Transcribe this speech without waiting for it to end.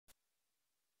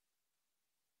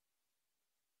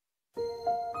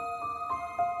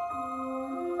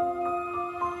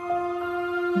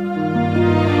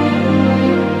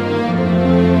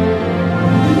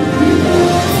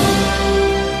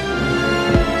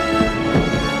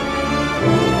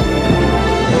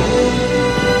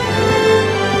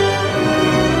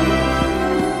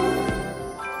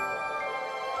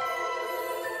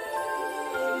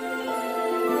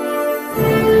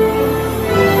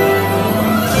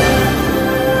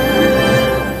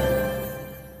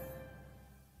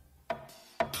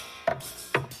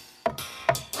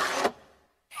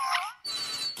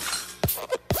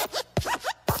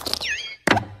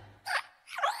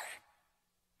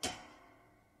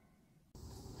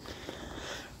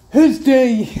It's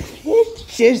day.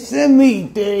 It's just a me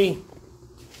day.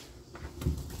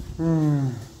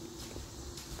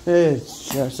 It's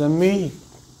just a me.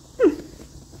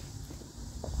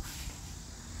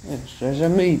 It's just a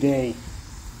me day.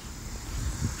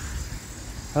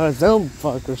 Them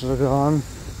fuckers are gone.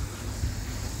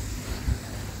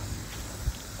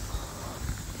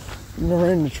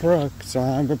 They're in the truck, so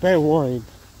I'm a bit worried.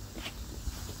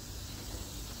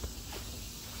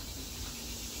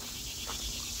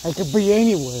 I could be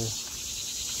anywhere.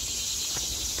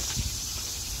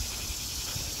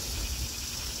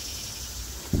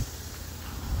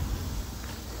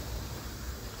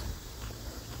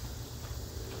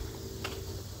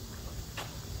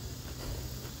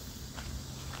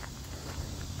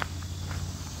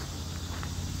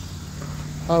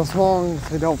 As long as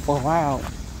they don't fall out.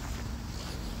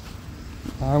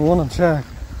 I want to check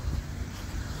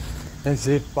and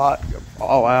see if I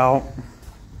fall out.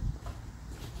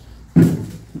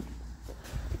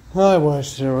 I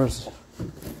wish I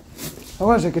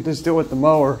could just do it with the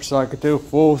mower so I could do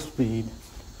full speed.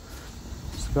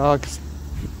 So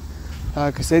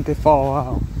I could see if they fall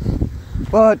out.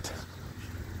 But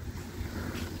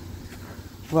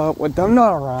with them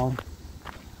not around,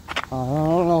 I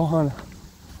don't know how to.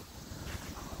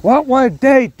 What would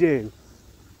they do?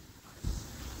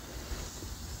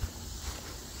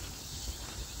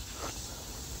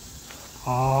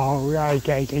 Alright,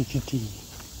 guys,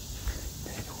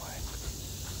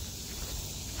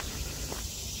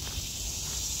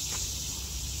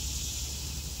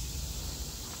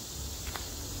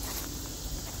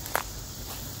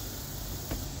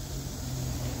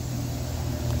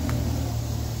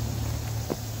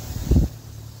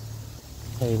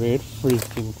 Maybe it's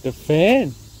freaking the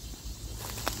fan.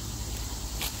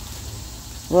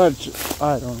 What?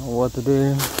 I don't know what to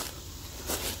do.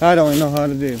 I don't know how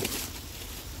to do.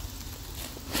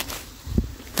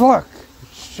 Fuck!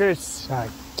 It's just a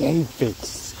gay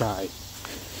face guy.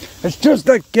 It's just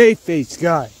a gay face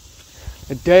guy.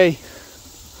 A day.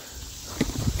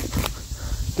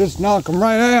 Just knock him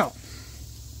right out.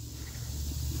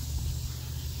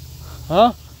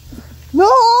 Huh?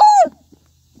 No!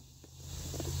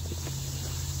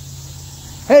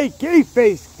 Hey, gay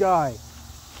face guy.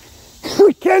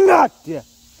 We cannot.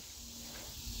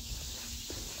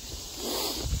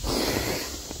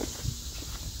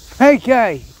 Hey,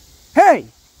 guy. Hey.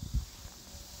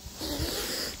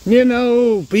 You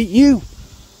know, beat you.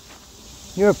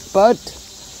 Your butt.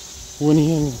 What do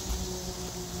you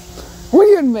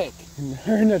make?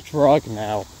 They're in the truck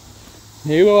now.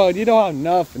 You don't have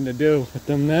nothing to do with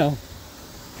them now.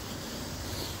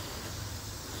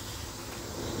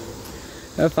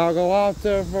 If I go out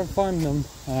there for fun them,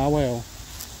 I will.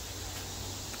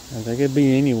 And they could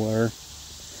be anywhere.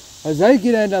 As they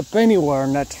could end up anywhere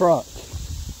in that truck.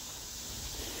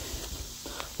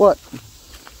 What?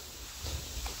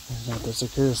 There's not the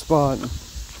secure spot.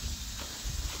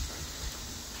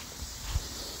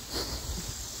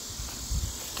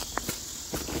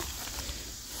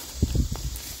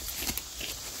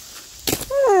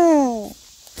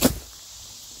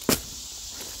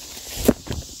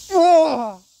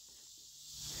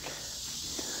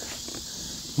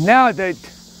 Now that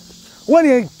when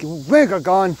you think are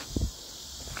gone,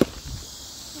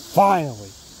 finally,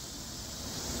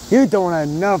 you don't have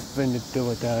nothing to do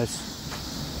with us.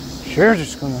 You're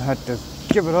just gonna have to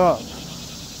give it up.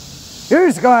 You're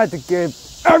just gonna have to give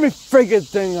every freaking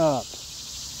thing up.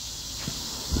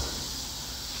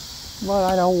 But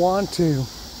I don't want to.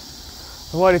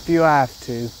 What if you have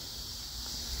to?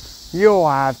 You'll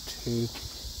have to.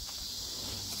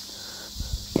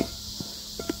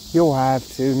 You'll have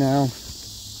to now.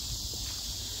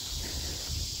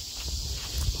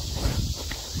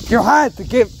 You'll have to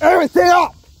give everything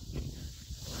up.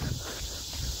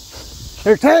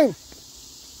 Your team.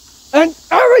 And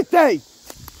everything.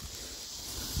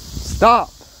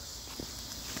 Stop.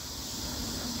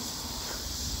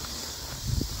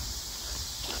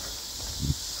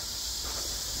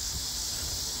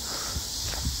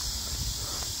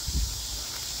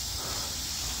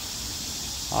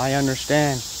 I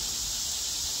understand.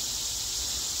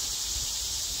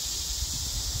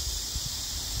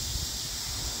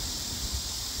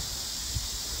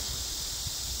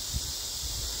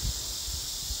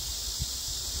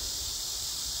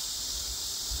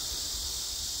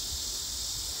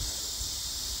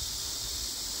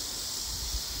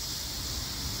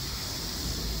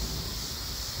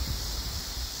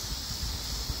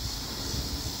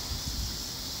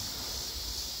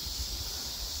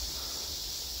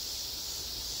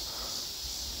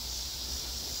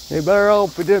 You better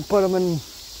hope we didn't put them in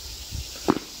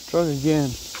truck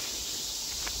again.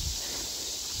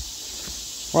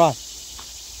 Right.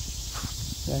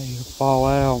 Yeah, you fall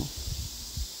out.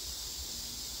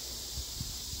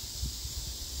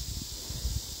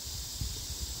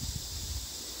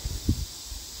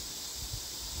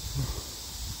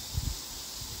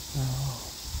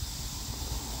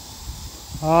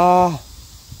 Ah.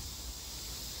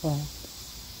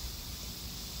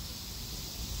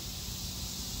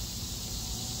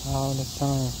 All the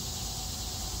time.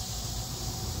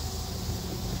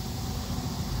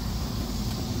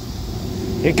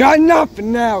 You got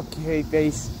nothing now,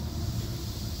 K-Face.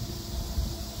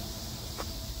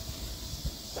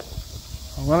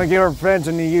 I'm gonna get our friends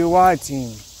on the UI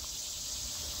team.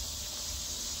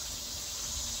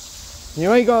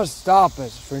 You ain't gonna stop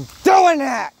us from doing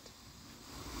that!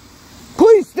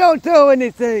 Please don't do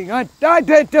anything! I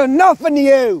didn't do nothing to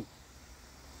you!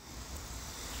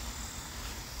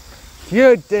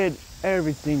 You did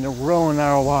everything to ruin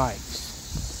our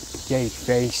lives,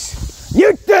 K-Face.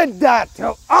 You did that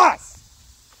to us!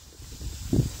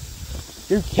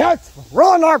 You can't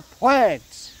ruin our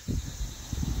plans!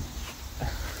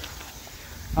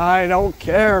 I don't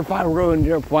care if I ruined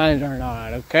your plans or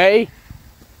not, okay?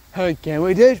 Can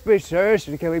we just be serious?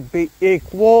 Can we be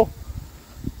equal?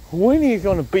 When are you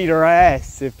gonna beat our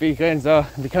ass if he comes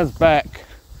back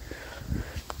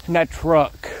in that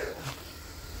truck?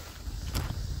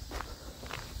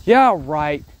 Yeah,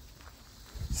 right.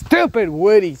 Stupid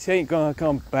Woody ain't gonna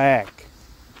come back.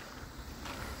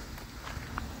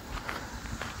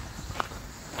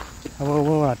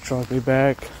 Will that truck be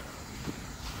back?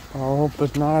 I hope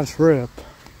it's not a trip.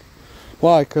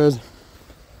 Why? Cause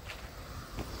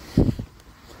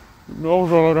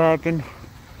knows what happened.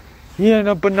 He ended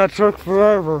up in that truck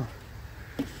forever.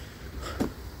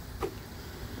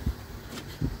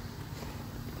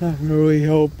 I really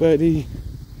hope that he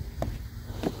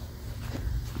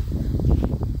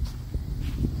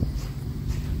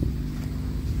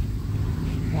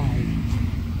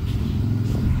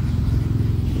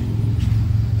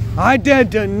I did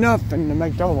do nothing to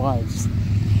make their lives.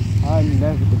 I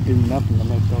never did do nothing to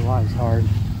make their lives hard.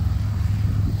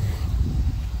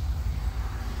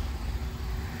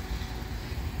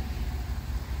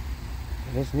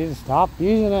 They just need to stop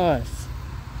using us.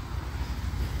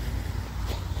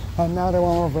 And now they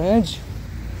want revenge.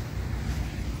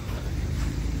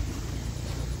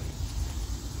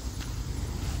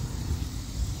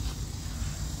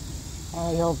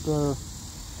 I hope they're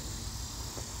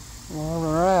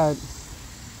wherever they're at.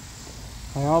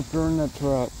 I hope they're in that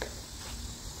truck.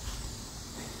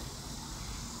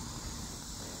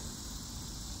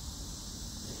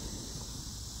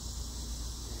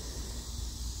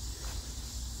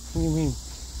 What do you mean?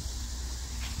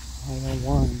 I don't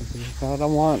want it to be. I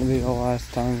don't want it to be the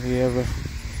last time we ever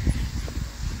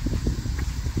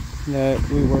that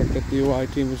we worked at the UI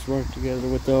team. Just worked together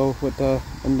with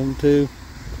and them two.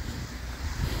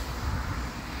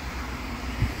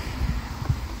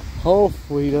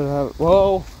 Hopefully he doesn't have.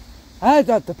 Well, that's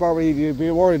not the part you'd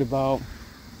be worried about.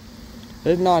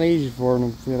 It's not easy for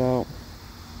them to get out.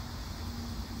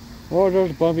 Or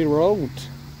there's bumpy roads.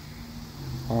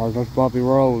 Or there's bumpy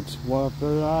roads. What if they're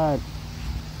not?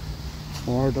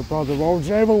 Or there's bumpy roads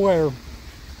everywhere.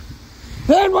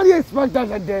 Then what do you expect us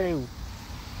to do?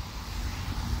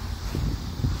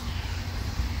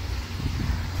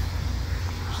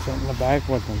 Sit in the back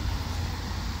with them.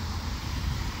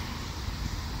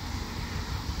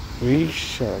 We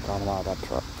should have got him out of that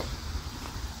truck.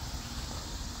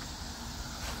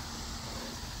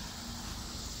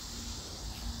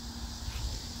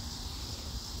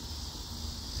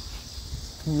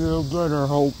 You better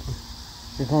hope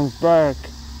he comes back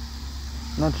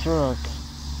in that truck.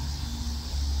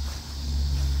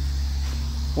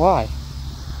 Why?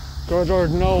 Because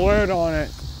there's no lid on it.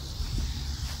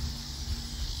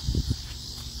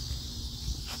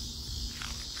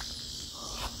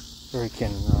 You're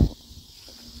kidding, right?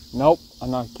 Nope,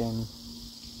 I'm not kidding.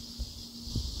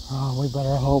 Oh, we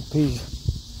better hope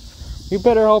we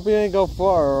better hope he ain't go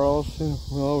far, or else,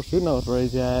 well, who knows where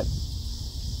he's at.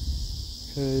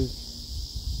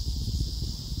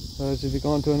 Because if you're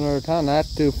going to another town,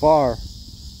 that's too far.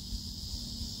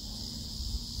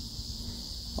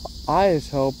 I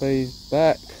just hope he's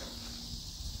back.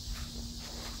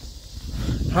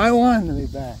 I want him to be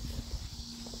back.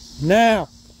 Now!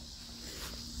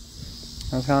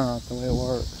 That's kind of not the way it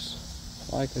works.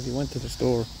 Why? Because he went to the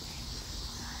store.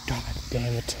 God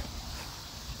damn it.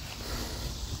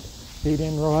 He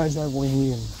didn't realize that when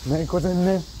he and Nick was in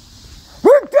there.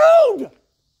 We're doomed!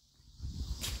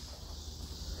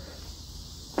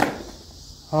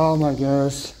 Oh my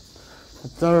gosh. The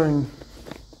third.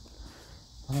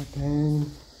 Okay.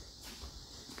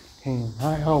 team.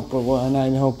 I hope it will, and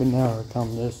I'm hoping they'll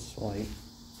come this way.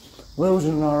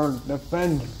 Losing our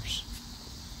defenders.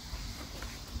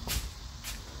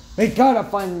 We gotta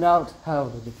find out how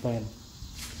to defend.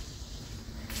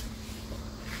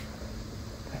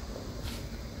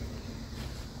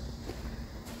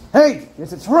 Hey,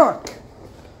 it's a truck!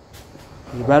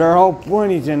 You better hope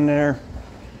Winnie's in there.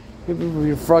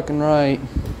 You're fucking right.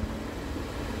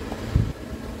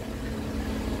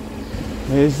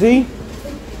 Is he?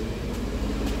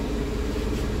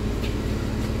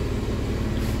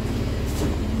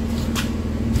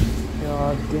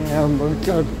 God damn,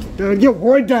 get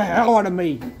right the hell out of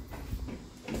me.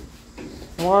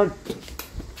 What?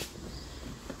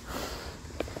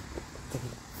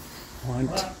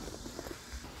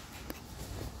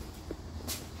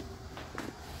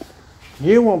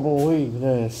 You won't believe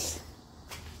this.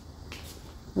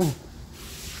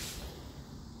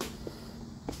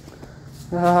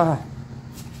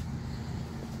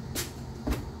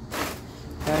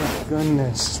 Thank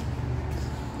goodness.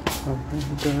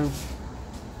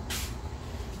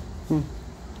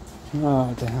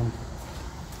 Oh, damn.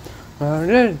 It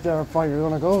is if you're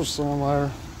gonna go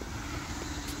somewhere.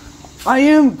 I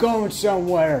am going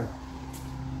somewhere.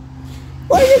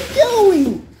 Where are you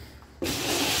going?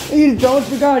 You don't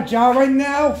you got a job right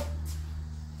now?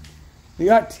 You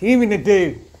got TV to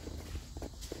do.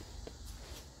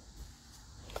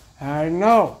 I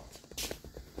know.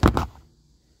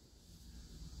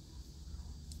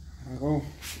 I'll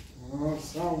go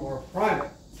somewhere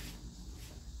private.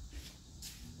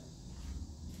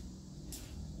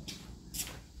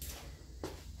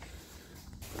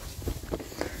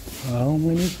 Well,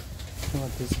 Winnie,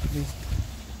 what this is.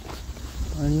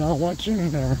 I know what's in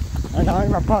there, and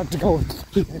I'm about to go.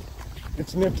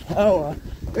 It's Nutella.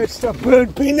 It's the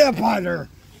good peanut butter.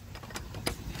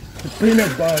 The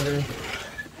peanut butter.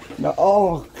 The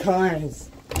all kinds.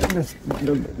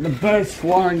 The best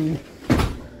one.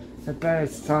 The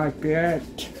best type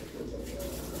yet.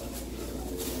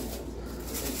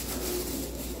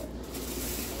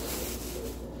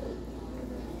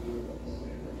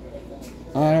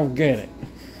 I don't get it.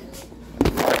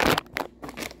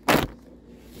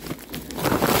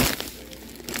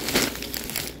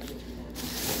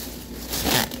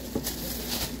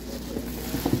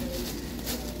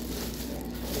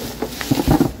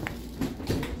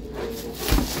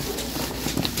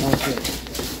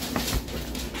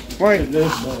 Wait,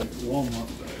 this Walmart.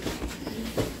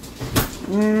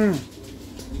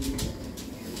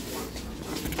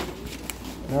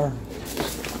 There.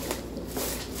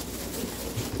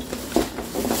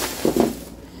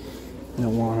 The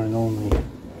one and only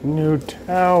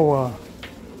Nutella.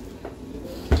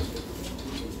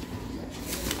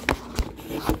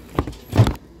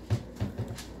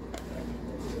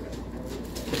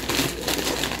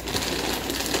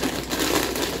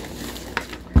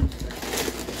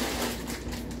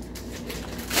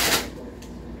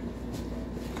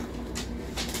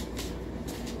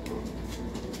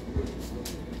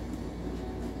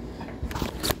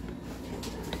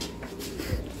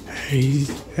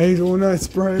 Hazelnut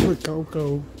spray with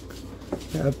cocoa.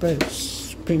 The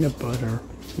best peanut butter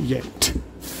yet.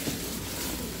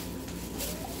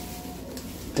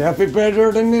 Definitely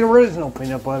better than the original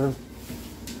peanut butter.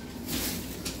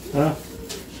 Huh?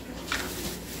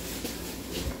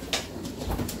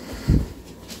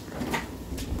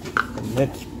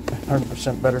 It's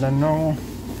 100% better than normal.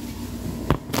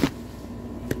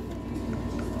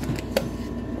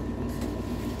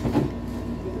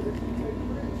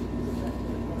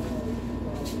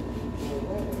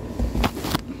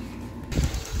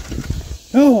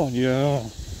 Oh, yeah.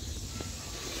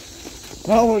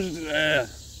 That was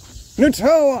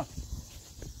Nutella.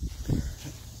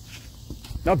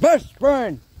 The best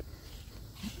brand.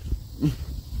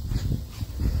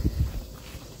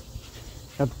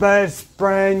 The best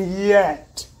brand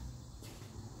yet.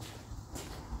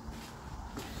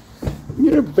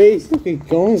 You're basically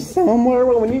going somewhere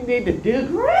when you need to do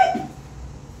great.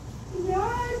 Yeah,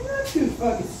 I'm not too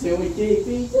fucking silly,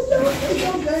 JP.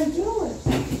 Don't do it.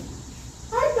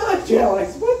 I'm not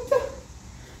jealous. What the?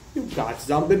 You got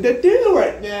something to do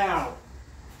right now.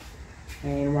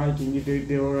 Hey, why can you do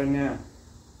it right now?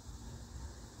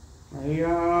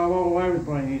 Well,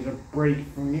 everybody needs a break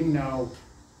from, you know,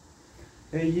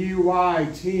 the UI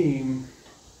team.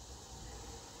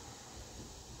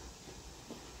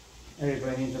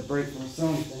 Everybody needs a break from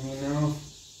something, you know.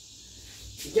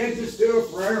 You can't just do it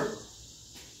forever.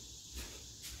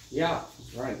 Yeah,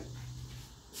 that's right.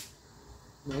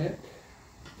 Yeah.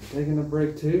 Taking a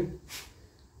break too?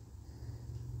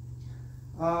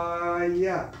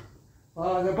 Yeah. I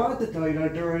was about to tell you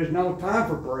that there is no time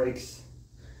for breaks.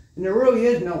 And there really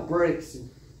is no breaks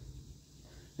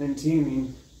in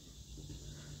teaming.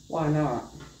 Why not?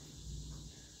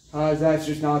 Because that's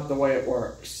just not the way it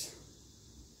works.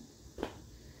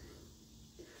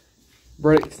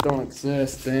 Breaks don't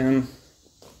exist in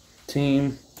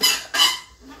team.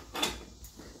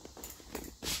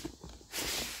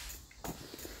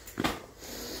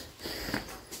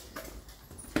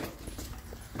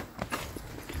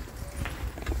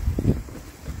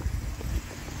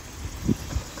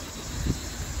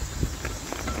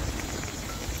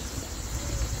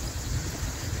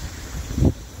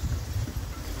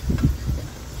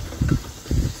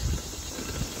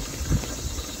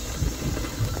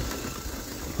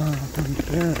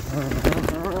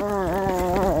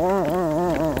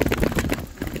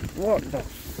 What the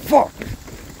fuck?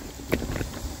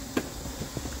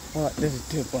 What? This is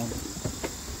too bummy.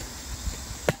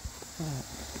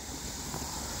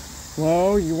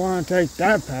 Well, you want to take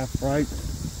that path, right?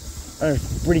 There's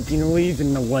freaking leaves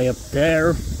in the way up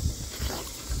there.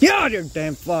 Get out of here,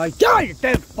 damn fly! Get out of here,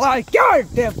 damn fly! Get out of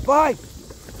here, damn fly!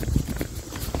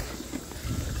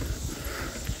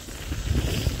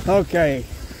 Okay.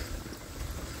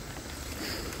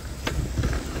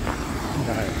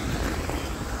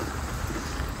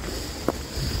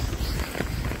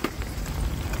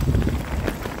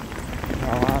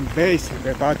 Well, I'm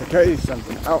basically about to tell you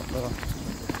something out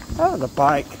of the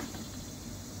bike.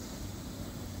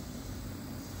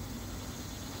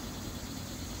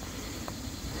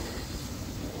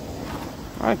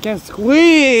 I can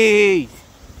squeeze!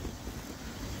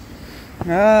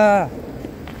 Ah!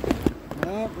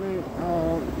 Let me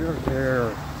out, you're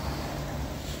there.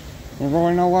 You're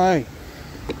going away.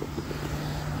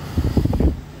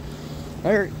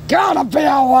 There's gotta be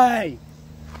a way!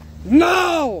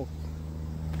 No!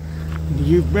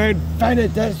 You've been fed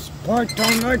at this point,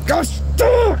 don't make us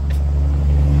stuck!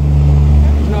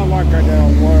 It's not like I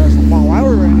didn't want us to fall out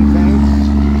or anything.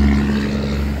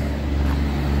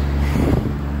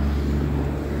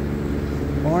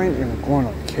 I ain't even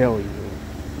gonna kill you,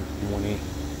 Winnie.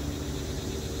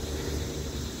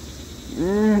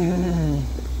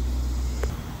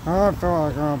 I feel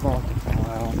like I'm about to fall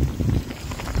out.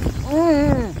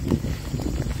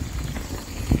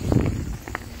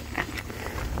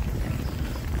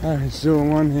 I can still in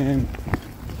one hand.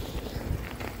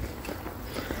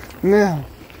 Now,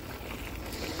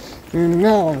 you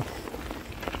know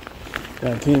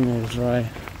that team is right.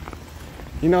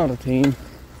 You know the team.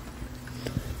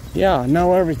 Yeah, I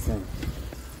know everything.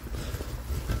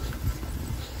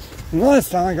 And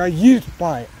last time I got used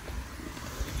by it.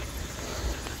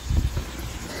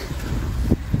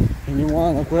 And you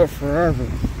want to quit forever.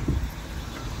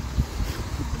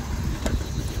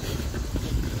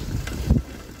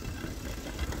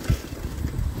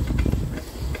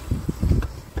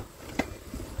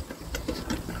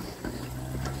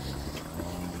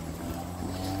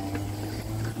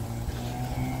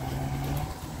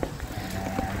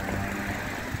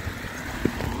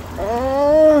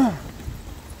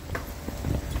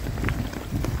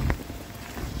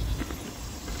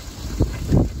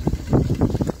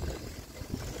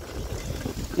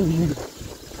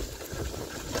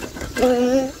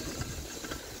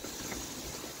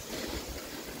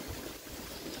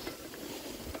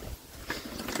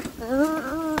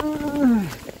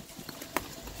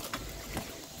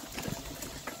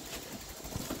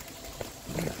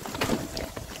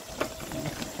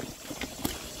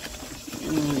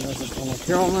 This is gonna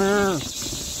kill me.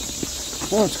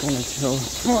 What's gonna kill?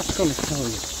 What's gonna kill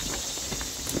you?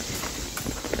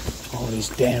 All these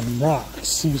damn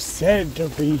rocks. You said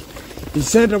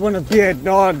there wouldn't be a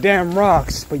lot of damn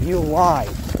rocks, but you lied.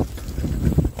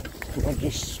 What do you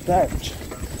expect?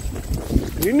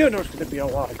 You knew there was gonna be a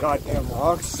lot of goddamn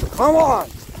rocks. So come on.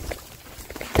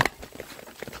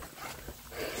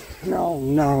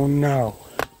 No.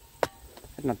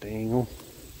 Not the angle.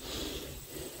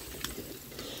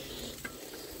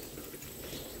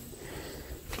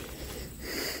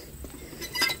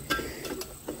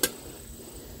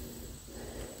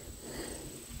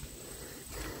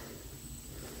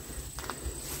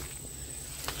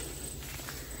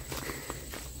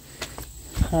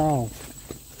 Oh,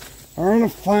 I'm gonna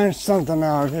find something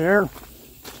out here.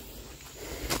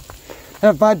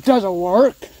 If that doesn't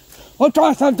work, we'll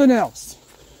try something else.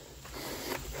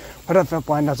 What if that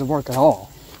plan doesn't work at all?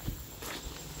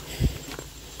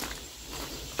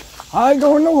 I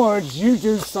go in the woods, you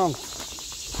do something.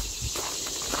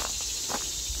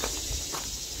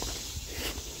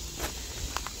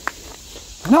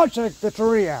 And I'll check the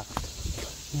tree out.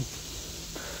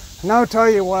 And I'll tell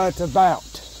you what it's about.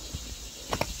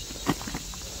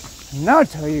 And I'll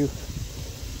tell you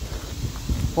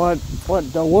what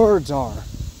the words are.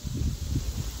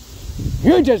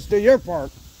 You just do your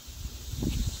part.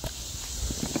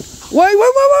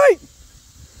 Wait!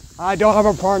 I don't have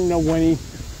a partner, Winnie.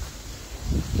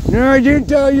 No, you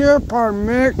do your part,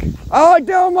 Mick. I'll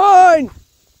do mine.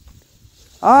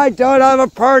 I don't have a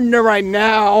partner right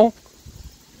now.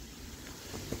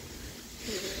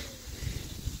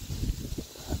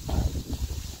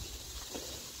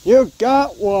 You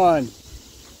got one.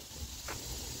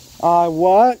 I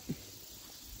what?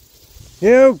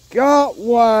 You got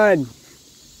one.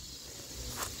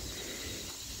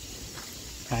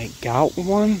 I got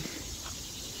one?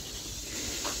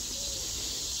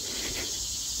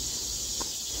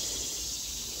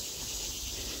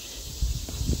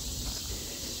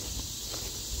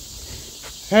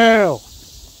 Hell.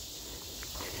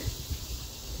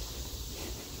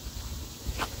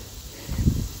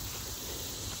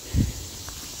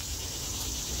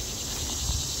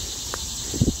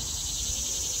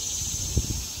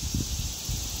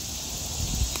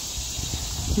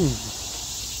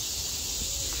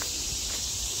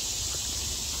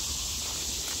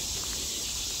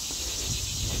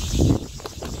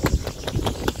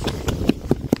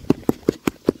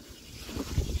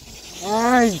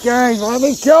 Alright gang, let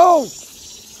me go!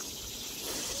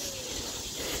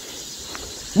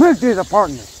 Rick is a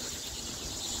partner.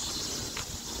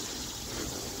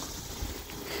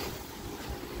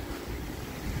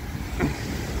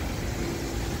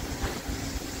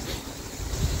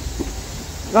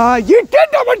 You did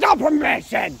that without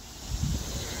permission!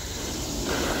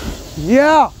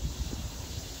 Yeah!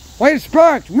 Wait a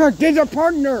spark, Rick is a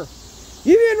partner!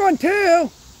 You need one too!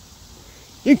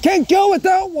 You can't go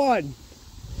without one!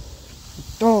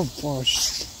 Oh,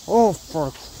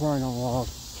 for crying out loud.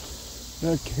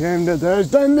 The candidate has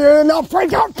been there enough for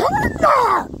your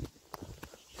partner!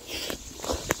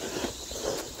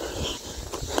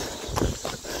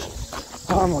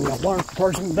 I'm only one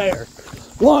person there.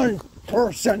 One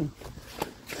person.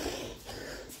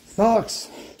 Fox.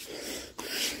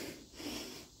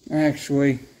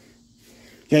 Actually,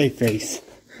 gay face.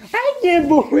 I can't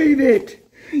believe it!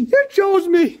 You chose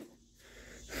me!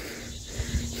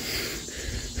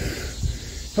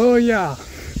 Oh yeah,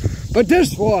 but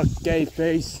this one, gay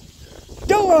face,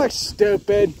 don't look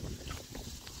stupid.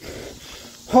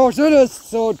 Oh, so this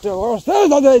so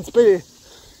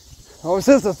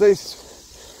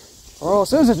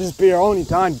since this be our only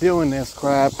time doing this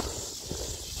crap.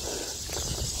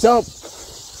 So,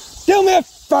 do me a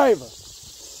favor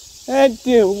and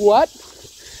do what?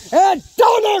 And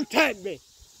don't irritate me.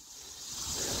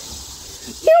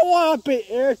 You want to be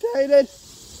irritated?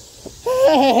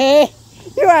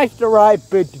 You asked the right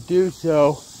bit to do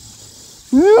so.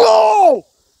 No!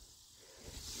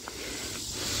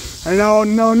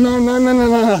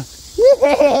 No.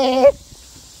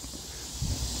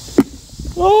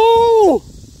 Oh!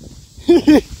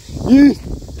 You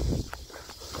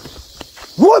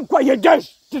look what you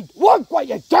just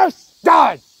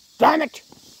done! Damn it!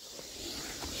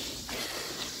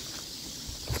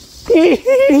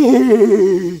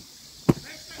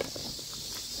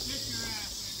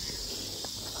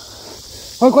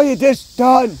 Look what you just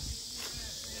done!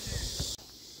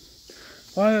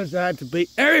 Why does that have to be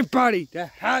everybody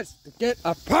that has to get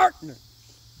a partner?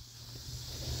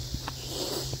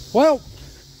 Well,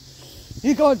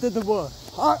 you go to the woods.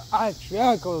 I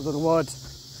go to the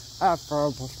woods after I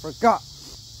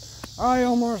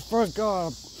almost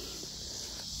forgot.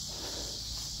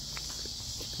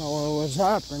 What was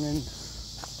happening.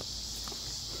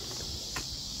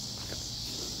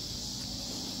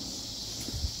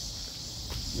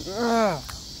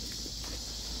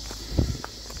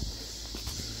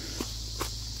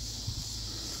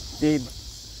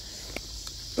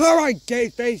 Alright, gay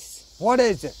face, what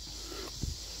is it?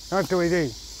 What do we do?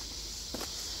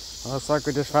 Looks like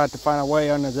we just had to find a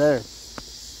way under there.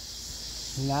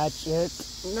 And that's it.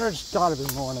 There's gotta be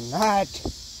more than that.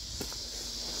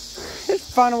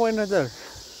 Just find a way under there.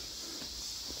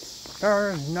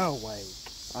 There's no way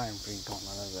I'm free going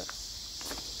under there.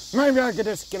 Maybe I could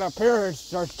just get up here and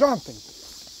start jumping.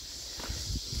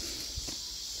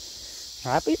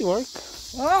 Happy to work.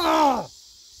 Ah!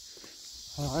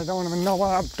 I don't even know what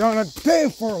I'm gonna do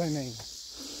for a living.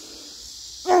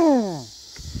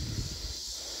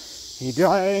 You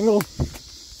triangle.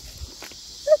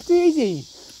 That's easy.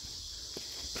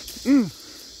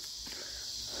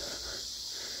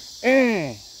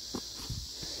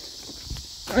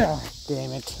 Oh,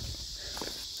 damn it.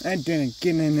 I didn't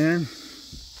get in there.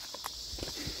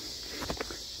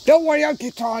 Don't worry, I'll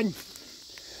get on.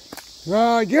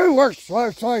 Your work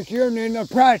looks like you're in the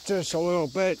practice a little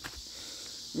bit.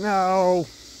 No.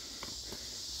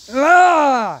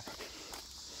 Ah!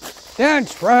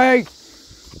 Dance, Ray!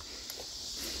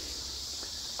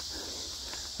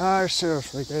 Ah,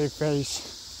 seriously, Babyface.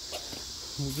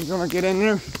 You gonna get in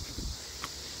there?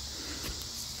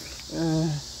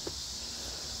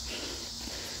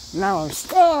 Now I'm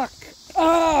stuck!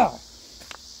 Ah!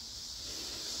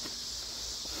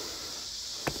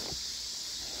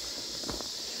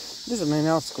 Doesn't mean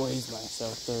I'll squeeze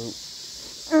myself through.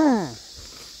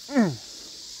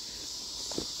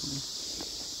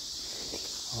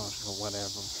 Oh,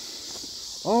 whatever.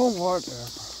 Oh, whatever.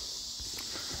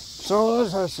 So,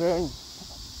 as I said,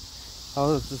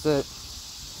 oh, this is it.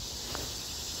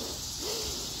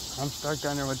 I'm stuck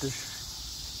down there with this.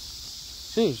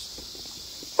 Jeez.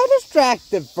 How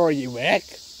distracted for you, Rick?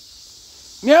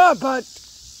 Yeah, but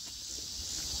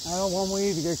I don't want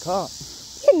me to get caught.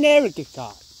 You never get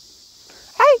caught.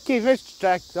 I keep us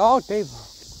distracted all day long.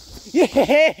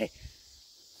 Yeah.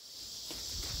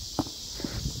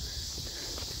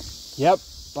 Yep,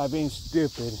 by being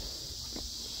stupid.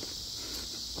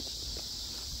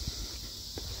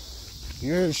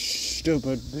 You're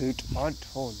stupid, dude. I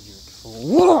told you to.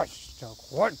 What?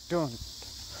 What doing?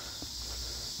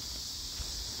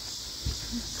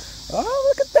 Oh,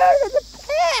 look at that in the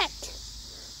pet!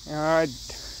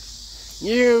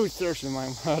 You seriously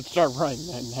might want to start writing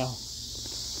that now.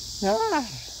 Ah.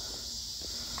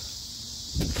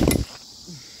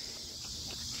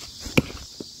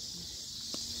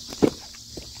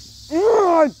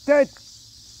 Oh, that.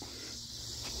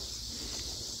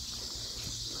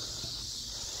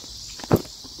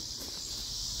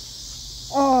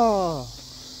 Oh.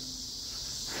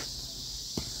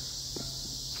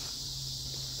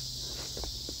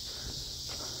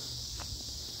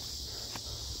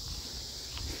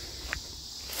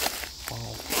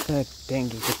 That dang,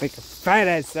 he can make a fat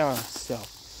ass out of himself.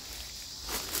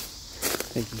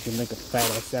 Think he can make a fat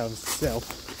ass out of himself.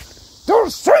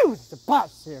 Don't shoot the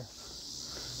boss here.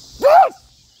 Don't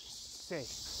say.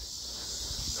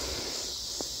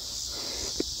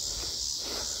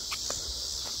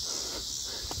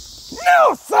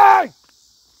 No thing.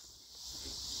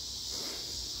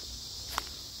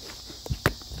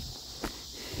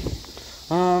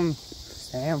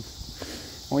 Sam,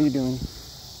 what are you doing?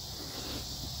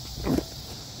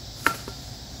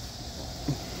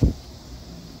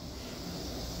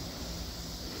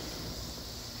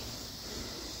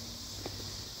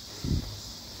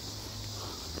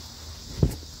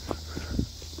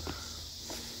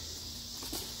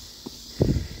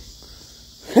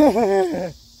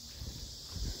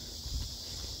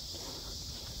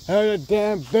 There's a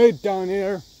damn boot down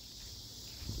here.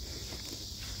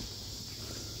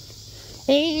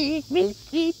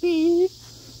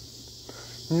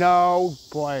 No,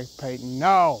 boy, Peyton,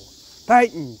 no.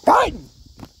 Peyton, Peyton!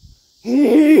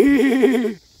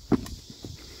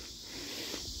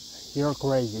 You're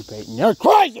crazy, Peyton, you're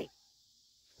crazy!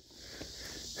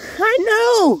 I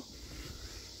know!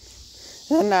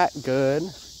 That's not good.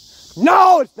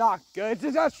 No, it's not good,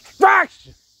 it's a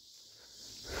distraction!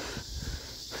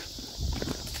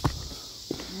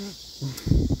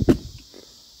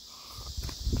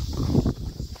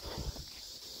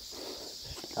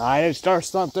 I didn't start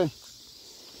something.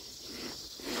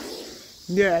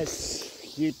 Yes,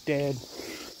 you did.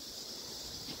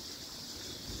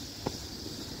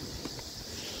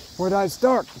 Where did I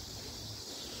start?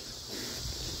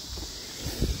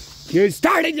 You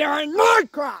started there in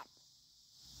Minecraft!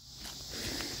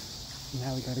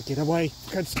 Now we gotta get away.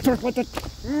 Gotta start with the...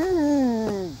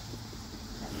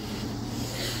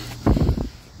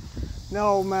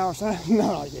 No, Mouse, that's not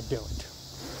how you do it.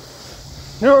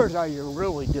 Here's how you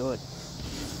really do it.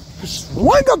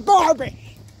 Swing a Barbie!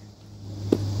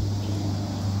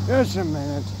 Just a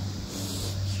minute.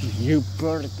 You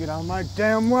better get out of my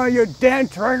damn way, you damn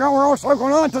trainer, or else I'm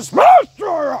going to smash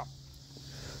you!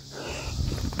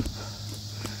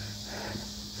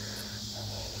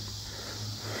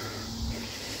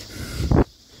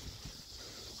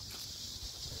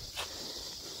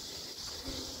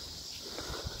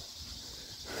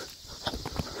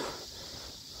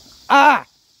 Ah!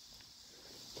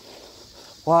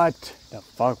 What the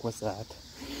fuck was that?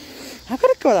 How could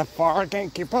it go that far? I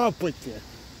can't keep up with you.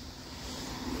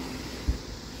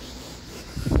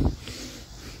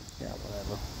 Yeah,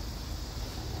 whatever.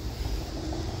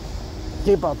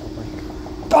 Keep up with me.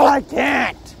 But I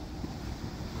can't!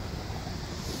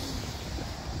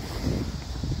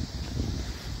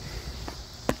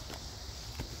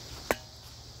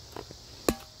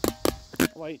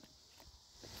 Wait.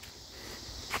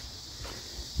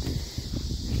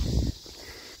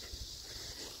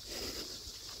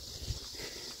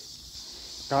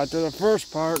 Got to the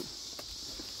first part.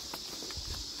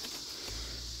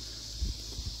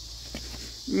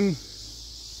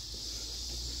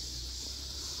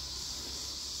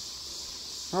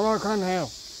 How about climb the hill?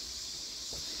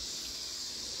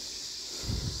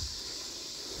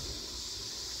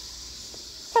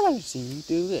 I want to see you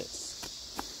do this.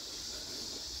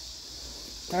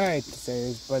 I hate to say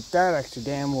this, but that actually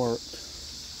damn worked.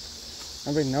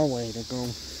 There'd be no way to go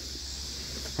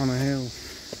on a hill.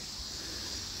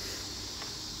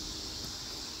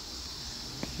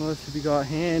 Unless if you got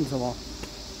hands long.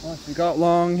 Unless you got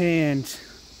long hands.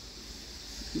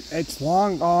 It's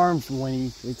long arms,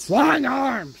 Winnie. It's long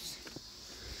arms!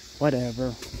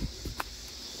 Whatever.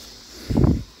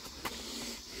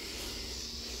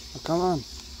 Oh, come on.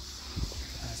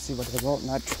 Let's see what they wrote in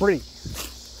that tree.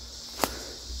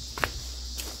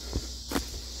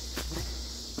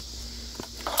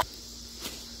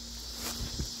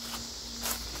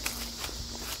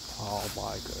 Oh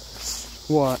my goodness.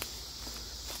 What?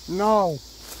 No!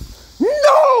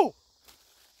 No!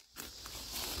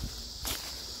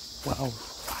 Well,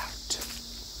 right.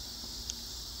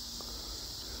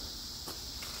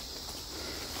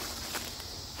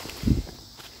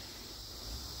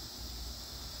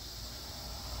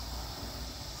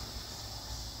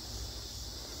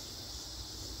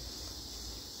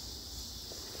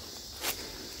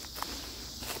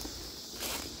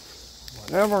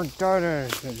 Whatever that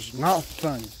is, it's not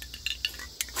fun.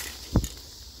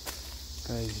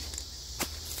 Cause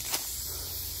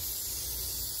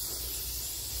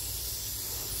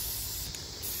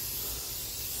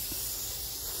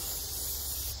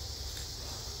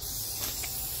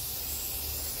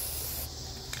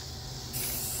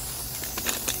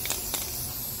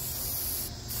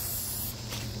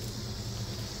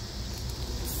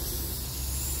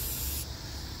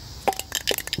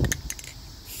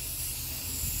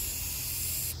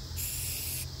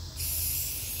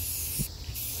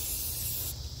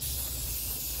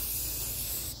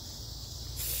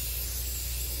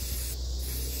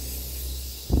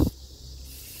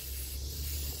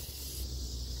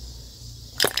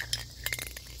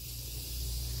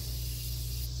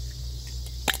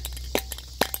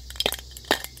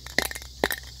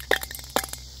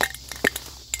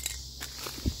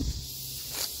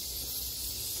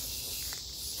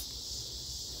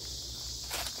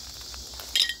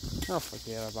I'll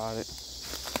forget about it.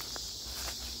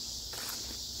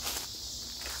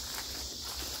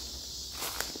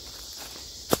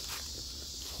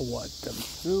 What the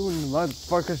moon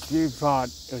motherfuckers you thought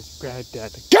it was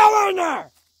granddad? Come in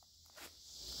there!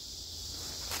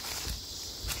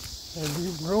 And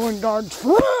you ruined our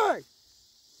tree!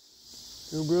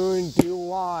 You ruined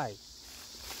UI.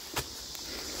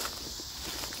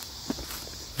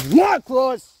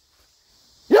 Necklace!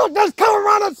 You just come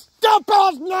around and step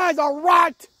on his knives,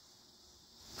 alright?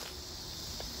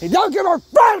 And don't give her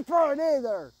credit for it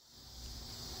either!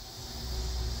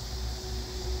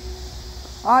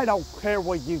 I don't care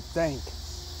what you think.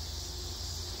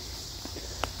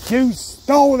 You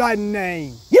stole that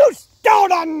name! You stole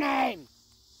that name!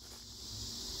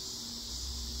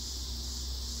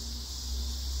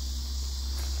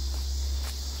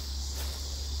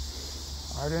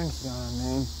 I didn't steal that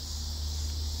name.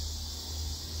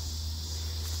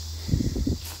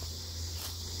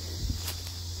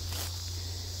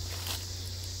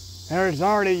 There's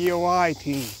already a UI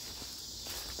team.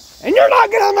 And you're not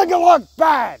gonna make it look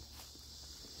bad!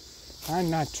 I'm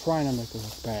not trying to make it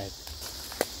look bad.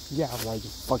 Yeah, right, you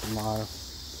fucking liar.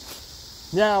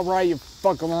 Yeah, right, you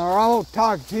fucking liar. I won't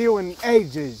talk to you in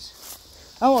ages.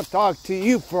 I won't talk to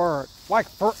you for, like,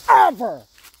 forever!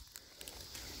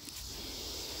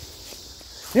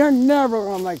 You're never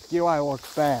gonna make UI look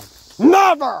bad.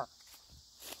 Never!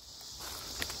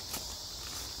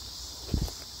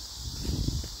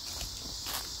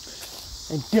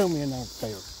 And do me another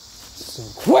favor. So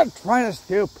quit trying to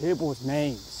steal people's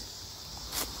names.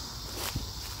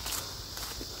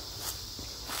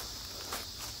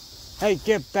 Hey,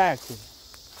 get back to me.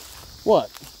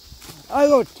 What? I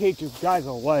go teach you guys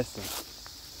a lesson.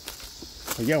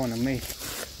 They're yelling at me.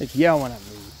 They're yelling at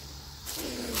me.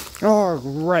 Oh,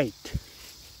 great.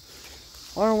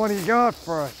 Well, what do you got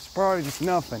for us? Probably just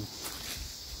nothing.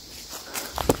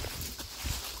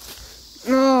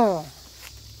 No.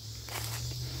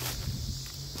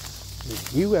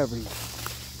 If you ever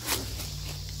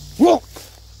look,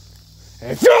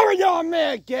 if you ever yell at me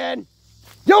again,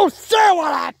 you'll see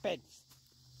what happens.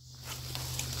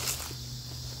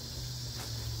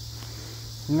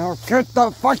 Now get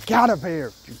the fuck out of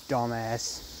here, you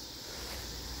dumbass.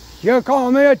 You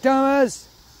call me a dumbass?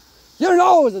 You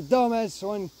know I was a dumbass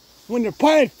when your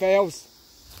plan fails.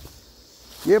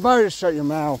 You better shut your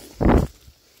mouth.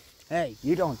 Hey,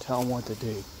 you don't tell him what to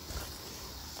do.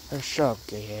 Just shut up,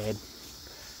 gayhead.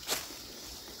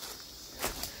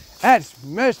 That's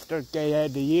Mr.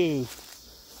 Gayhead to you,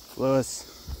 Lewis.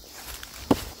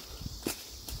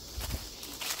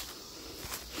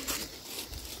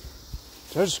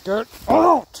 Just get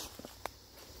out!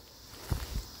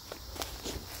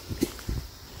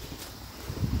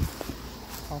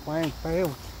 Oh, I ain't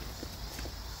failed.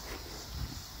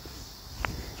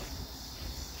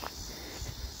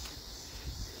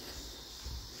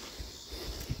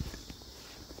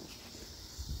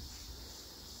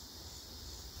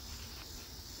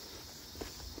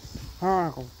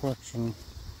 Alright, question.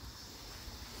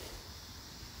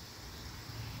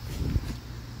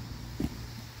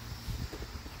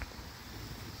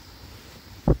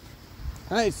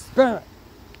 Hey, Spirit!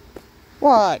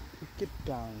 What? Get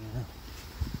down here.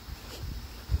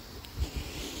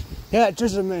 Yeah,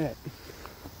 just a minute.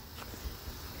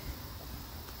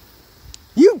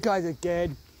 You guys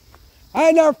again.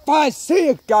 I never see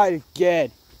you guys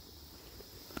again.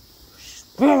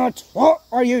 Spirit, what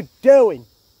are you doing?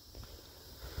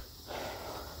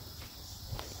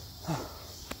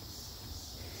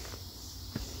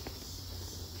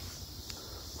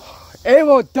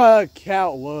 Evil doesn't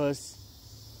count, Lewis.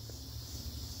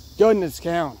 Goodness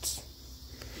counts.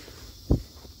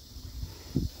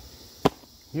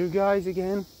 You guys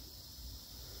again?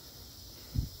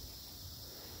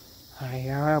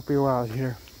 I'll help you out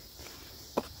here.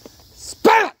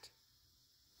 Spat!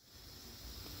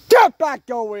 Get back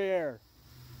over here!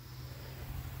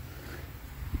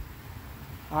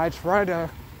 I try to...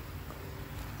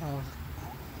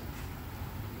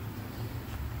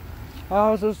 I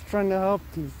was just trying to help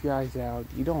these guys out.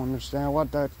 You don't understand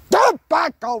what the... Get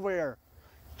back over here!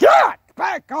 Get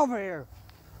back over here!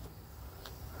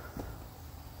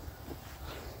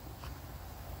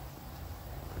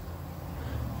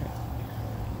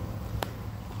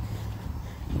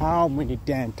 How many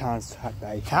damn times have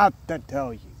I have to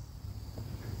tell you?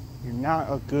 You're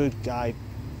not a good guy,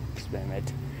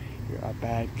 Spimmet. You're a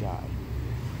bad guy.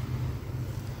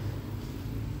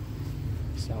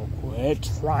 So quit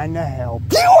trying to help.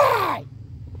 Why?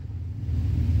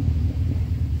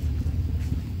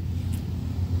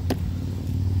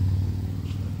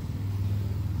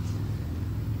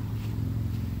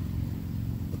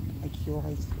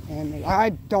 And I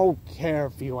don't care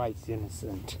if you are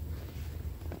innocent.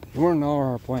 You weren't all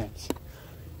our plans.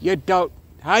 You don't.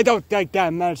 I don't think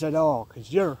that matters at all,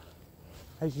 cause you're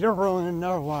ruining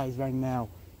their lives right now.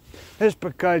 Just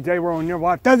because they ruin your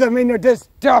life doesn't mean you're just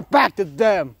back to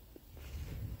them.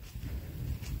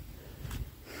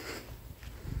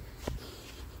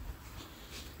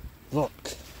 Look,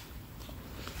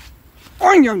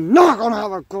 and you're not gonna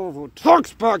have a girl who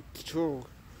talks back to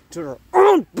their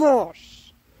own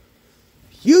boss.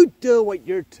 You do what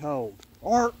you're told,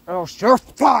 or else you're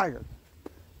fired.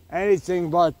 Anything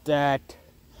but that.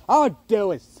 I'll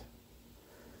do it.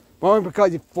 Only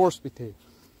because you forced me to.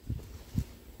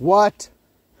 What?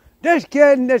 Just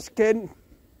kidding, just kidding.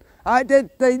 I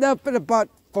didn't say nothing about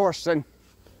forcing.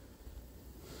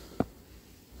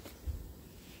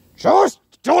 Just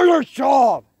do your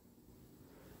job.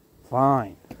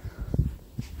 Fine.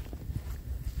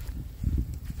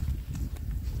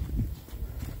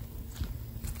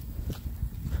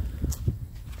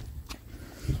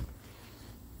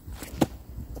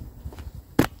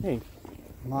 Hey,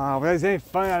 wow, this ain't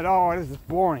fun at all. This is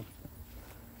boring.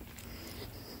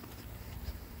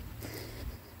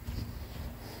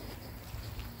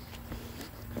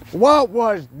 What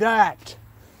was that?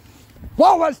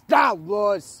 What was that,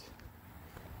 Lewis?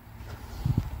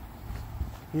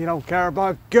 You don't care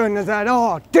about goodness at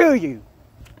all, do you?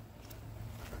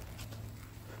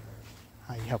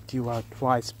 I helped you out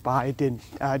twice, but I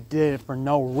did it for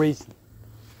no reason.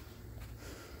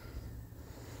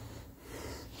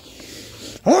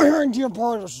 I heard you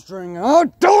pull the string, and I'll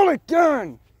do it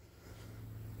again!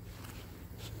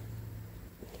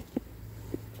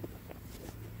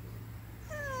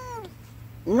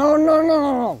 No, no, no,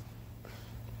 no, no.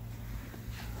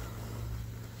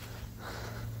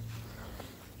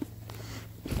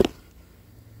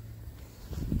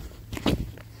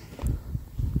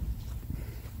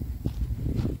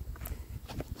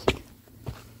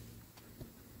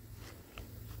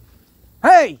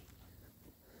 Hey!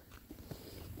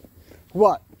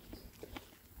 What?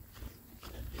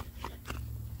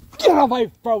 Get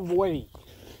away from me!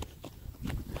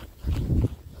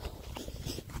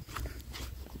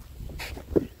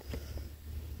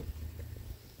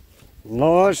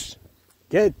 Lois,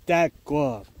 get that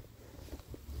glove.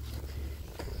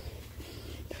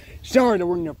 Sorry to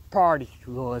ruin your party,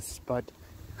 Lewis, but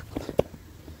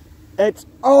it's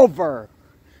over.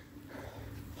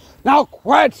 Now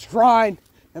quit trying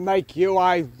to make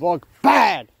UI look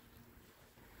bad.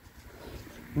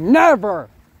 Never.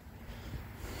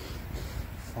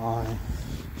 Fine.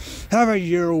 Have it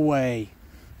your way.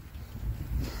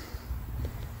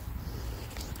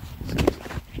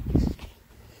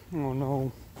 Oh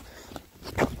no.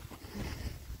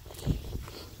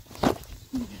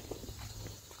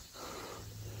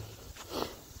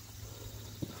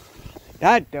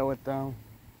 That do it though.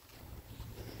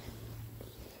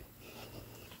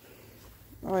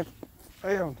 I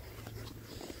failed.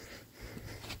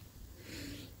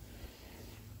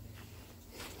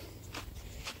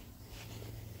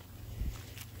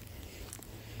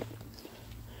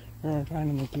 We're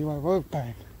trying to make you our work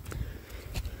back.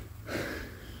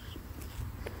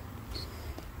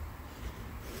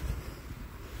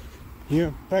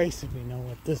 You basically know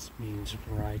what this means,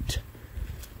 right?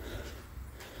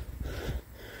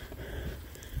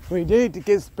 We need to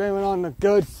get spinning on the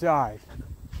good side.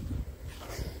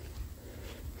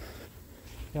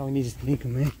 Yeah, we need to sneak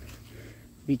them in.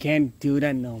 We can't do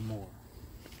that no more.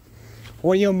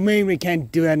 What do you mean we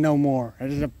can't do that no more?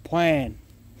 That is a plan.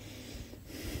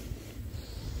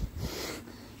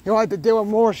 You'll have to deal with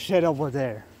more shit over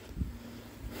there.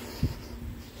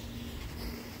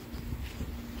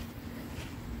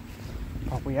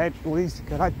 But we at least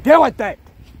gotta deal with it.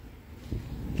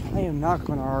 I am not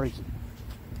gonna argue.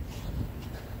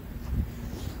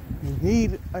 We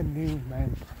need a new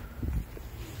member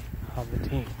of the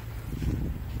team.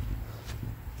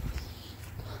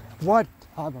 What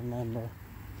type of member?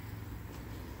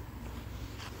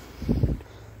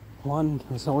 One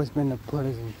who's always been in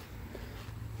prison.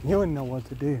 You wouldn't know what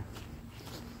to do.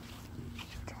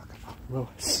 You're talking about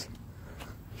Lewis.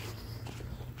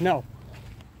 No.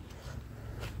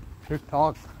 You're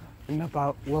talking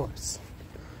about Lewis.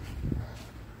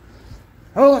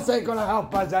 Lewis ain't gonna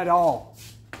help us at all.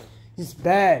 He's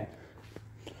bad.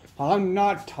 I'm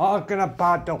not talking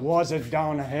about the Lewis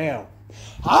down the hill.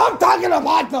 I'm talking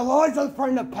about the Lewis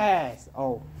from the past.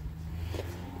 Oh.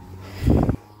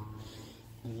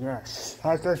 Yes,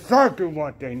 that's exactly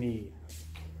what they need.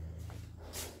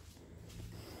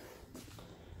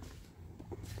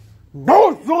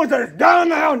 Those losers down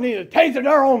there need to taste of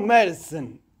their own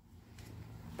medicine.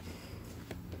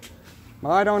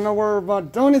 I don't know where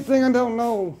about the only thing I don't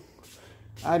know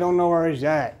where he's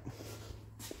at.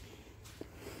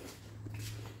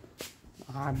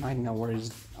 I might know where he's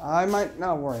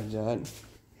at.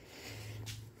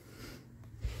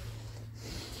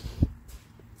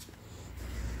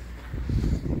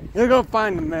 You go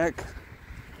find him, Mick.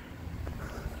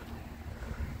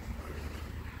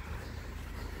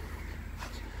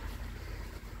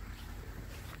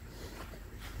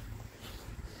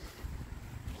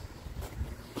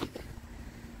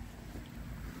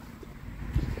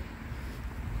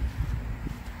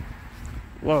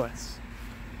 Lewis.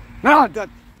 No, that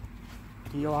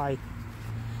Eli.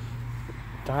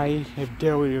 I have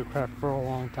dealt with your crap for a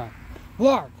long time.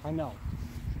 Lark, I know.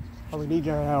 But we need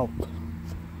your help.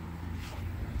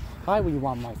 Why would you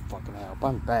want my fucking help?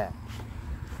 I'm bad.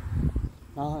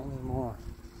 Not anymore.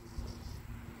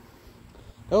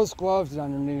 Those gloves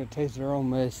underneath to taste their own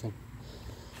medicine.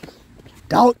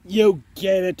 Don't you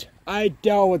get it? I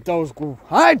dealt with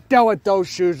those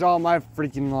shoes all my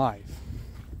freaking life.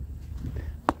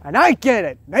 And I get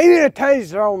it. They need to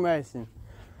taste their own medicine.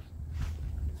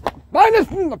 But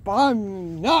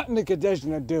I'm not in the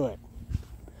condition to do it.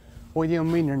 What do you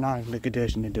mean you're not in the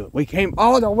condition to do it? We came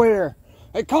all the way here.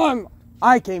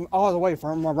 I came all the way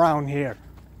from around here.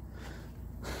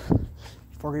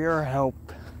 For your help.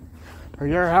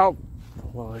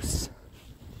 Lois.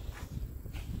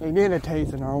 They need to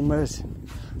taste their own medicine.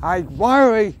 I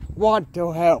really want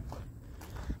to help.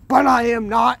 But I am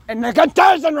not in the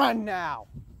condition right now.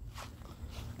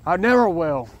 I never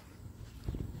will.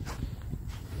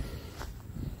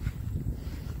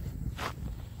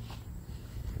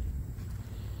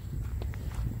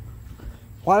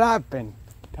 What happened?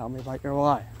 Tell me about your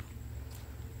life.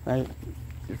 Your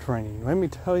training. Let me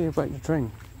tell you about your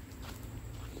training.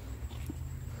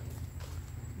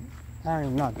 I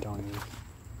am not telling you.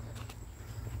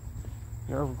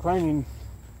 Your training,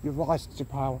 you've lost your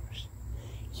powers.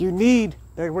 You need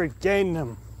to regain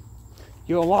them.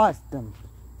 You lost them.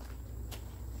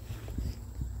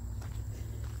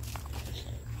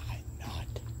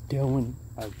 Doing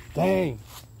a thing.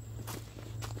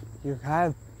 You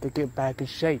have to get back in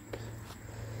shape.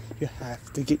 You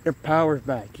have to get your powers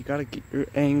back. You gotta get your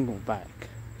angle back.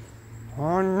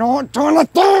 I'm not doing a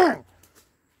thing!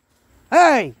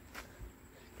 Hey!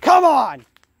 Come on!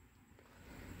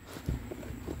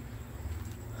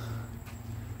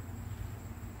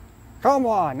 Come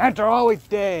on, after all he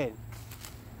did.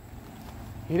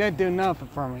 He didn't do nothing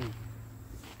for me.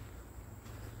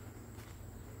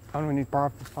 I don't need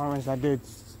performance I did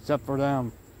except for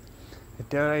them.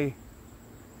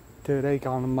 Till they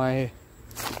got on my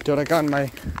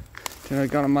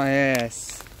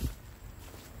ass.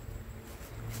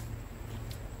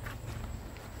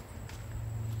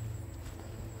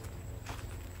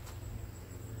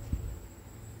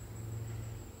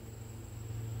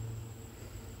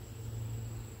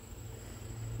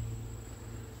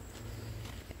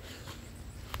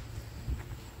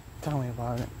 Tell me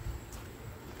about it.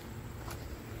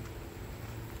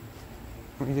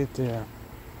 Let me get there.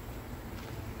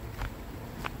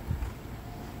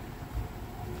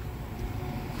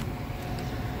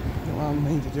 You want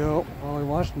me to do it while we're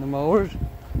watching the mowers?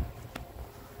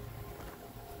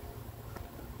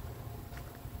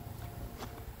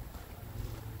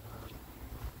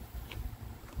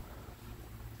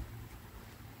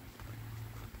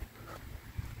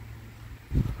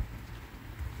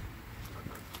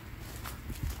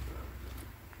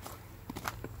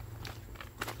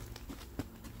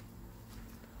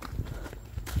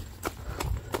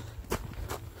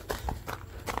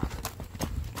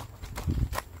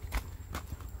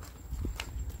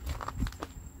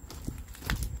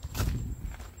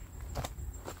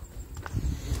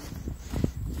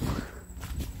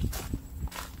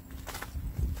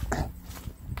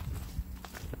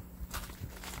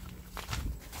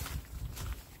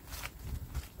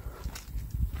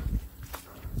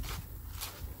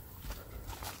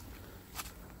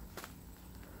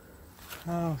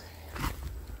 Oh.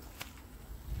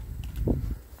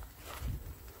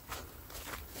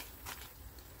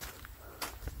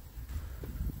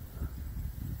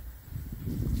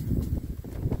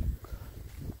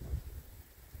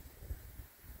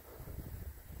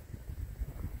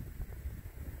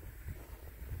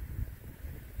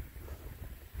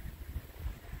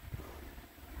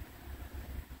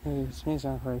 This may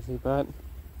sound crazy, but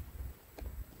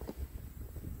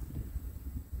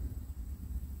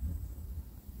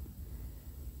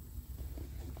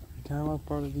every time I'm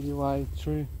part of the UI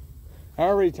tree,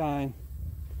 every time.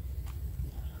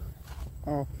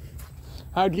 Oh,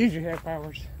 I'd usually have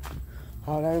powers.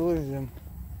 How'd I lose them?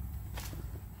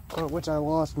 Well, which I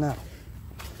lost now.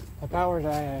 The powers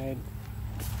I had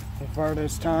the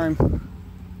farthest time.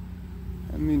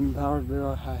 I mean, the powers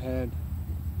that I had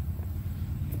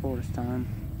before this time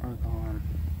are gone.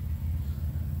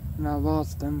 And I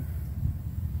lost them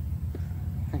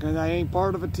because I ain't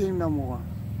part of a team no more.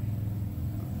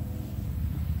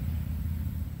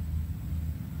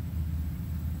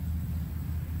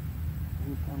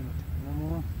 Ain't part of a team no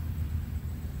more.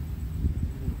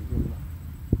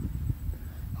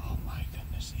 Oh my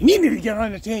goodness. You need me to get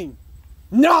on the team.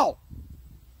 No!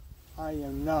 I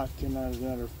am not getting on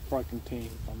another fucking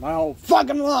team for my whole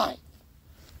fucking life.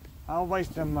 I'm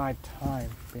wasting my time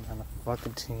being on a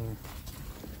fucking team.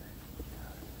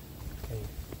 Okay.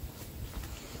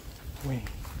 Winning.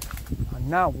 I'm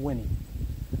not winning.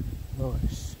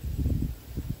 Lewis.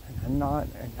 And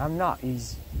I'm not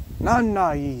easy. And I'm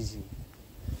not easy.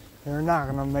 They're not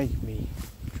gonna make me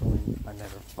join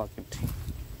another fucking team.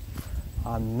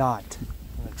 I'm not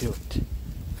gonna do it.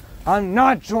 I'm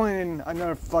not joining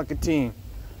another fucking team.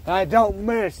 I don't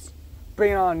miss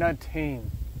being on that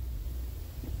team.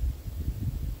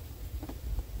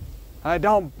 I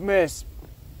don't miss.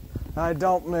 I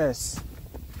don't miss.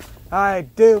 I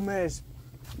do miss.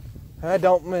 I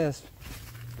don't miss.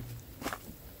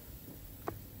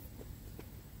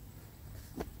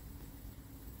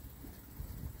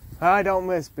 I don't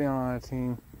miss being on a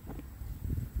team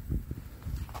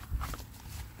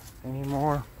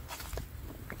anymore.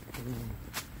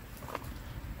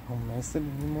 I don't miss it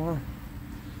anymore.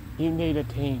 You need a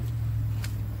team.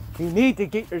 You need to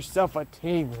get yourself a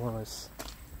team, Willis.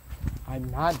 I'm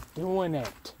not doing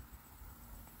it.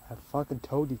 I fucking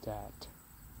told you that.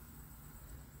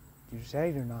 You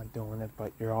say you're not doing it,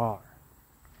 but you are.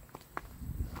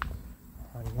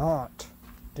 I'm not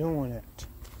doing it.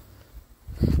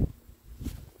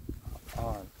 Come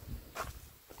on.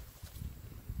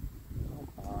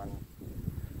 Come on.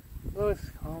 Let's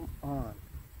come on.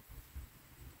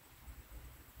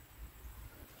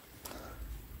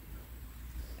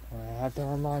 I have to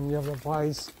remind you of the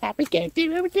place. Happy can't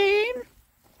do everything.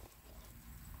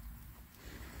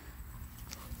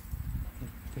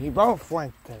 We both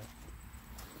went there.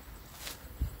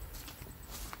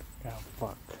 Oh,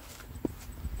 fuck.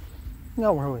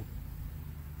 No, really.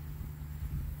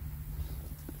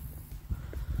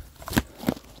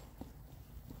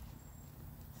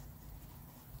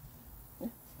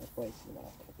 question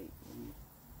off of it.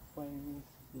 When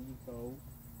you go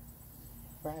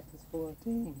practice for a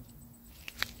team?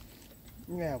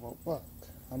 Yeah, well, look,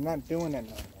 I'm not doing it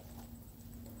no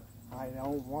more. I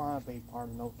don't want to be part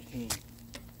of no team. Come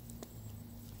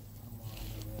on,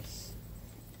 Lewis.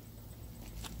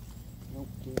 Nope,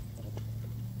 dude.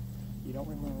 You don't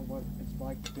remember what it's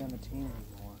like to be on a team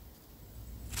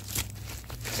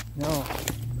anymore.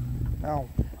 No,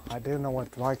 I do know what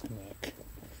it's like, Nick.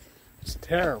 It's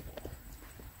terrible.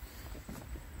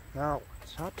 No,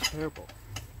 it's not terrible.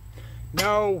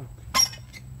 No,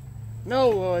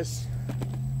 Lewis.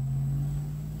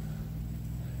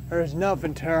 There's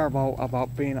nothing terrible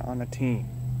about being on a team.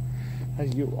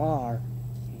 As you are.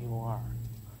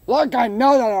 Look, I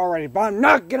know that already, but I'm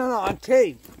not getting on a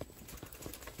team.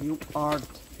 You are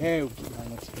too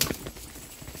on a team.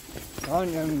 I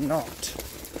am not.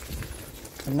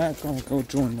 I'm not gonna go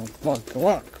join the fuck.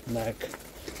 Look, Nick.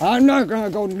 I'm not gonna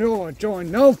go join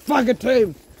no fucking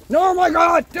team. Nor am I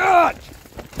gonna do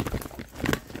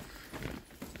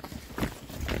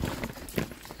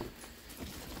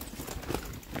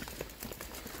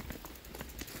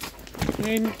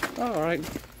it! Alright.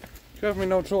 You have me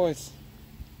no choice.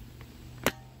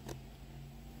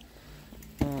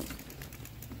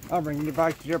 I'll bring you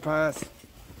back to your past.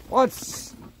 What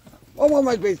will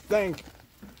make me think?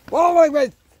 What will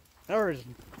make me...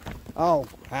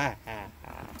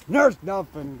 There's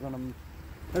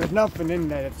nothing in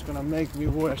there that's gonna make me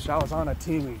wish I was on a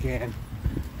team again.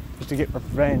 Just to get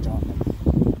revenge on them.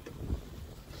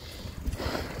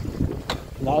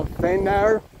 Nothing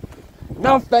there.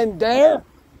 Nothing there.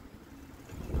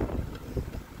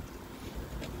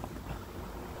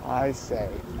 I say.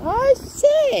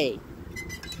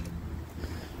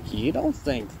 You don't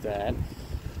think that.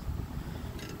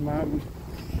 My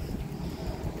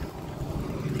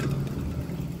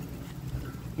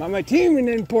team in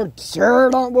import sure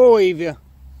don't believe you.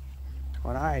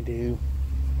 What I do.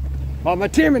 But my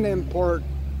team in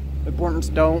importance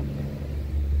don't.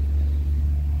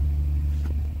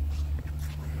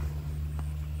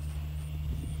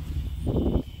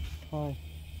 Oh,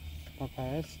 my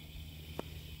pass.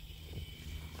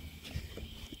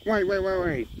 Wait.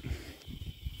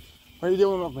 What are you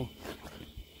doing with me?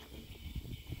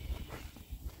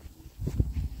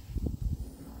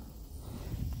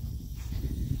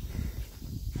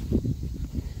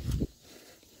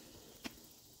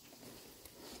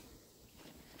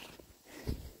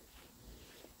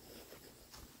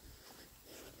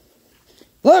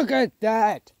 Look at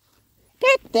that!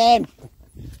 Get them!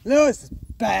 Lewis is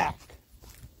back!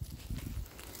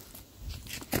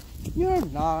 You're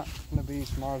not gonna be as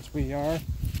smart as we are.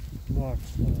 Look,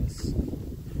 Lewis.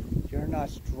 You're not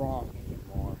strong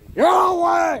anymore. You're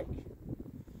awake!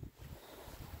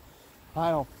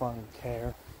 I don't fucking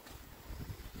care.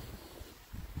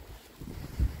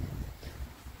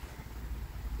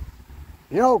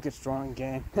 You don't get strong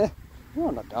again.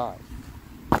 You're gonna die.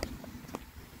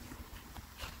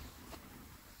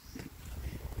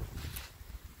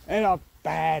 In a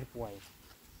bad way.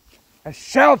 A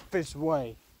selfish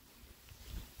way.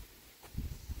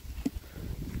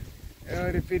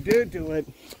 And if you do it,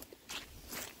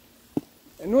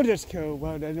 and we'll just kill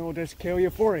you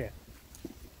for you.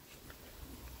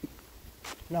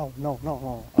 No.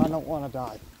 I don't want to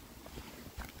die.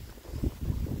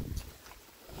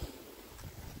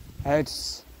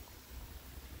 It's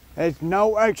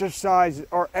no exercise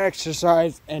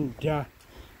and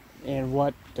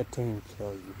what the team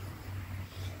kill you.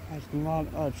 That's not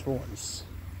a choice.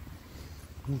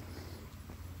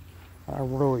 I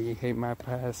really hate my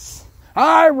past.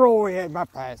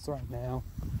 right now.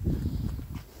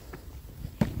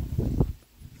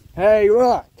 Hey,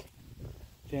 look.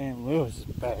 Damn, Lewis is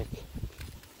back.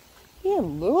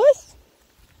 Damn, Lewis?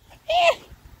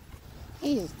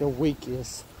 He's the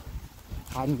weakest.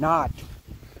 I'm not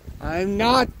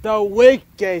the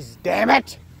weakest, damn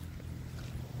it!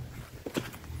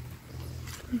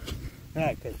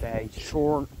 Look at that, he's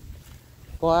short,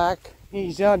 black.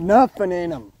 He's got nothing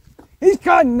in him. He's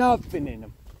got nothing in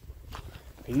him.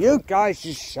 You guys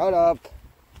just shut up.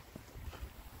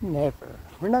 Never.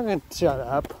 We're not gonna shut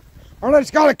up. We're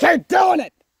just gonna keep doing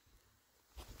it.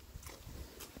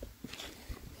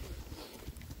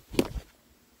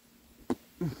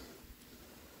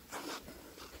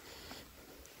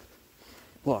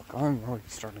 Look, I'm already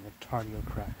starting a cardio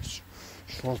crash.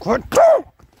 So quick.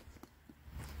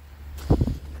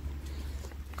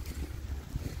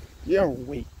 You're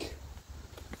weak.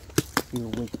 You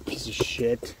weak piece of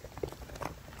shit.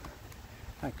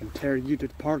 I can tear you to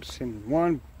parts in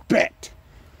one bit.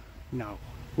 No,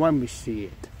 let me see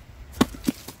it.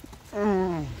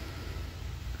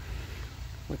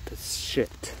 What the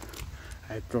shit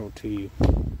I throw to you?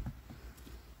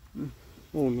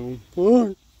 Oh no.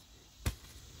 What?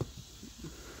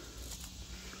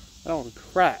 Oh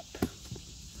crap.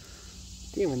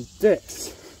 Even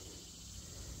this.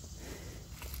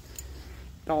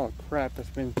 All the crap that's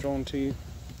been thrown to you.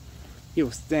 You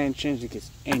don't stand a chance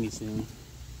against anything.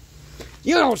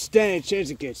 You don't stand a chance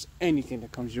against anything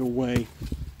that comes your way.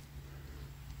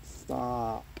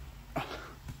 Stop.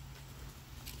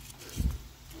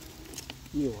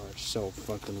 You are so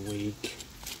fucking weak.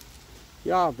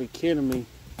 Y'all be kidding me.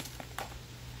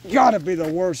 You gotta be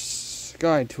the worst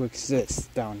guy to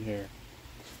exist down here.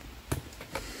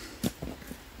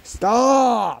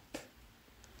 Stop!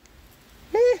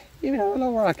 You know,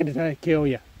 no rocket trying to kill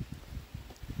you.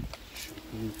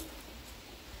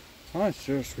 I'm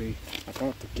seriously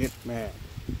about to get mad.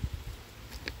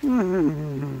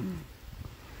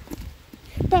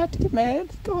 About to get mad?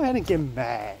 Go ahead and get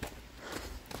mad.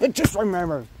 But just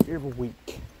remember, you're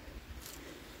weak.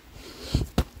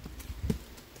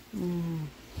 And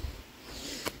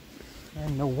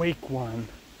the weak one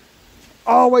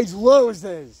always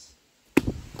loses.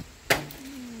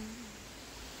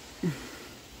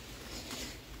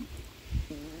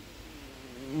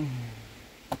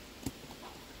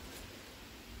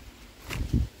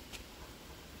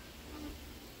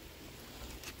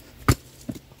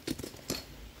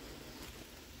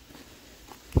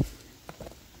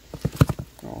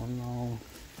 Oh no.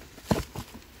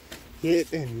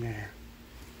 Get in there.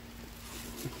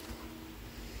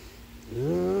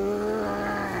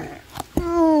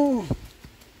 Oh.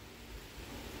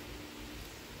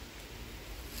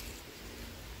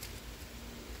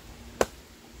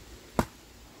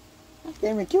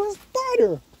 Damn it, kill a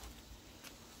spider.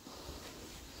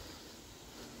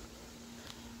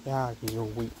 Yeah, you're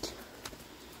weak.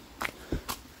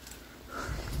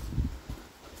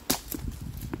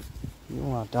 You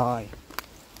wanna die.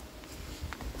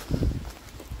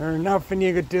 There's nothing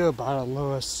you could do about it,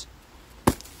 Lewis.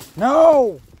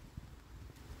 No!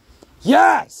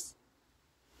 Yes!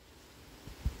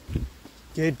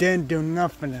 You didn't do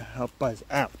nothing to help us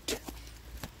out.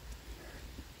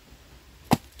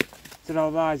 To the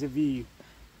lies of you.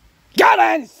 Get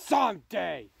in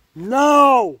someday!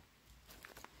 No!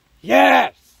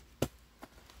 Yes!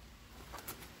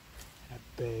 A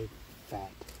big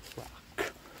fat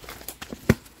rock.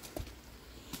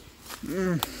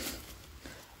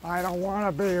 I don't want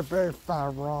to be a big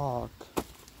fat rock.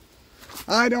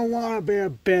 I don't want to be a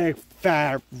big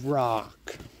fat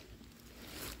rock.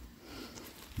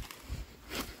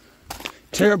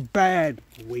 Too bad,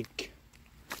 weak.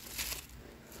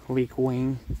 Weak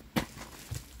wing.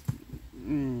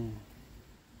 I'm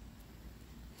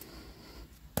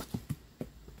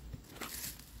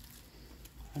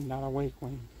not a weak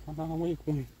wing. I'm not a weak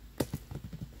wing.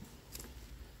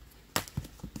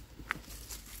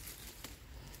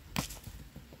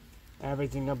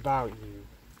 Everything about you.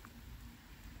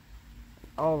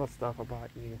 All the stuff about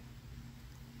you.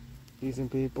 Using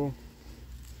people.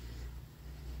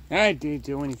 I didn't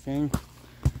do anything.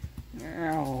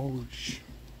 Ouch.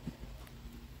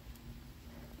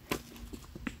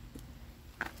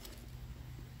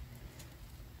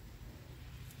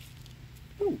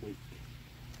 You're weak.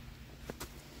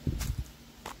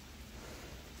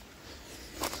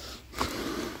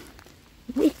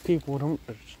 Weak people don't.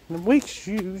 Weak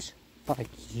shoes like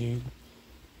you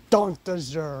don't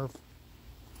deserve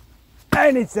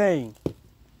anything.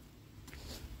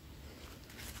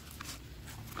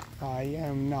 I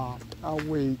am not a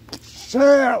weak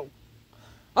shoe.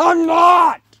 I'm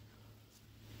not.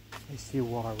 Yes,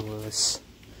 you are, Lewis.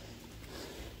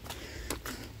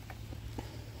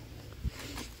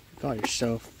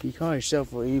 You call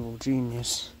yourself an evil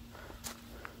genius.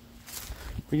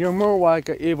 But you're more like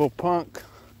an evil punk.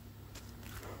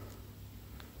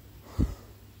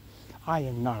 I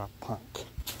am not a punk.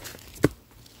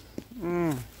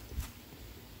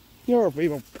 You're an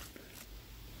evil.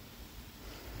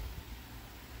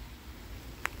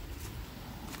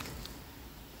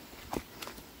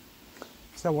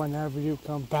 So whenever you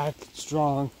come back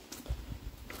strong,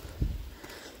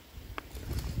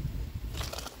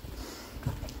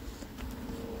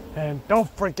 and don't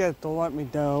forget to let me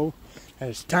know that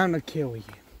it's time to kill you.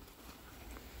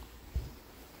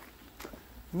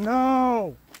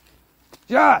 No!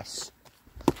 Yes!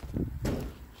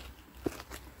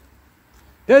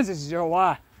 This is your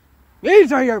life.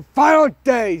 These are your final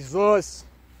days, Lewis.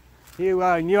 You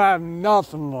have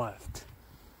nothing left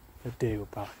to do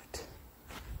about it.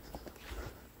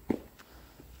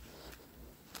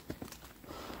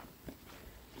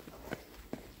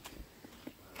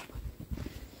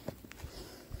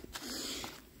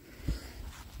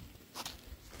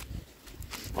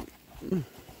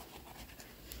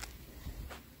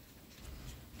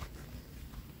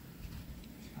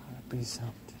 you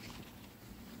something.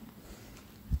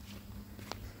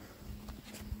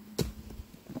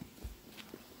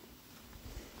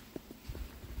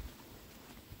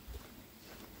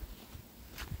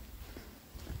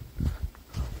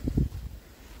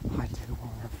 I do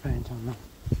want revenge on them.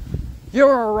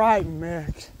 You're right,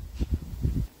 Mick.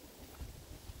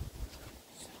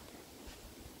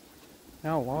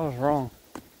 No, I was wrong.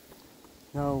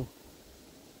 No.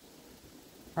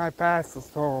 My past was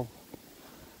horrible.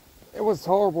 It was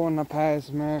horrible in the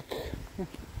past, Mick.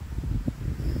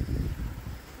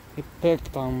 He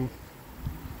picked on me.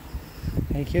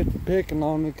 He kept picking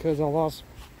on me because I lost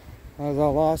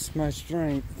my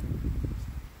strength.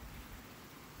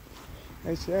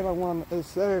 They said I wanted to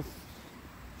surf.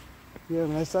 Yeah,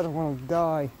 they said I wanted to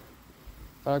die.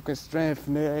 But I could strength.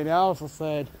 And they also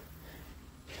said,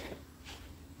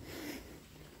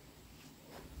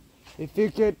 if you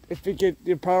get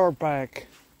your power back,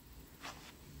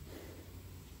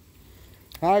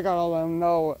 I gotta let them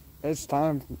know it's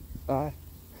time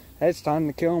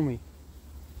to kill me.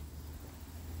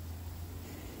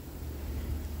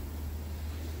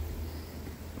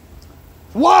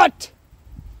 What?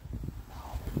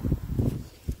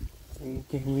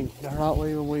 They're not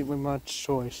leaving me with much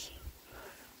choice.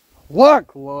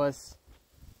 Look, Louis.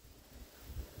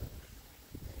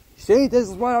 See, this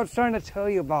is what I was trying to tell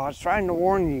you about. I was trying to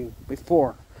warn you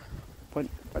before. But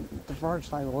the first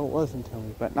time you won't listen to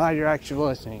me. But now you're actually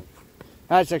listening.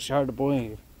 That's actually hard to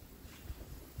believe.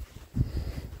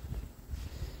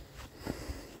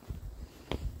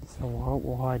 So what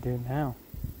will I do now?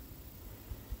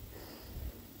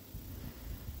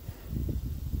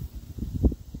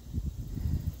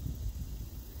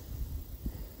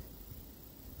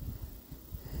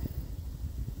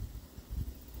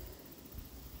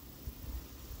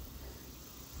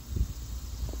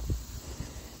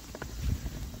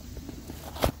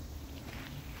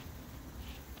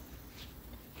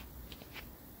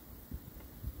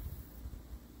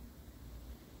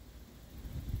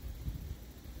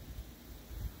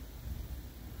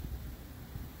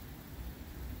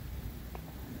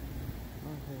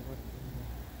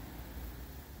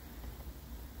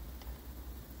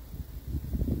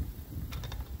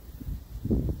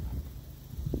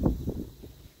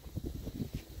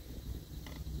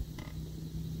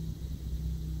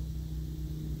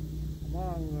 Come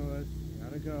on, Louis. You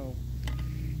gotta go.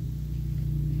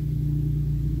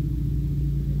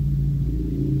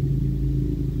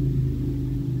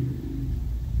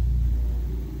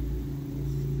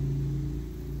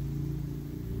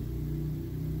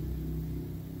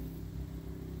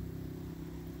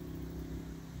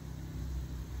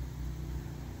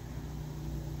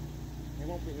 They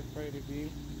won't be afraid of you.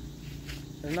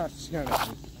 They're not scared of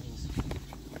you.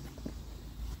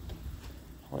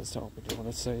 I was hoping you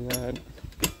want to say that.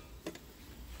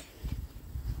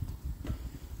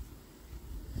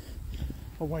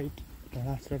 Oh wait, they're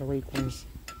not scared of weak ones.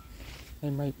 They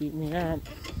might beat me up.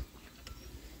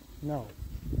 No.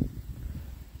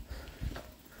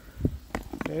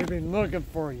 They've been looking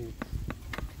for you.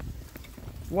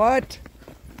 What?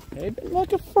 They've been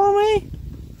looking for me?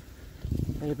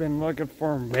 They've been looking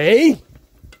for me?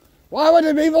 Why would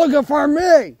they be looking for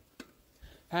me?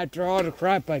 After all the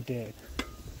crap I did.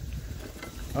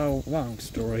 Oh, long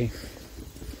story.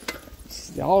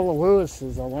 All the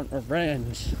Lewises, I want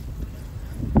revenge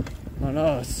on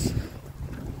us.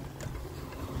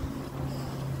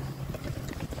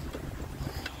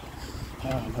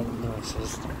 Oh, them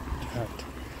Lewises hurt.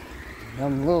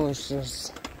 Them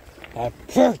Lewises have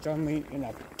picked on me in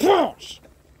a punch.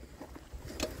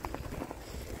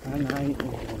 And I ain't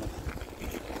gonna.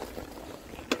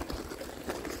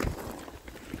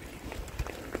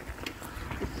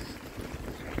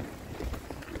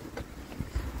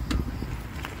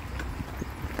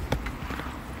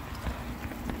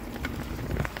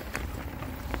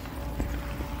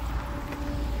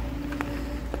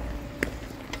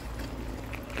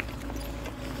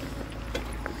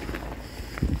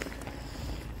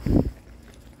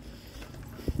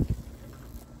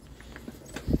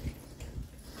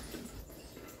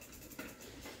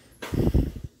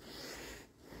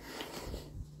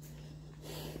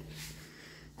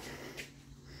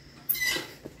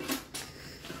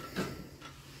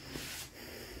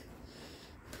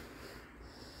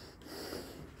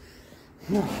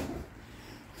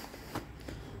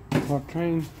 I'll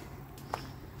train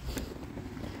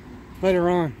later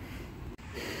on.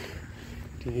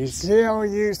 Do you see how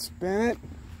you spin it?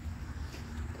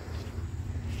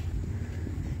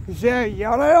 You see how you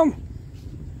yell at him?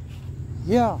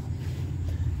 Yeah.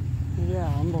 Yeah,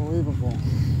 unbelievable.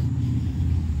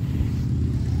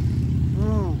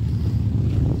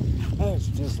 That's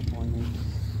disappointing.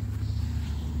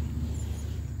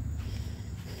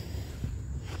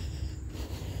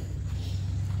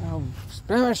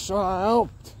 Spiritual help.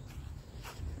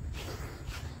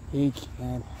 He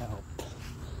can't help.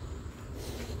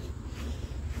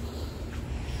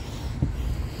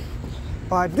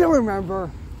 But I do remember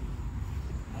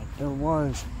that there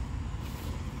was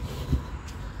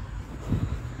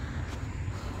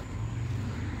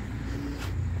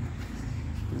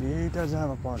he doesn't have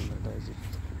a partner, does he?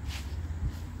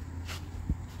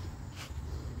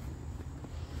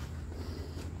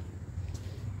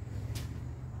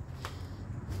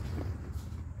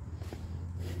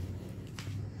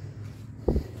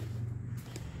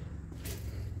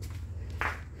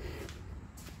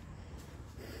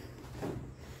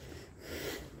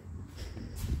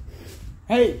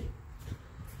 Hey,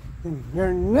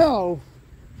 you know,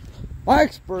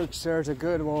 Waxburg shares a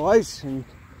good relation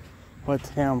with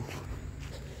him.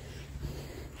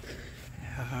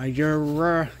 You're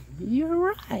right.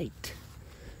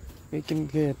 We can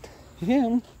get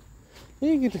him.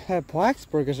 You can have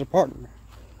Waxburg as a partner.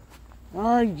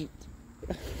 Wait.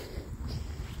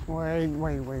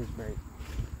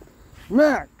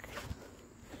 Mac,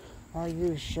 are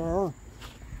you sure?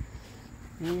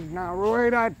 He's not really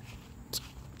that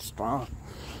strong.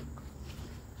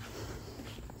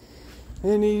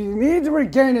 And he needs to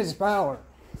regain his power.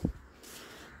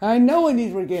 I know he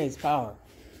needs to regain his power.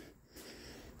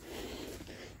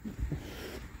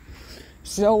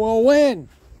 So we'll win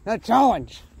the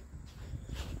challenge.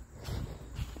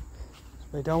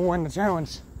 If we don't win the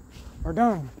challenge, we're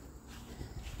done.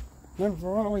 Done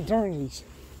for all eternities.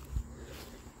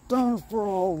 Done for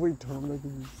all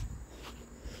eternities.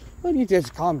 Why don't you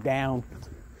just calm down?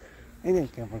 It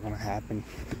ain't ever gonna happen.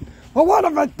 But what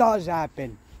if it does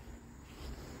happen?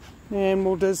 And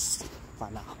we'll just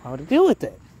find out how to deal with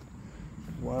it.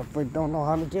 Well, if we don't know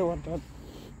how to deal with it,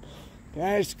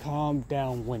 just calm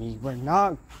down, Winnie. We're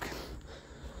not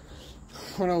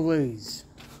gonna lose.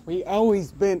 We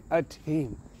always been a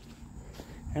team.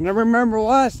 And I remember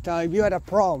last time you had a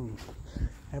problem.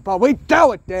 But we dealt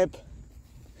with it.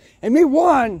 And we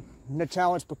won the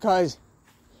challenge because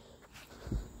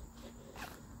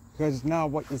it's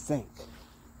not what you think.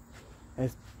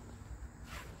 It's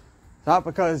not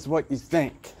because what you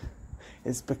think.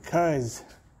 It's because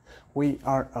we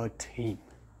are a team.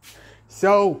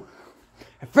 So,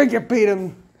 if we could beat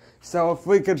him, if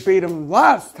we could beat him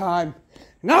last time,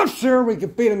 and I'm sure we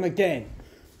could beat him again.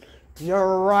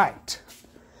 You're right.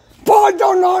 But I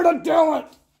don't know how to do it.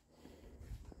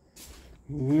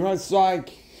 Looks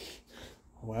like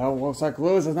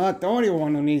Lewis is not the only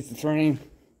one who needs to train.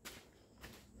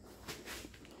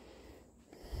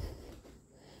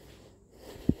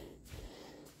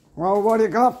 Well, what do you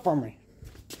got for me?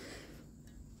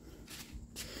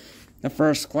 The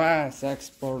first class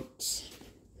experts.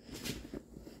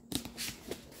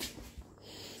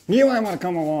 You might want to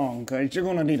come along, because you're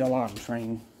going to need a lot of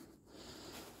training.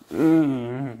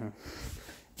 Maybe.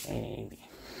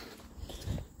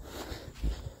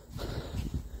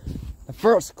 The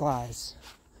first class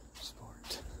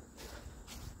sport.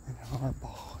 And our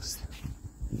balls.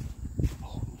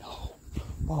 Oh no.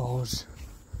 Balls.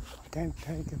 I can't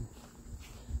take him.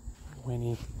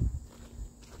 Winnie.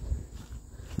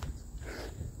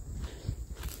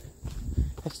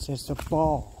 It's just a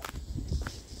ball.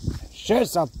 It's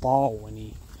just a ball,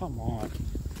 Winnie. Come on.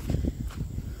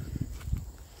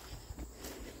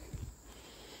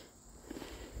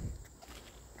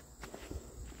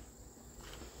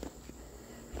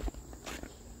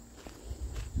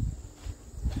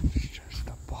 It's just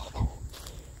a ball.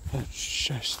 It's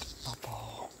just a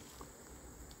ball.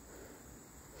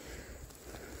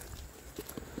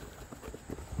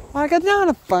 Like, it's not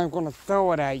if I'm gonna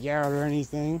throw it at you or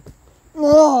anything.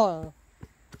 Oh.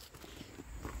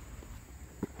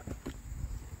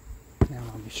 Now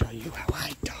let me show you how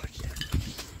I dodge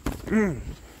it.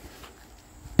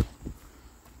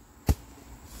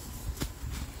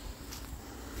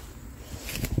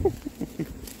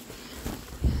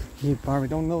 You probably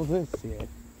don't know this yet.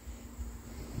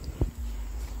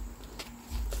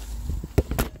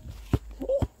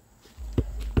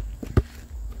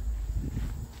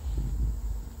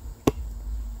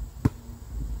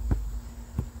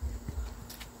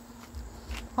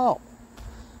 Oh,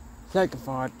 second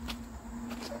thought.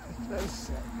 Just a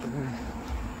second.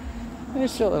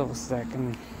 Just a little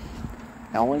second.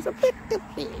 That one's a bit too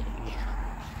big.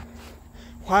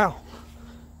 Wow.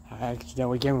 I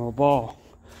accidentally gave him a ball.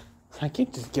 I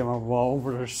can't just give him a ball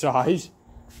over their size.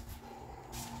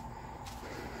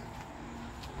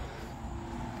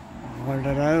 Where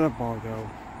did that other ball go?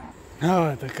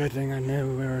 Oh, the good thing I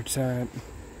knew where it's at.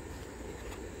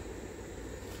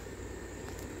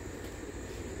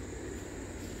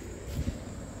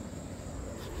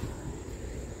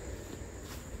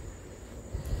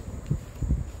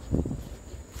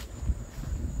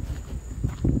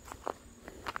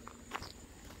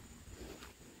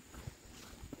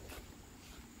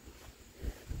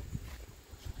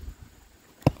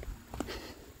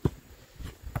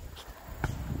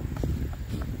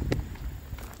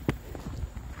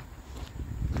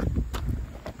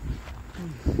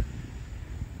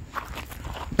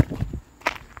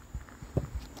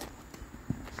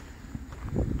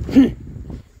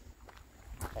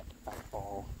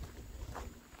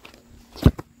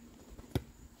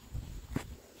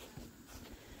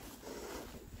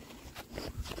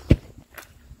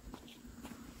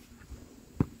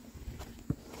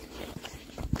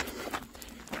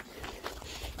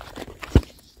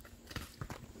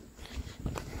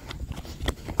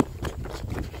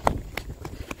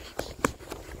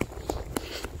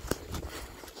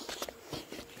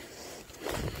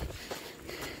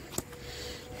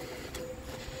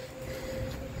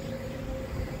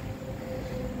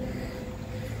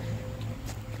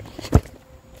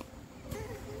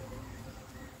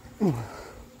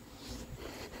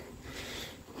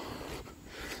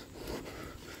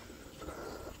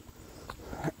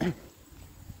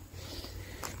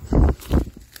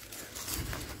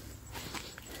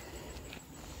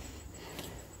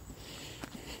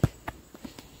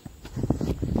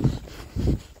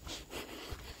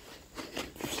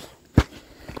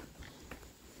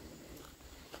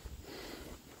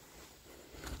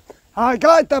 I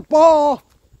got the ball!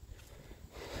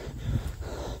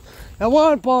 The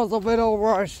one ball's a bit over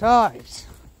our size.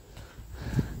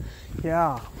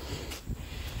 Yeah.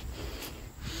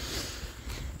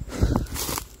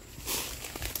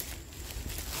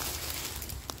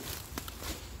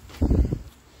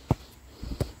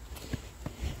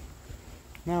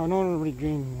 No, no one really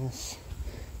dreaming this.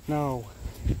 No.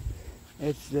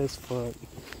 It's this foot.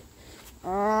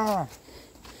 Ah!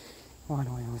 Why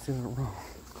do I always do it wrong?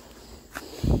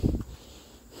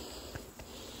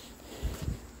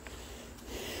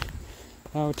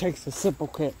 Oh, it takes a simple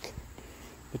kick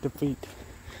to defeat.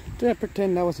 Don't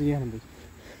pretend that was the enemy.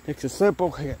 It takes a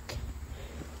simple kick.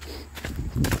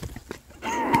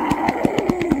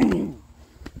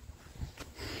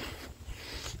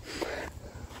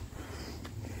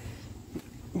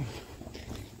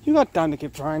 You got time to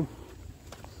keep trying.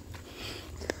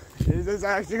 This is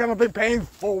actually gonna be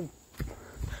painful.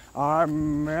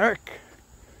 Merrick.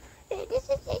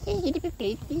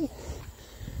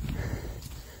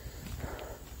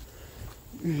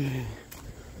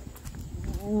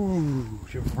 Ooh,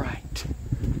 you're right.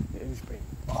 It's been.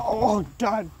 Oh,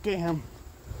 goddamn.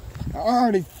 I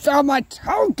already found my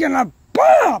toe in a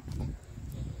bump!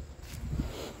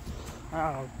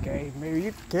 Okay, maybe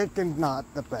your kicking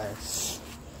not the best.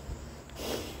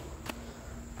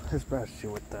 Especially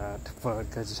with that foot,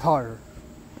 because it's harder.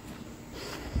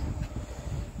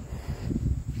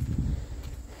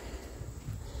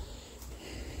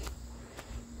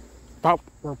 But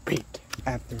repeat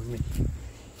after me.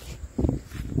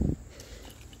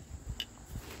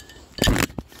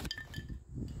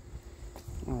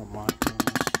 Oh my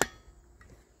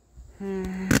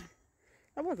goodness.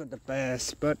 That wasn't the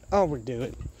best, but I'll redo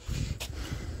it.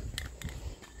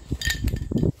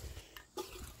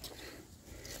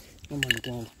 I'm gonna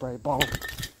go and spray ball.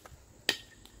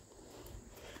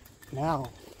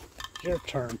 Now, your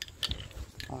turn.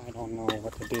 I don't know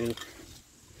what to do.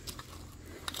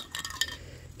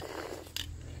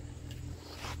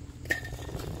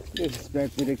 You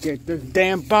expect me to kick this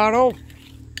damn bottle?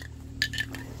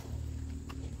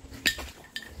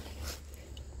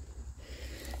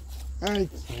 I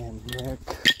can't, Rick.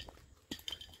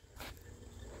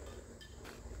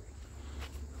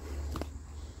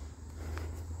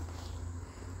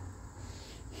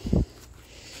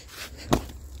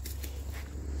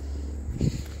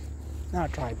 Now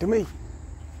try it to me.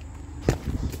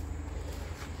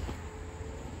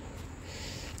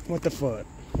 With the foot.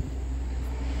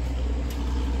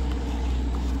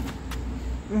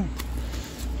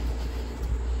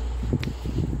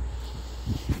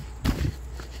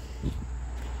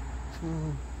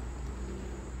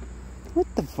 What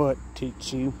the foot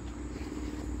teach you?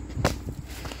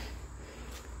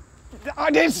 I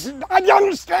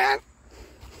understand.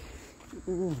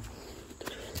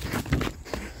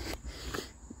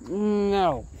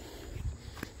 No.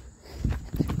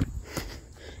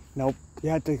 Nope. You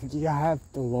have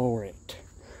to lower it.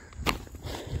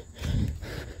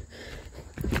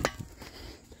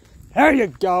 There you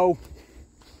go.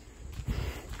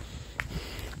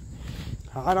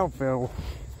 I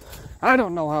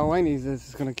don't know how any of this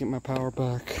is gonna get my power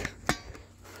back.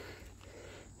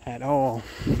 At all.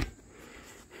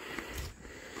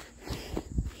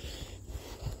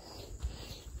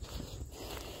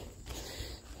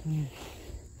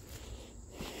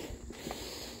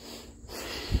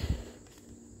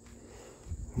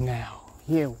 Now,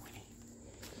 you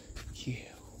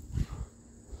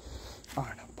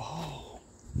are the ball.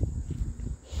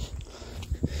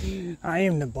 I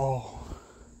am the ball.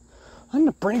 I'm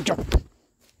the brain jump.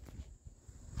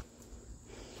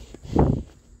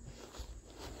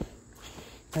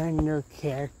 And your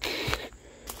kick.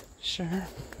 Sure.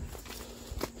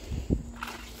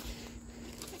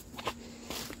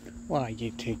 Why are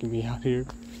you taking me out here?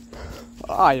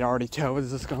 I already tell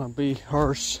this is gonna be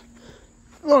harsh.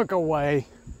 Look away.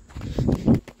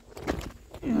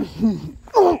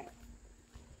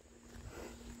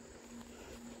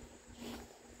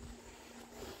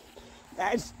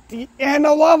 That's the end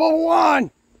of level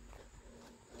 1.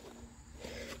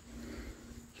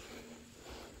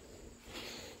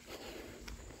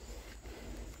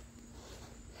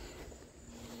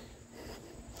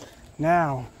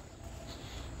 Now,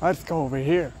 let's go over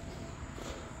here.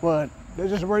 What?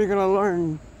 This is where you're gonna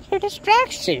learn your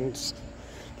distractions.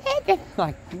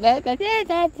 Like life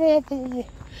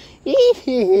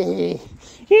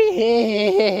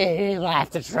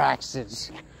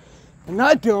distractions. And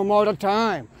I do them all the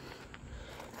time.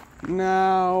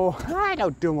 No, I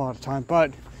don't do them all the time,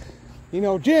 but you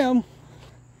know, Jim,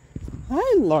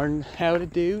 I learned how to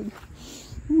do.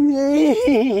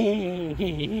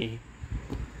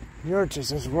 You're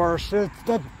just as worse as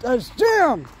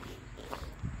Jim.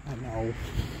 I know.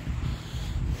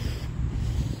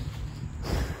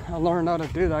 I learned how to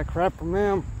do that crap from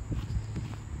him.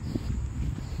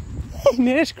 And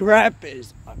this crap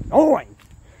is annoying.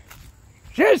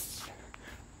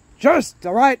 Just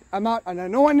the right amount of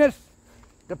annoyingness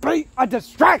to be a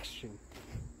distraction.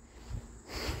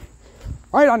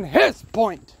 Right on his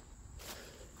point.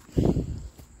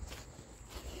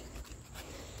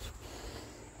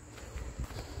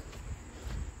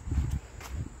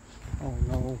 Oh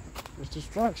no, there's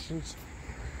distractions.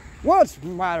 What's the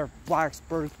matter,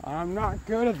 Blacksburg? I'm not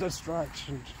good at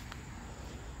distractions.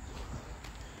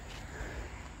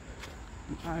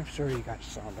 I'm sure you got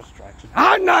some distractions.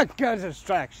 I'm not good at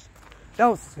distractions.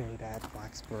 Don't say that,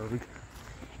 Blacksburg.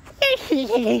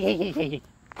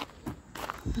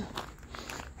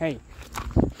 Hey.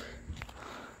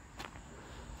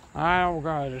 I don't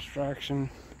got a distraction.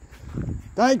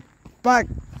 Think back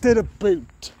to the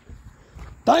boot.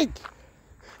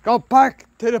 Go back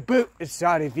to the boot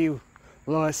inside of you,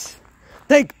 Lewis.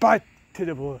 Think back to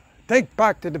the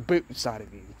boot inside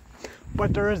of you.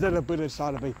 But there isn't a boot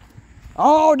inside of me.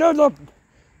 Oh, there's a...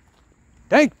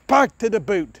 Think back to the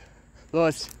boot,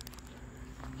 Lewis.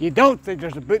 You don't think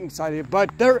there's a boot inside of you,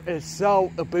 but there is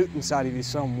so a boot inside of you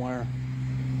somewhere.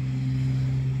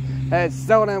 That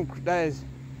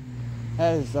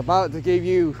is about to give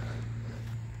you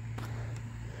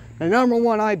the number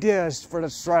one ideas for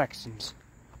distractions.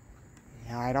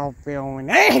 I don't feel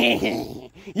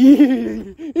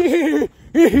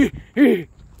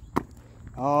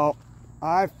Oh,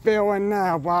 I feel it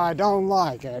now, but I don't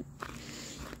like it.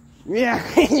 Yeah.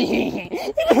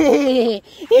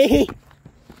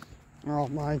 Oh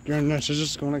my goodness, it's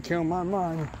just gonna kill my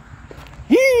mind.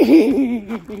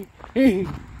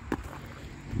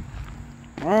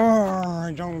 Oh,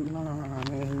 I don't know.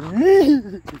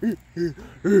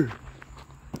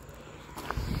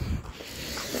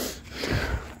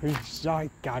 I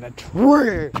got a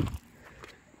tree.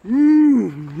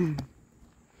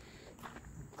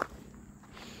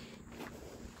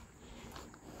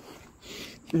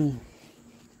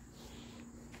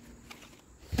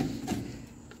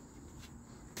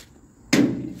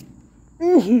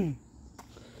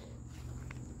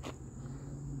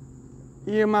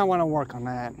 You might want to work on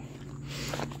that.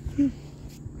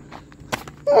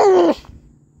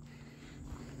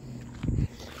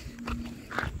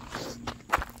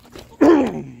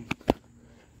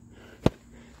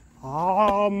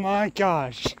 Oh my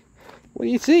gosh. What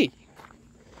do you see?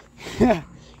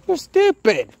 You're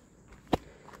stupid.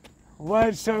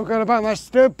 What's so good about my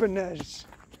stupidness?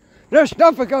 There's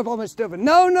nothing good about my stupidness.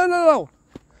 No.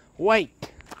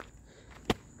 Wait.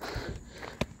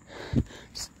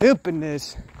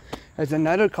 Stupidness is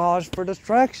another cause for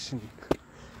distraction.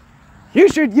 You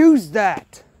should use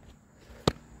that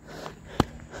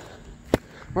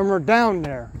when we're down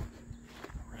there.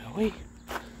 Really?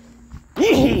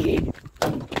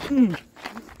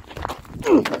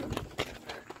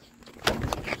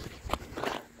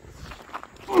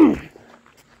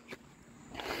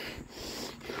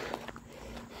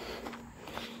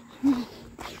 I'm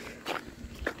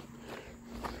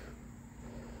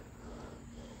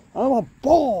a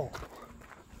ball.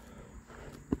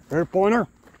 Fair pointer.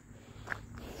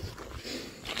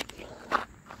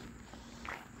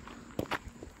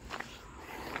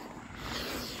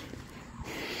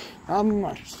 I'm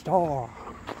a star.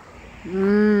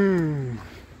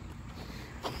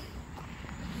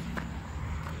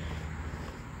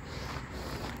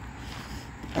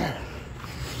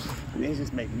 This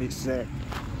just making me sick.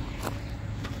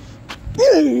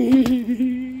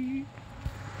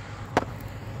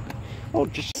 Oh,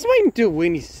 just wait until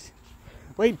Winnie's.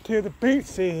 Wait till the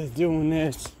pizza is doing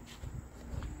this.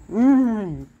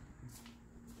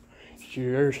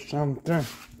 Here's something.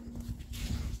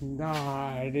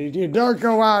 Nah, you don't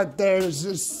go out there as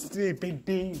a sleepy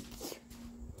beast.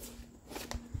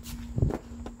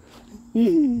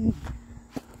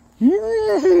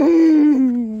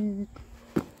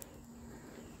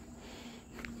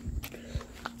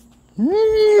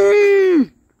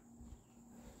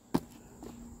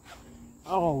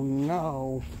 Oh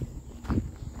no.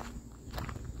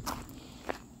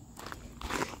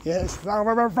 Yes, I'm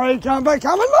afraid I'm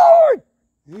becoming Lord!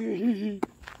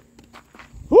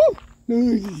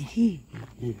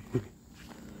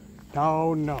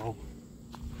 Oh no.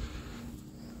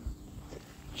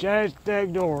 Just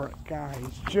ignore it,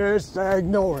 guys. Just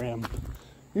ignore him.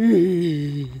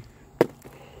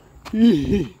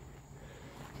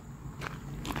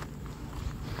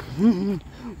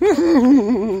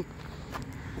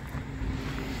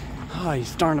 Oh, he's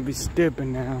starting to be stupid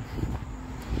now.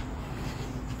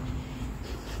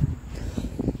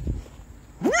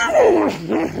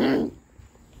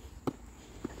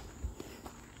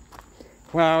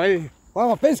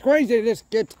 Well, if it's crazy, this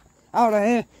gets out of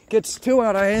hand, gets too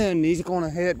out of hand, he's gonna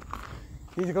hit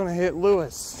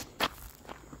Lewis.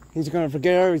 He's gonna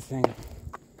forget everything.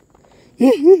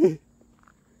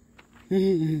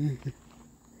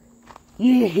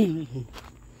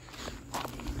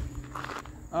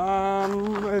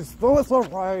 Is Lewis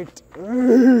alright?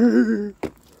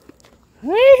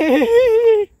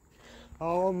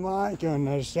 Oh my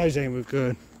goodness, that ain't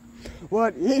good.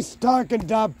 What he's stuck in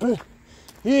the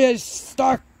he is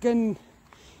stuck in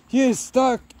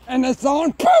its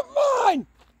own poop mine!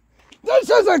 This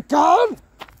is a gun!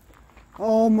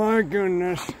 Oh my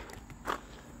goodness.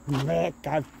 Mick,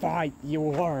 I thought you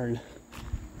learned.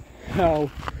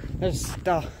 No, I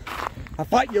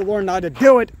thought you learned how to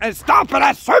do it and stop it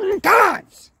at certain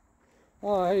times!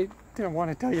 Oh, I didn't want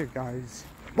to tell you guys.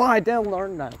 But I did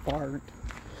learn that part.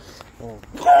 Oh,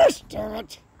 gosh damn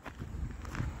it!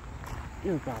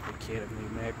 You gotta be kidding me,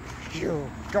 Mick. You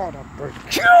gotta be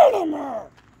kidding me!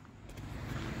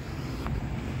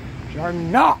 You're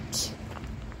not!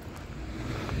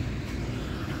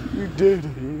 You did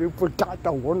it. You forgot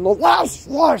to learn the last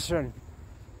lesson!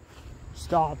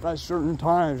 Stop at certain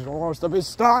times or else to be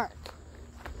stuck.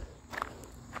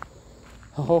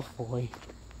 Oh boy.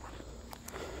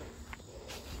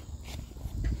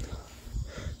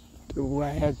 Do I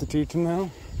have to teach him now?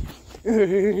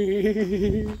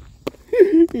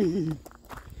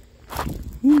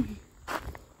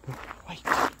 Wait.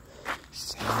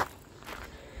 Sam.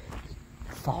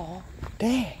 Fall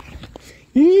dead.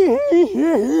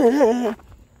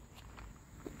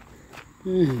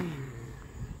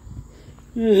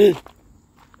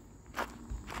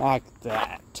 Like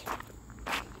that.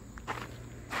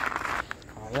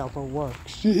 I hope it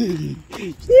works.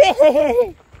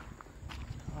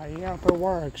 I hope it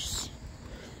works.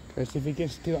 Because if he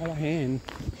gets too out of hand,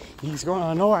 he's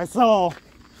gonna know I saw.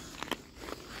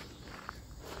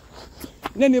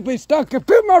 And then he'll be stuck in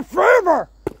my forever!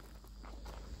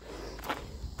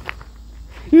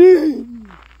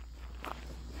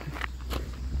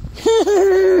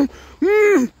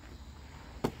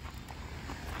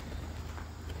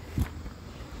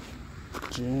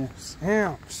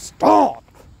 Sam, stop!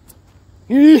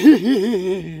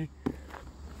 You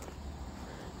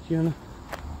know,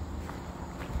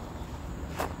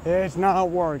 it's not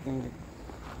working.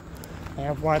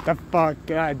 And what the fuck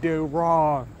did I do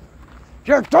wrong?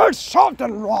 You did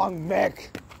something wrong, Mick!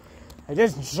 It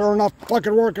isn't sure enough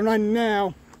fucking working right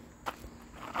now.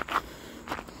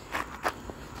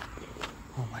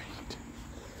 Oh wait.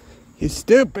 His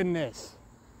stupidness.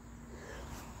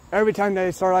 Every time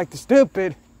they start acting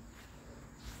stupid,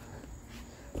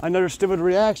 another stupid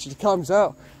reaction comes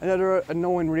out. Another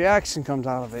annoying reaction comes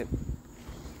out of it.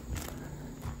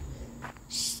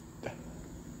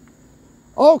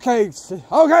 Okay,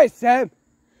 Sam.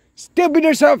 Stupid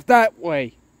yourself that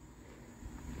way.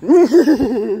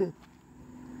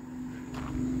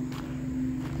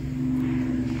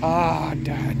 Ah,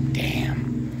 god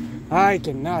damn. I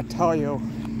cannot tell you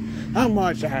how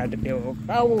much I had to do.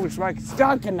 I was like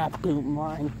stuck in that boot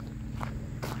mine.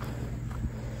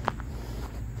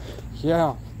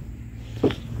 Yeah.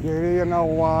 You know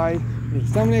why? Did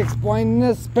somebody explain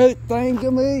this boot thing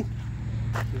to me?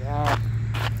 Yeah.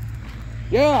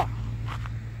 Yeah.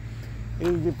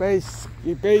 You base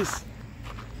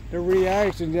the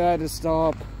reaction had to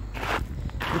stop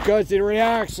because the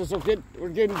reactions were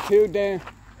getting too damn.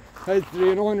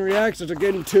 The annoying reactions are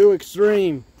getting too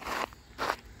extreme.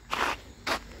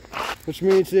 Which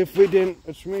means if one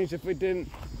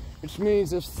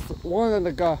of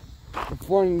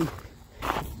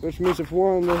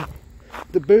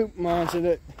the boot monster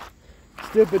that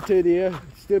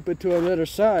stupid to another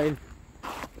side,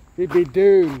 he'd be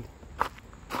doomed.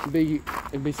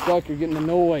 It'd be stuck or getting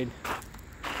annoyed.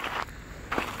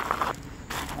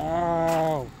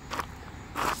 Oh.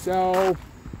 So,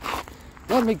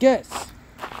 let me guess.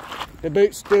 The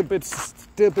boot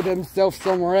stupid himself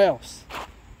somewhere else.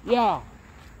 Yeah.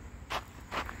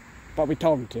 But we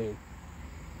told him to.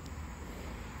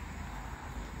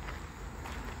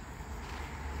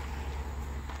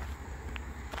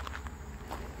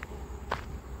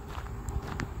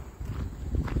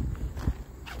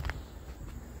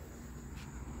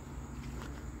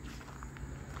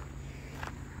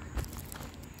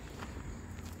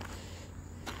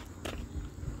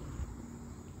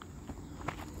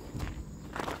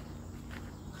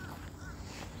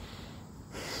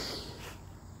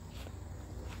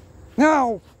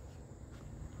 Now,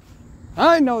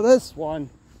 I know this one.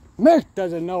 Mick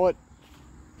doesn't know it.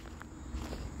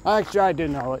 Actually, I do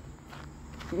know it.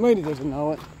 Lady doesn't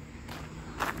know it.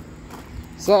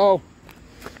 So,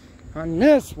 on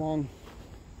this one,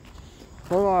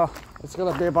 it's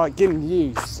gonna be about getting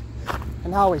used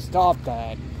and how we stop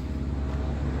that.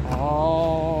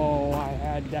 Oh, I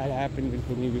had that happen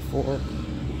to me before.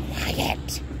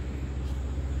 Quiet.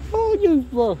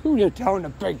 Oh, who you telling a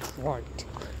big front?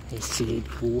 I said,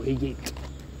 quiet.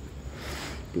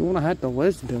 You wanna have to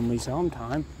listen to me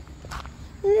sometime.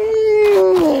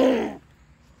 You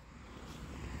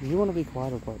wanna be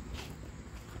quiet or what?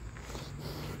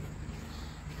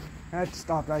 I had to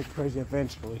stop that crazy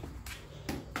eventually.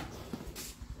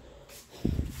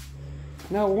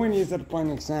 Now, Winnie is a plain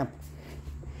example.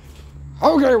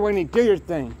 Okay, Winnie, do your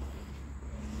thing.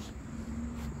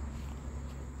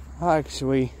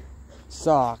 Actually,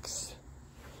 socks.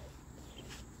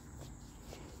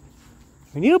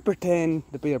 When you pretend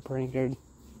to be a pranker,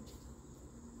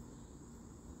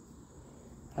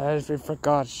 as we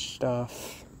forgot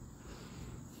stuff.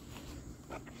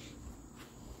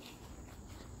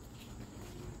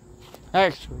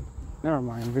 Actually, never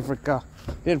mind,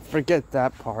 didn't forget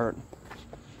that part.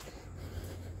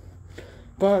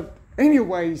 But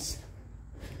anyways,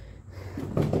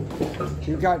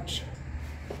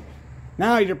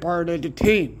 now you're part of the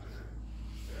team.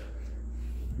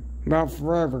 About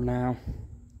forever now.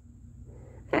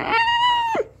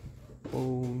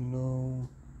 Oh no.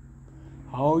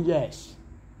 Oh yes.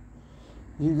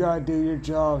 You gotta do your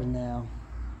job now.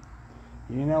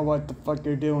 You know what the fuck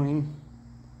you're doing.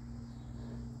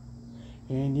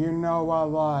 And you know what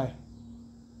lie.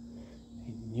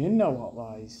 And you know what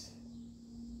lies.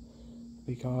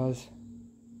 Because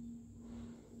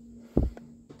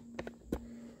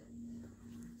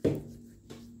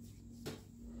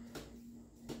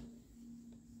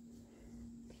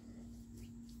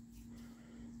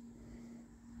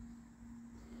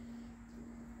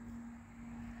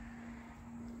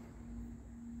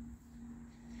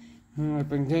I've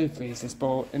been gay face is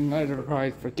supposed, and neither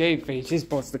Christ for gay face, he's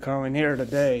supposed to come in here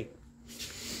today.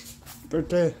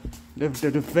 To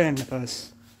defend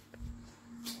us.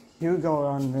 You go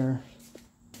on there.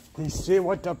 You see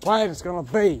what the plan is gonna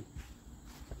be.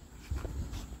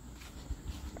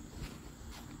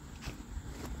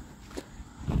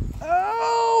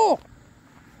 Oh!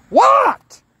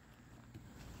 What?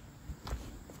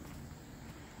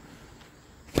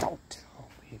 Don't tell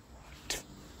me what.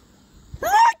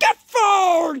 Get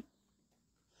forward!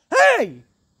 Hey!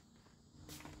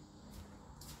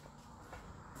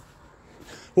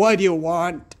 What do you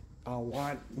want? I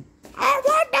want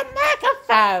the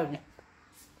microphone!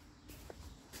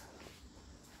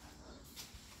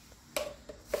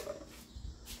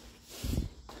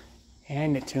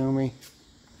 Hand it to me.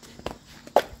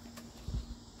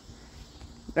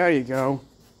 There you go.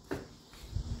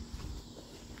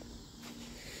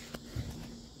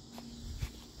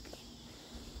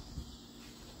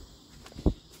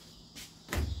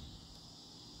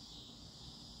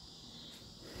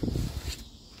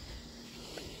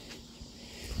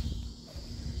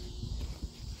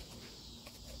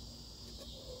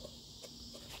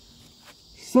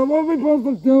 So what are we supposed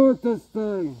to do with this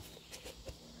thing?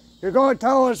 You're going to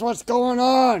tell us what's going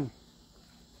on.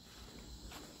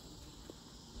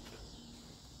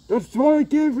 That's why we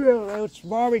gave you. That's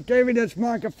why we gave you this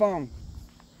microphone.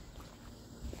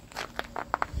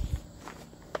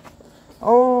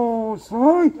 Oh,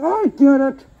 so I get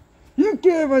it. You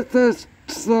gave us this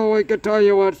so we could tell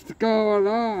you what's going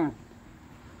on.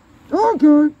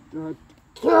 Okay.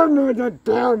 Give me the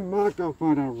damn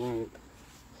microphone already.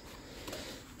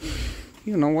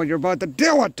 You know what you're about to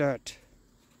do with it.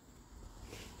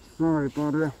 Sorry,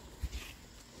 buddy.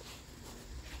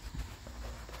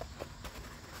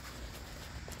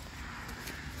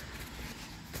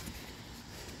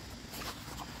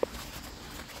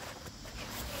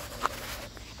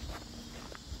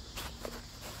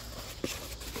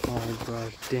 Oh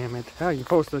gosh, damn it. How are you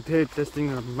supposed to hit this thing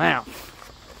in the mouth?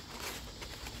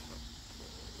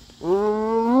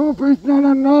 Oh, I hope he's not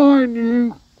annoying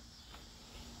you.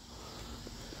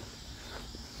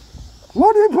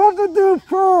 What are you supposed to do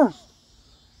first?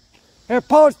 You're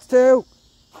supposed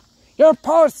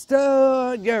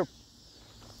to. You're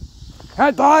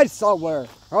head to hide somewhere,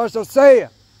 or else they'll see you.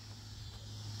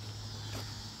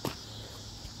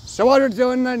 So what are you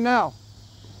doing right now?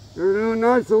 You're doing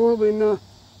absolutely enough.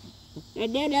 You're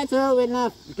doing absolutely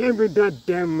enough. Give me that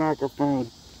damn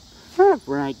microphone.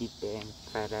 Right, you damn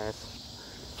fat ass.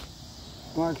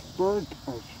 Blacksburg,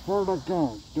 I swear to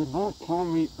God, do not call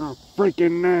me a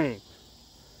freaking name.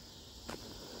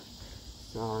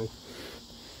 Sorry.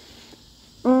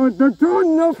 They're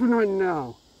doing nothing right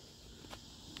now.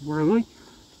 Really?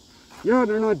 Yeah,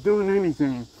 they're not doing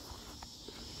anything.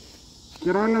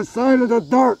 Get on the side of the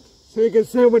dirt so you can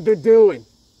see what they're doing.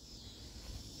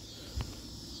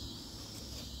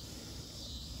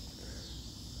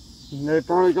 They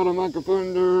probably got a microphone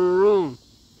of their own.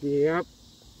 Yep.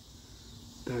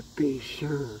 But be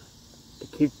sure to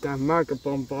keep that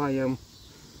microphone volume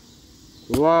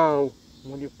low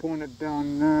when you point it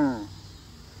down there.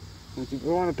 If you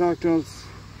want to talk to us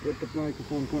with the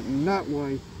microphone pointing that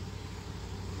way,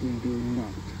 you do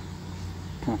not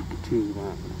talk to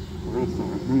that, or else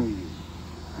I'll hear you.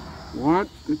 What?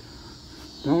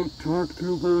 Don't talk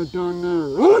too bad down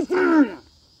there. I'll hear you!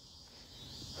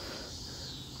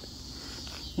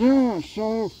 Yeah,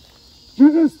 so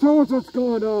you just tell us what's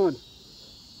going on.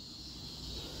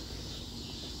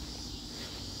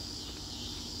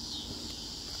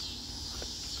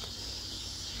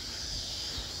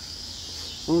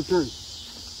 Okay.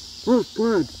 First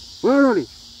plan. Where are you?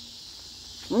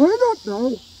 I don't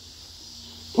know.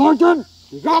 Plankton,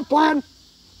 you got a plan?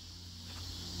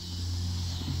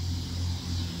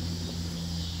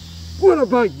 What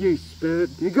about you,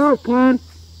 Spirit? You got a plan?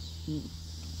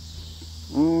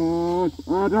 I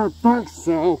don't think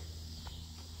so.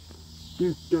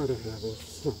 You gotta have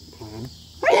some plan.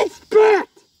 What do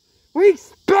you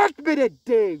expect me to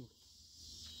do?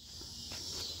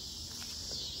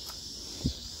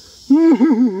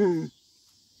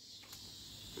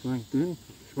 Plankton, I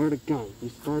swear to God, you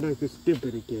start acting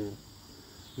stupid again.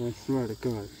 I swear to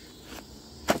God.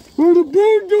 Where's the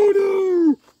big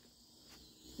dude?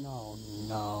 No,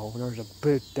 there's a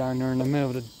bit down there in the middle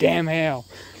of the damn hell.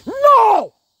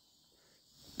 No!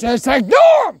 Just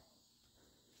ignore him!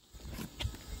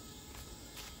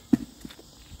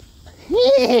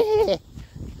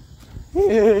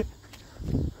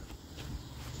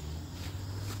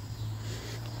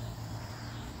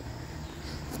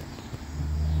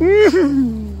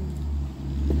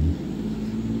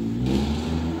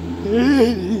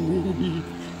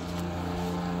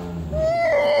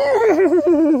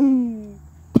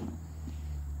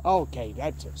 Okay,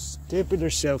 that's just stupid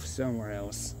yourself somewhere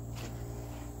else.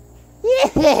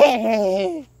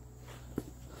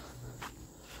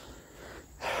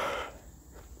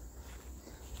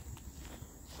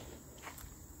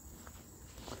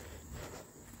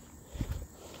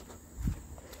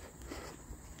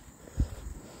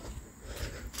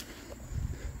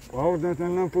 Well, that's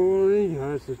enough of what he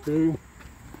has to do.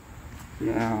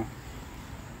 Yeah.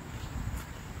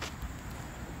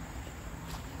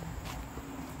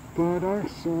 But I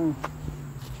saw...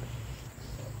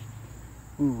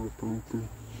 Oh, Plankton.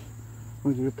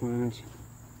 What's your plans?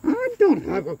 I don't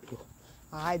have a plan.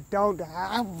 I don't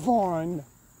have one.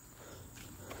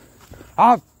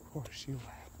 Of course you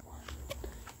have one.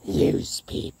 Use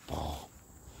people.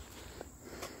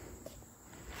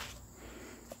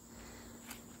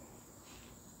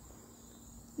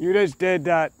 You just did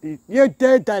that. You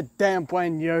did that damn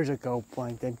plan years ago,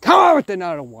 Plankton. Come on with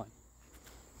another one.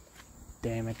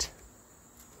 Damn it.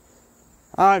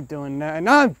 I'm doing that, and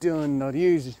I'm doing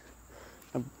the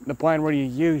plan where you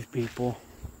use people.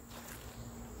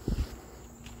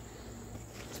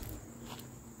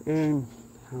 And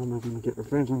how am I going to get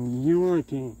revenge on the UI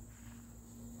team?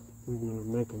 I'm going to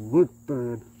make them look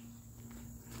bad.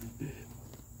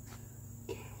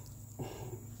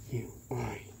 All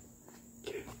UI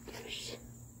characters.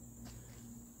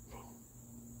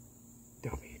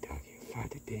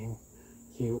 WW515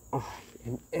 UI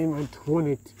and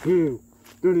M22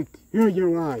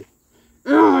 UI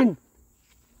and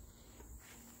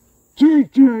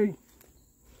JJ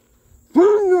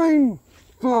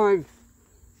 595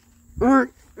 RA.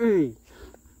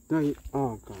 They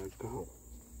all gotta go.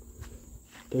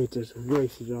 They just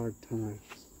wasted our time.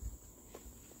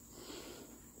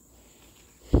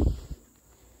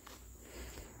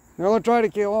 We're gonna try to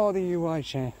kill all the UI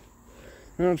chat.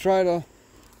 We're gonna try to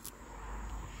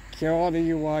kill all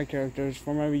the UI characters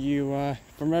from every UI,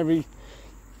 from every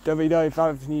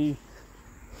WW515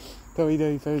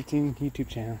 YouTube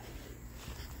channel.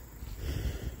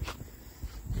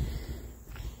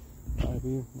 That'll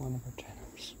be one of our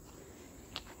channels.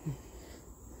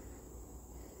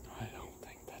 I don't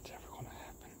think that's ever gonna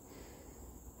happen.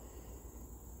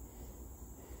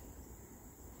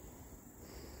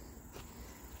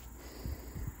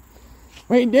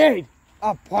 We need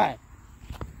a plan.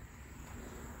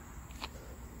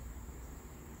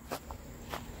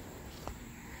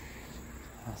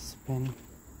 I'll spin.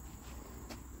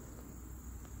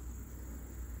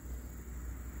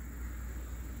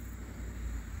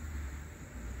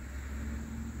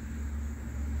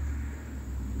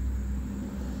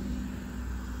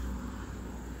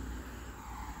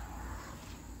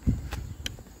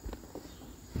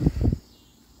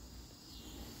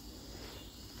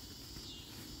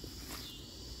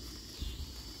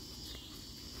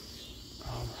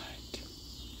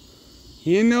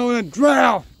 You know the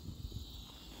drill!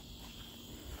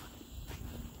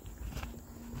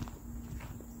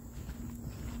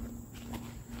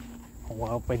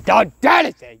 Well, if we don't do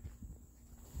anything!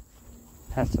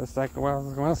 That's just like what I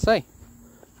was going to say.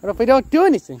 What if we don't do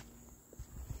anything?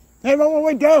 Hey, what will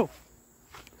we do?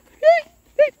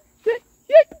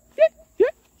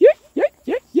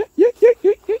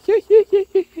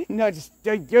 No, just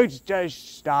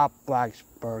stop,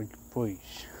 Blacksburg,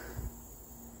 please.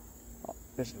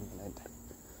 This isn't it.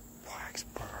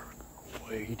 Blacksburg,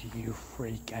 why do you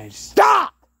freaking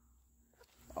stop?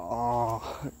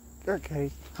 Oh,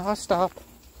 okay, I'll stop.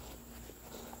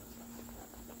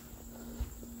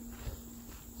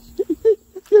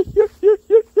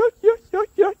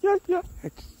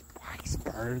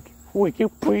 Blacksburg, would you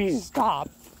please stop?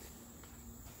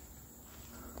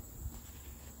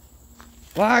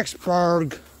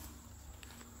 Blacksburg,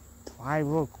 do I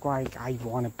look like I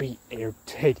want to be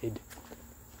irritated?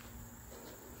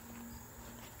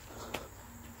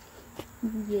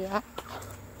 Yeah.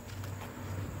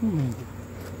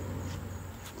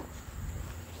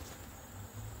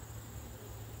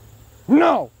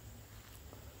 No!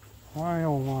 I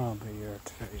don't want to be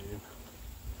irritated.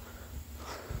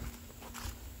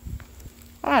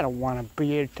 I don't want to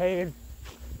be irritated.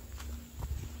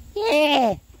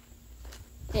 Yeah.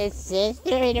 This is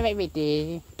the way we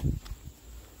do.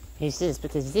 It's just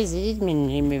because this is my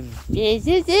name of this.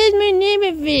 This is my name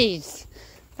of this.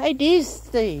 I do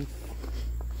stuff.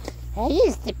 I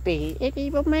used to be a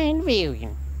people man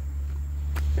viewing.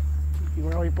 You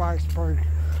really, Blacksburg?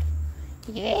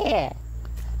 Yeah.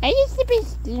 I used to be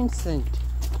decent.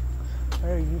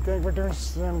 Hey, you think we're doing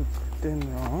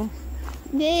something wrong?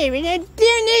 No, we're not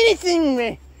doing anything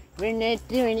wrong. We're not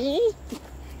doing anything.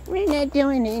 We're not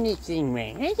doing anything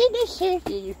wrong. I can assure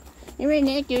you, we're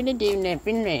not going to do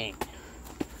nothing wrong.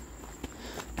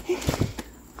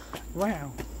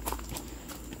 Well,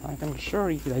 I can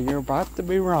assure you that you're about to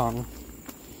be wrong.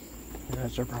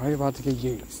 Because you're probably about to get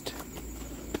used.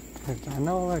 Because I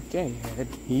know that gayhead,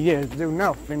 he doesn't do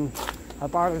nothing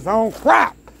about his own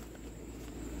crap.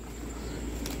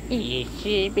 He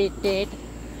should be dead.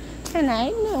 And I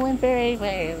know him very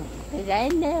well. Because I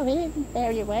know him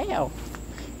very well.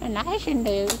 And I should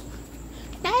know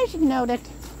that.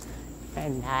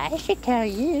 And I should tell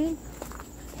you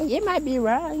that you might be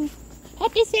wrong.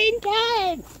 At the same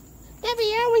time, that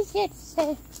we always get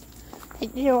said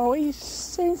that you're always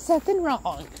saying something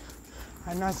wrong.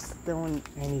 I'm not doing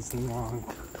anything wrong,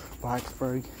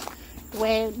 Blacksburg.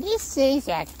 Well, this seems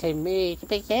like to me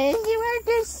because you are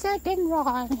doing something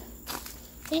wrong.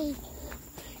 It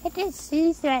just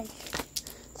seems like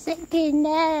something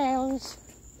knows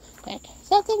that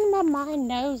something in my mind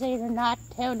knows that you're not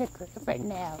telling the truth right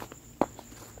now.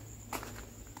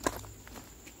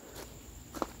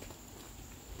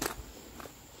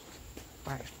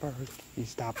 Blacksburg, you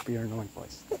stop your annoying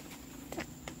voice.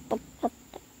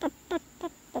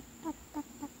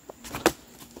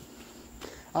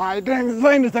 I didn't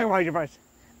say anything about your voice.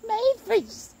 My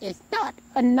voice is not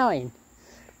annoying.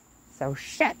 So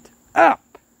shut Up!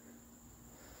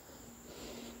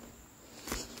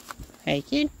 I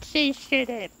can't say shut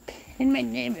up in my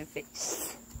normal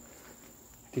voice.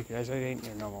 Because it ain't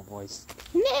your normal voice.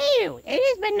 No, it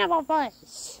is my normal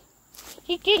voice.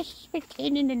 You're just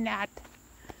pretending to not.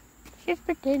 Just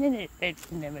pretending that it's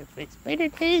my normal voice. But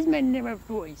it is my normal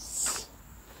voice.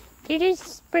 You're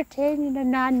just pretending to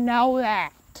not know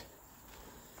that.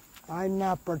 I'm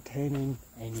not pretending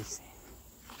anything.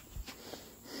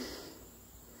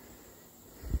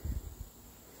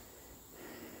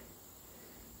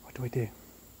 What do we do?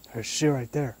 There's a shoe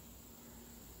right there.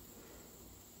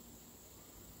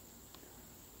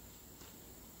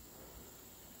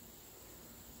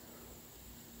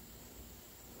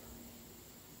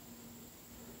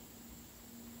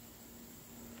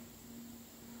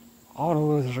 All the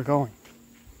losers are going.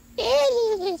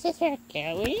 They're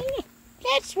going.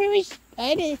 That's really,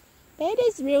 that is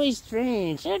really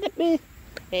strange. And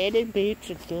boots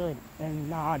are good. And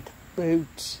not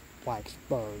boots,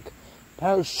 Waxburg.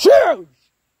 Those shoes!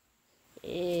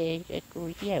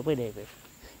 Yeah, whatever.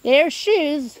 They're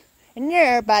shoes, and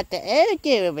they're about to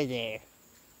go over there.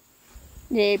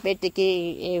 They're about to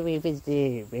go over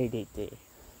there, right there.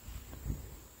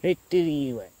 Right to the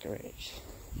U.S. garage.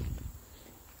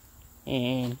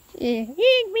 And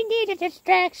we need a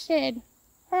distraction,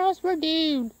 or else we're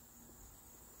doomed.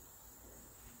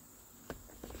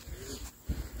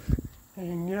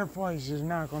 And your voice is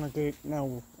not gonna get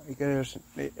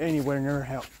anywhere near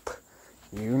help.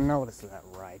 You notice that,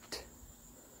 right?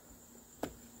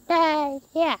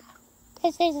 Yeah.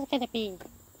 This isn't gonna be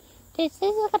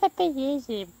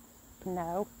easy.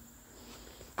 No.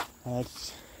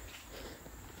 That's...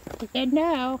 Yeah,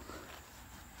 no.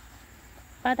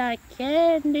 But I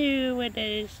can do with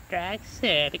a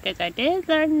distraction, because I did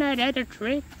learn that other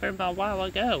trick from a while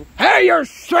ago. Hey, your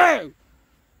shoe!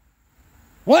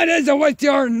 What is it with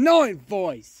your annoying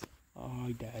voice?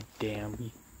 Oh, god damn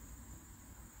me.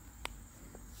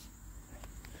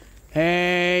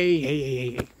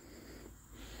 Hey.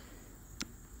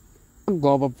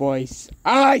 Global voice.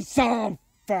 I saw him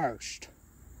first.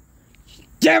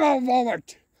 Give him a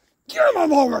moment.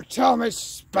 Tell me,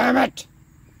 spam it.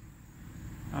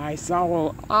 I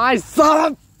saw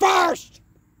him first.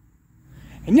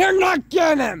 And you're not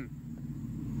getting him.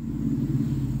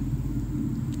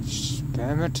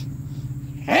 Spam it.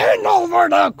 Hand over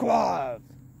the glove.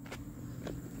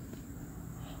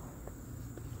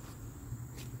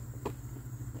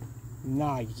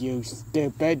 Not you,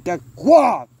 stupid. The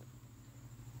glove.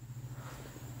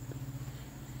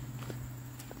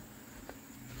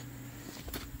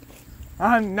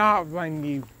 I'm not letting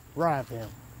you grab him.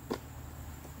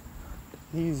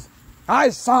 I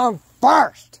saw him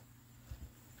first.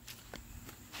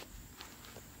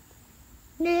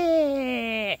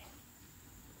 Yeah.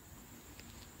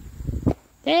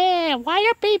 Yeah, why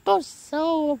are people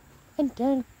so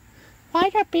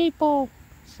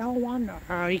want to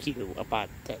argue about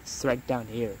this right down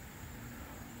here?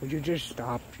 Would you just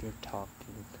stop your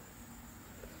talking?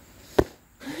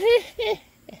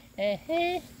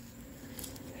 There's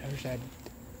that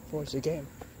voice again.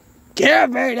 Give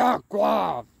me the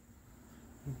glove!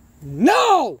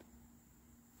 No!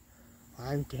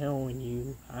 I'm telling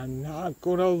you, I'm not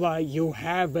gonna let you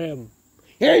have him.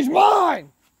 He's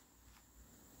mine!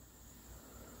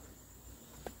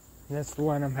 That's the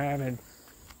one I'm having.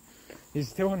 He's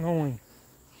still annoying.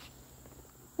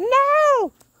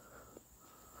 No!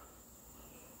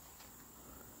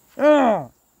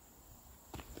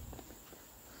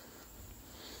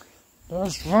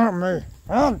 Just let me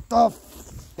have the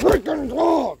freaking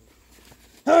glove!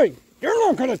 Hey, you're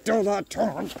not gonna do that to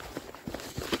him!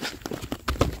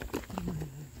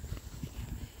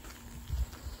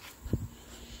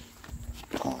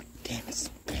 God damn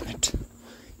it.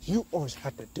 You always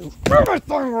have to do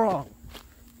everything wrong!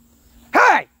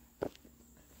 Hey!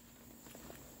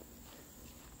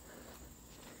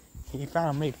 He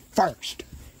found me first,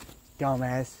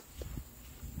 dumbass.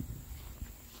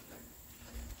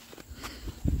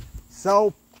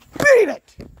 So, beat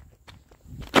it!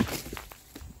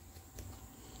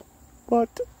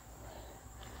 But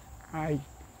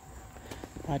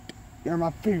you're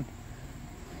my food.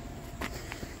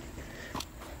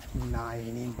 Not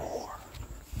anymore.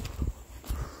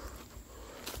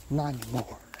 Not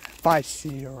anymore. If I see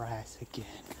your ass again,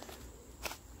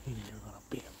 you're gonna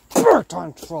be in big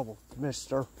time trouble,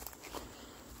 mister.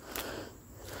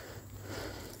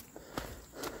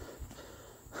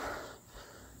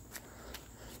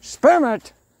 Spam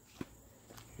it!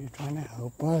 You're trying to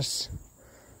help us.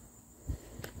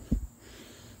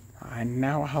 I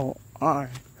know how I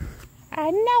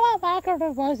know how awkward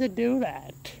it was to do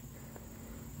that.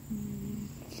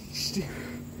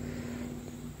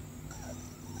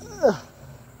 Oh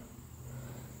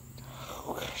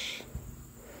gosh.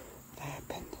 What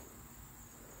happened?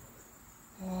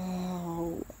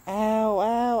 Ow, ow,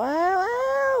 ow, ow,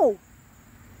 ow!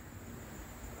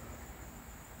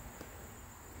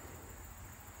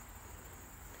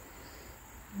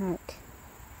 What?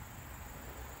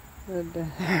 What the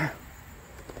hell?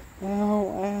 Ow,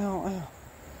 ow, ow.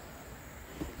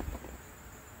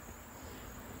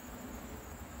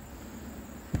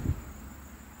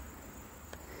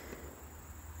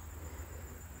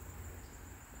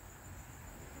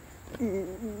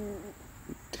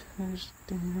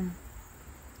 Touchdown.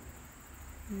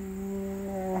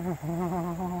 Wow.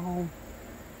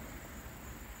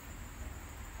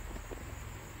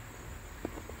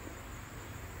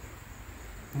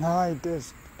 No, I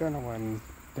just don't know when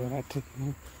did I take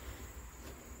me.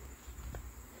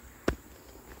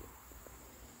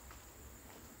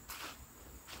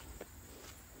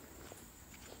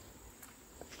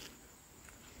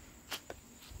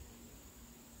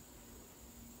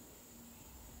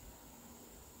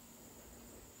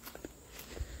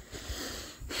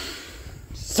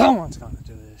 Someone's gonna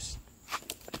do this.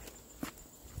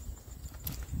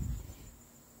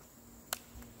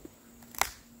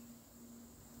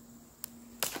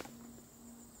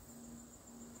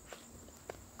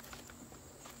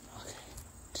 Okay,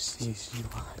 just use you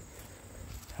on.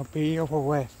 I'll be over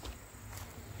with.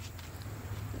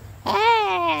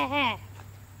 Ah!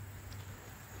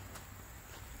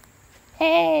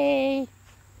 Hey!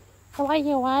 I want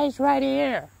your eyes right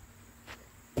here.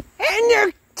 And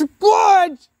your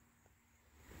blood!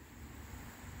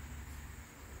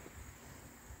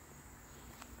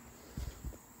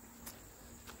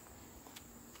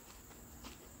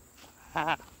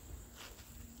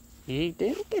 You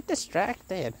didn't get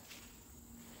distracted.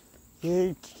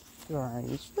 You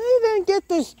Christ. They didn't get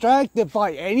distracted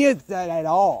by any of that at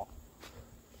all.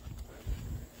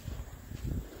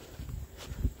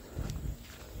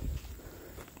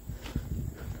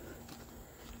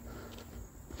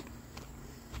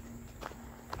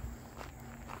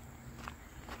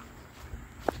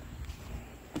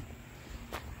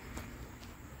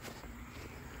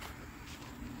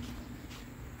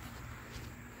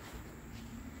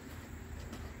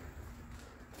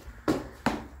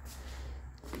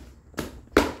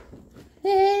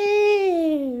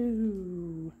 Ew.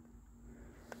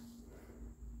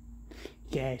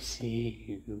 Yes,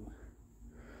 you.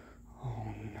 Oh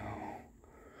no.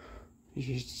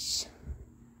 It's...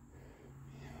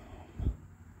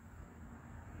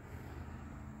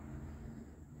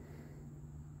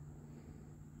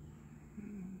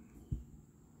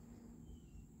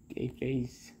 Gay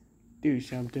face, do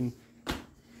something.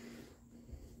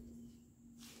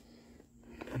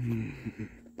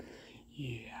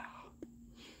 Yeah.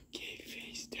 Gay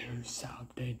face, do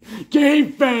something.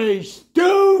 Gay face,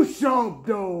 do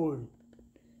something!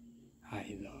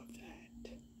 I love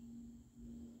that.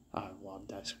 I love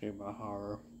that scream of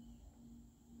horror.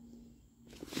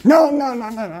 No, no, no,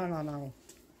 no, no, no, no.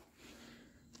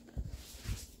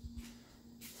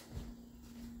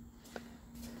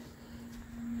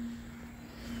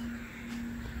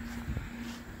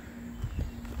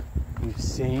 You've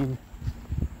seen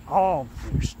all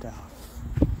of your stuff.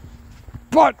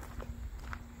 But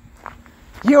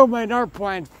you made our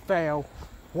plan fail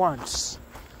once.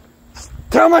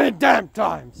 Too many damn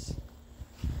times.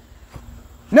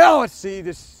 Now let's see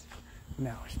this.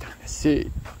 Now it's time to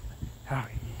see how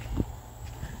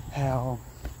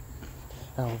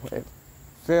it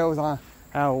feels on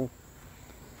how.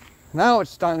 Now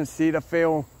it's time to see the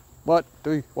feel what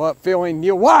feeling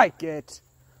you like it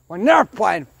when their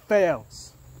plan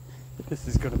fails. This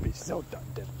is gonna be so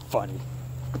damn funny.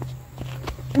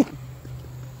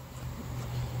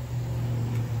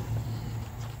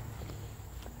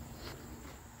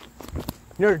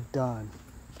 You're done.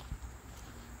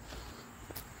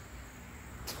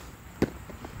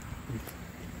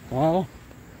 Well,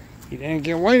 you didn't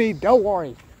get Winnie, don't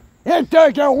worry. You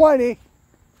didn't get Winnie.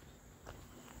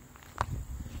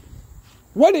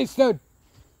 Winnie's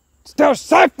still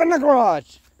safe in the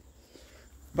garage.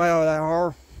 By all that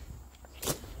horror.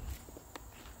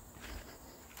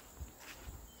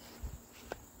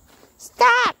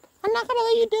 Stop! I'm not gonna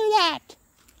let you do that!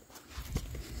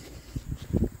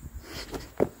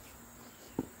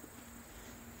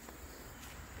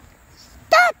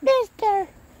 Stop, mister!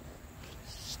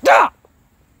 Stop!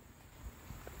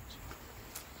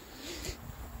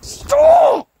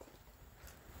 Stop!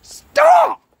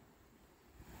 Stop!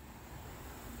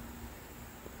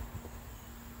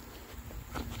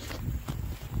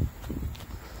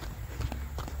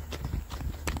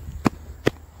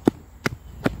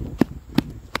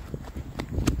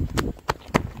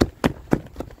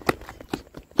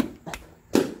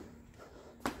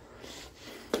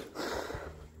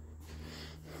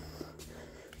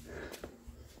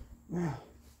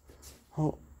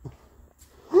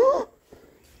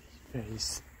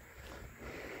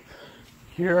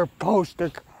 You're supposed to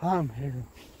come here.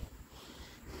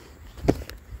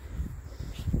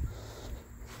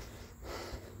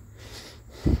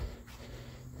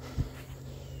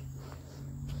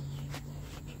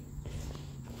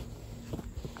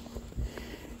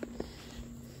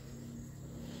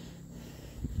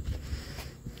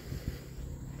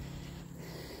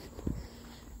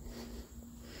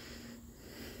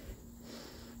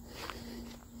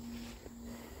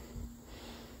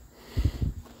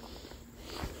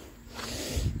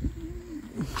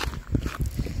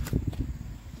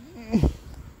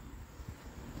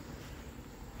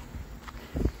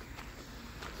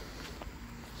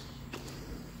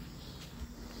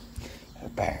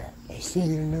 Bear is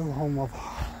in your new home of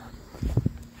horror.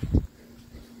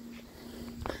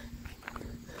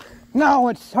 Now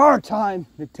it's our time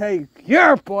to take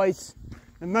your place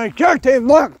and make your team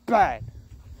look bad.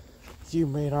 You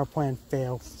made our plan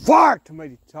fail far too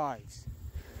many times.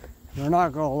 We're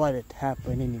not gonna let it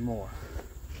happen anymore.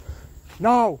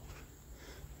 No!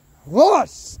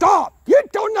 Lois, stop! You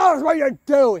don't know what you're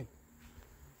doing!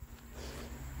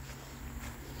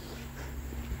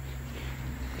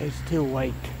 It's too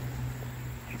late.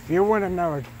 If you would have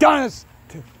never done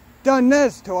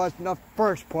this to us in the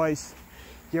first place,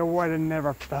 you would have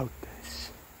never felt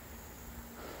this.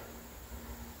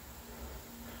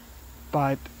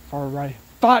 But for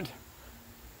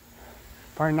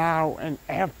now and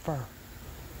ever,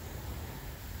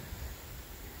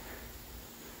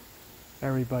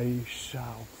 everybody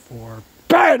shall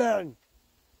forbidden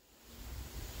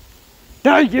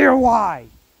the year why.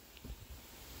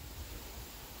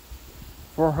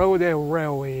 For who they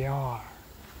really are.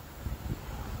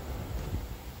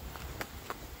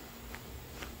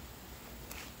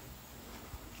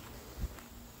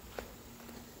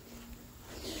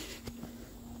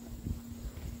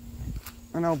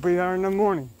 And I'll be there in the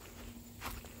morning.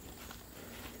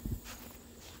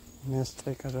 And this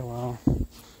take us a while.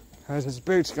 Because his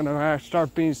boot's gonna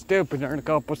start being stupid in a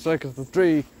couple seconds.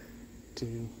 3,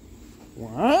 2,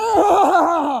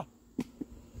 1.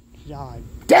 God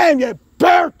damn you,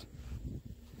 Bert!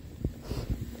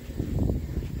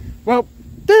 Well,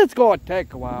 this is gonna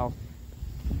take a while.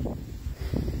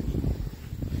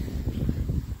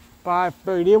 Bye,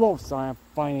 food. You won't find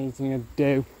anything to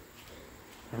do.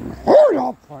 Hold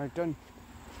up, Plankton.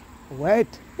 Let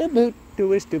the boot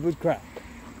do his stupid crap.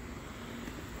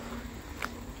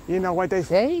 You know what they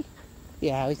say?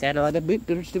 Yeah, we said let the boot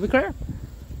do his stupid crap.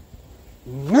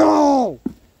 No!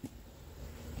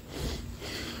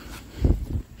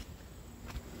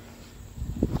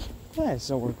 That's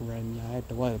so regretting I had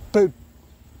to let it boot.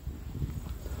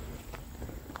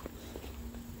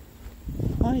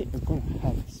 I am gonna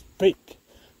have to speak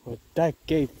with that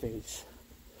gay face.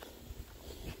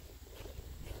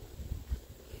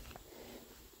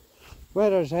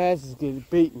 Whether's ass is getting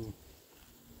beaten.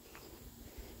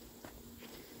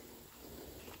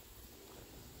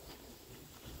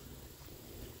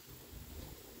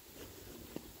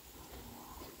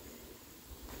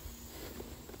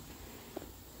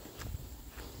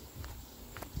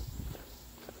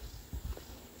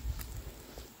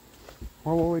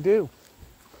 What will we do?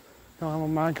 Don't have a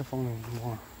microphone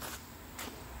anymore.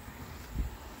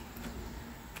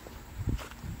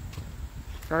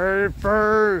 Hey,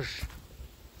 first.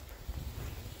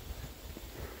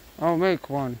 I'll make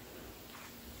one.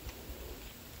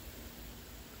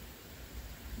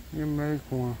 You make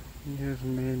one. You just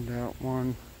made that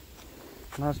one.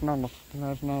 That's not a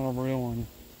real one.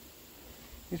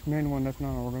 You just made one. That's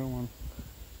not a real one.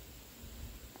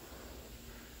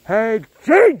 Hey,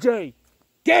 JJ,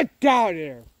 get down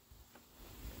here.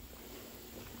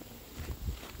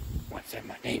 What's that?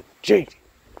 My name? JJ.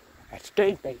 That's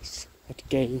gay face. That's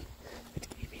gay. That's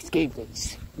gay face. Gay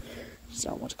face.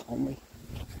 Someone's calling me.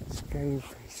 Gay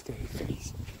face, gay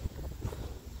face.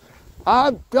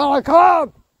 I'm gonna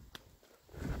come!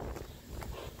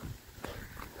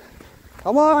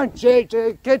 Come on,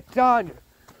 JJ, get down.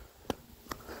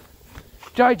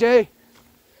 JJ,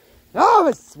 I have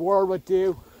a word with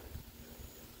you.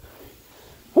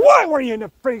 Why were you in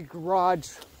the freaking garage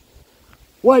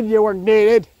when you were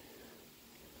needed?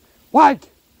 What?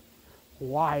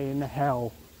 Why in the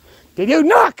hell did you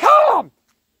not come?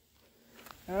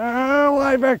 Oh,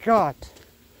 I forgot.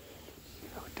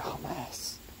 You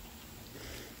dumbass.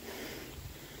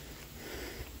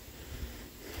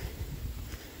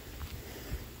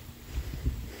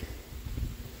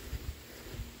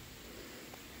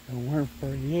 If it weren't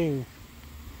for you,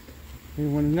 we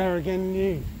would never get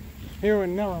used. We would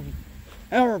never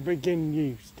ever be getting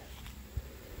used.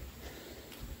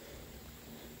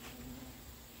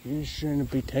 You shouldn't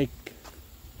be taking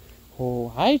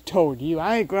Oh, I told you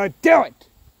I ain't gonna do it.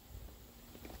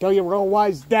 Don't you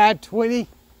realize that, Twitty?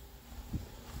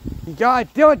 You gotta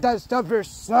deal with that stuff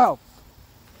yourself.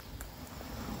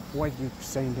 What you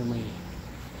saying to me?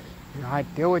 You gotta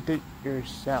deal with it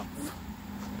yourself.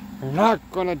 You're not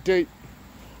gonna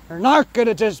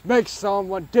just make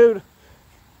someone do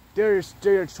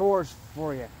your chores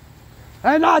for you.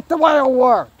 That's not the way it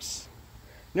works.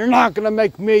 You're not gonna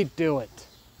make me do it.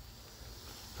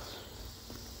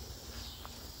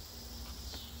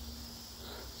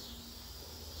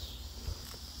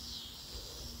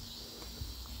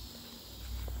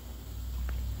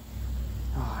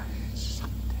 Oh,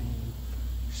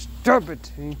 stupid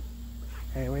team.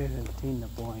 Hey, we isn't team to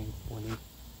blame, Woody.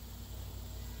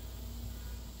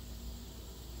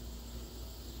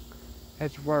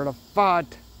 It's where the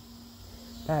thought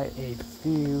that if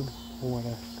you would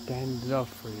have stand up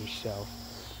for yourself,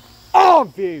 all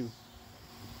of you,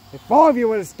 if all of you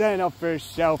would have stand up for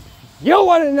yourself, you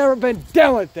would have never been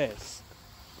done with this.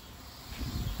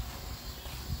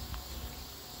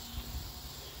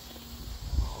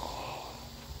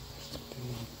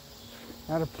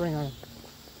 Gotta bring on.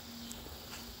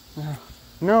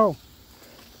 No.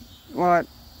 What?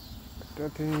 The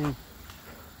team.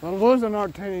 We're losing our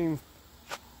team.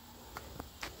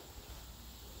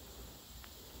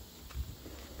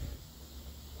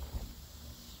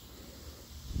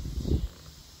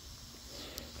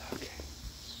 Okay.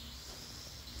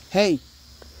 Hey,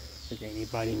 does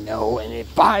anybody know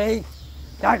anybody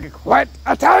that could quit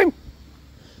a team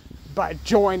but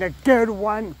join a good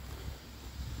one?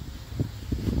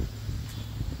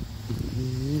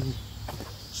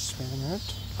 Spin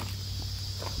it.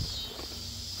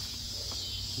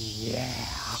 Yeah.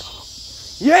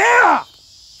 Yeah!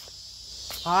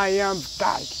 I am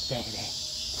back, baby.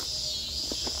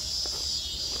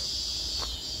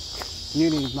 You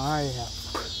need my help.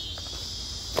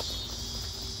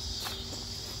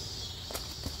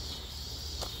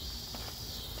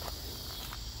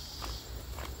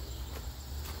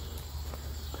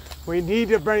 We need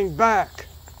to bring back.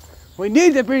 We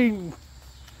need to bring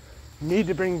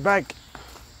back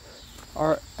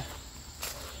our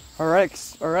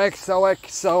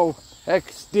XOXO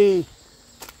XD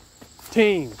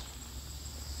team.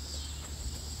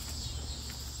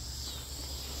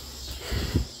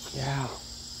 Yeah.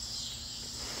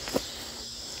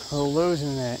 We're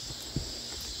losing it.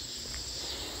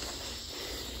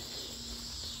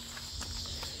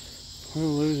 We're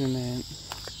losing it.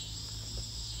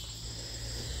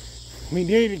 We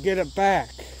need to get it back.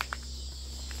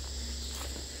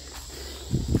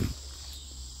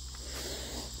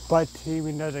 But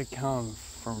teaming doesn't come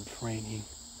from training.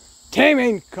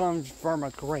 Teaming comes from a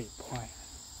great plan.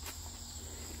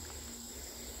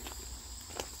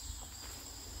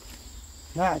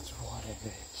 That's what it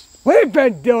is. We've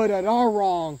been doing it all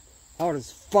wrong all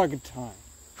this fucking time.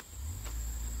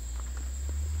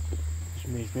 Which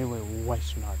means maybe we're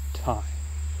wasting our time.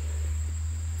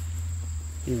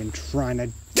 Even trying to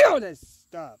do this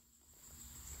stuff.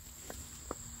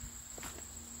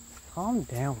 Calm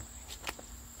down.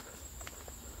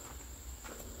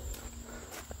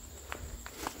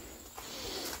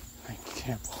 I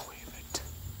can't believe it.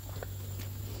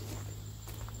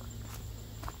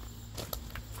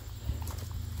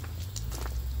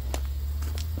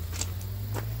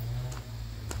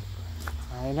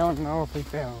 I don't know if we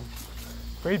failed.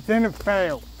 We didn't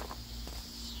fail.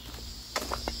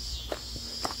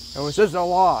 It was just a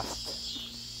loss.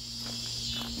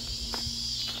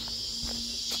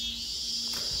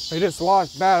 We just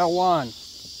lost battle one.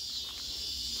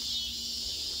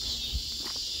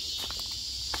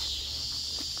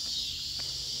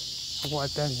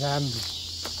 What does that mean?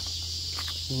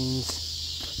 Means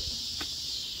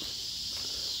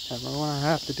that we're gonna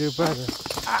have to do better.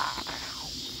 Ah.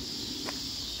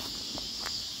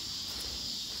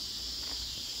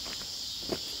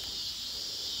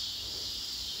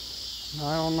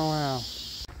 I don't know how.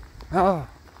 Oh,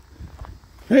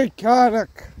 we gotta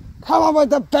come up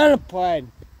with a better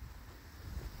plan.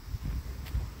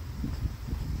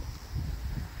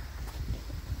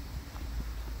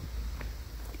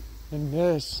 Than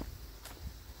this.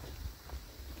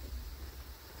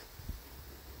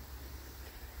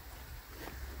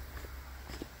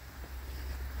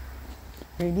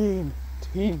 We need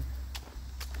team.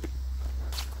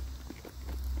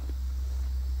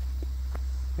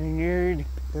 We need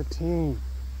the team.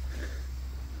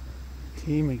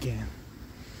 Team again.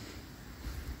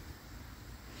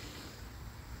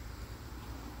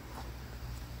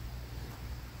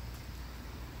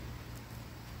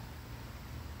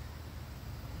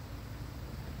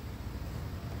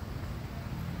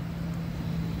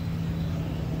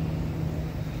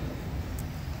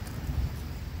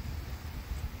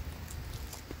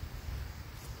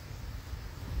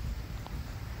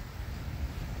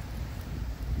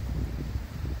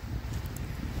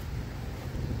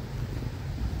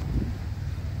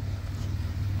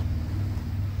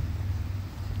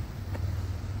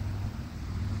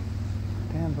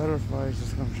 butterfly is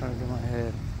just gonna try to get my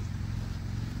head.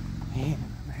 Man,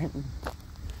 I'm hitting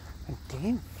my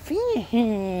damn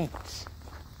feet.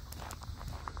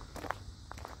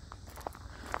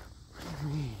 What do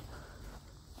you mean?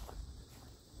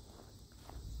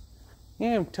 You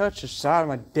didn't even touch the side of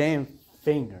my damn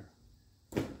finger.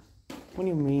 What do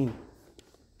you mean?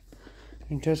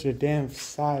 You didn't touch the damn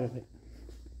side of it.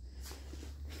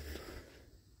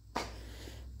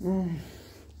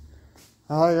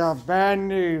 I got bad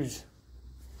news.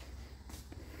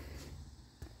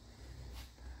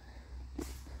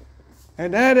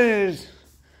 And that is,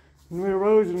 we're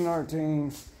losing our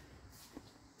team.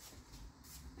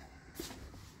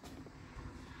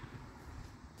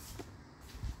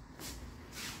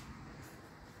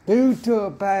 Due to a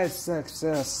bad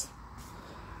success,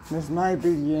 this might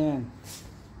be the end.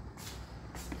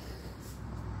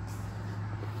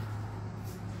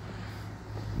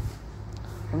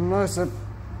 Unless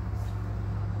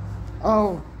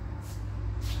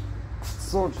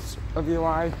sorts of your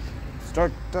life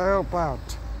start to help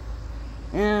out.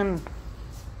 And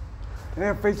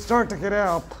if we start to get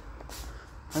help,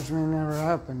 which may never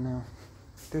happen now,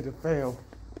 due to fail,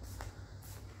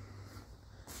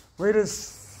 we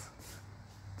just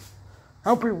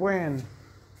hope we win.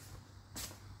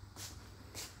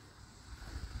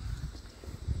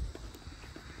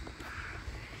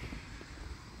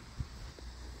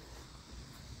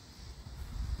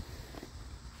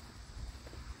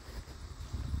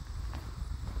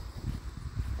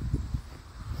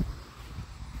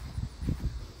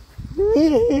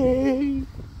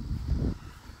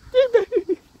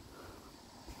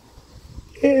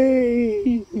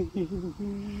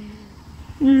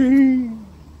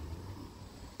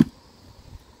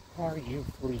 Are you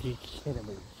freaking kidding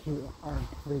me? You are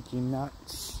freaking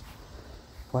nuts.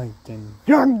 Wait, then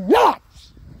you're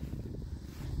nuts!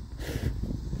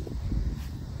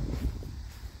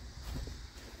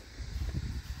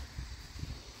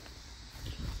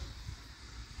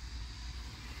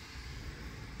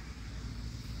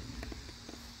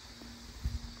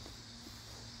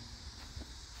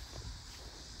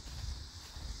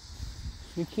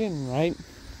 You're kidding, right?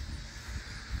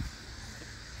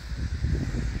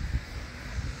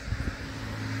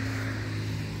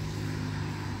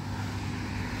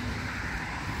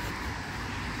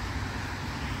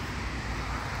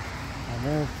 I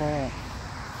never thought.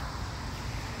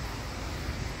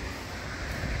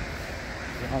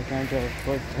 I can't get a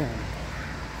foot in.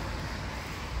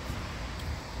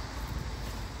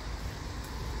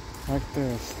 Like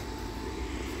this.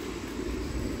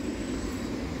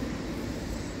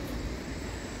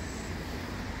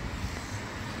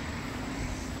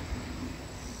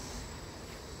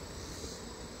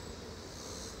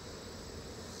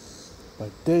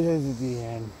 But this is the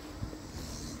end.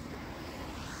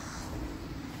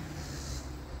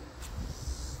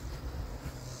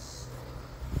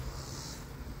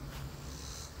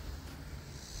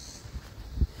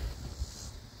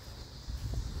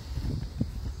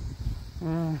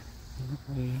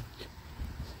 Weak.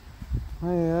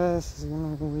 My ass is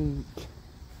gonna be weak.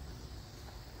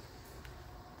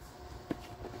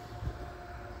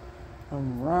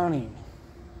 I'm running.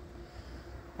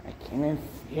 I can't even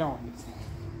feel anything.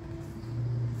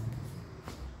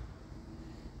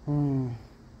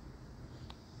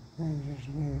 I just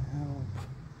need help.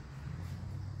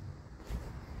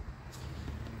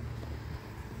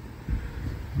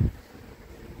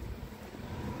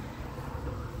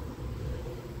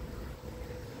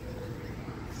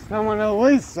 Someone at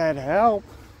least said help.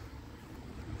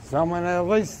 Someone at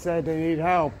least said they need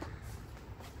help.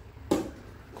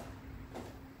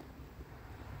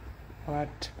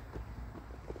 But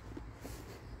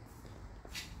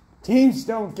teams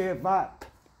don't give up.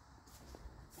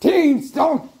 Teams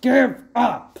don't give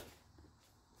up.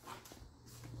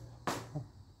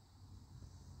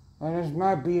 Well, this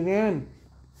might be the end.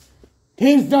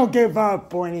 Teams don't give up,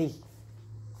 Pointy.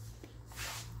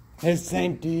 This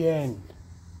ain't the end.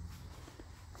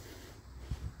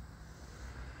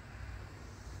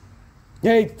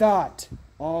 They thought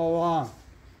all along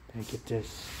they could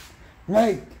just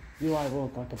make you I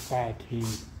look like a bad team.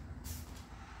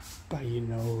 But you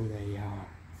know who they are.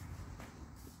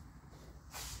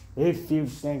 If you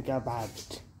think about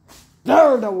it,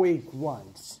 they're the weak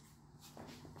ones.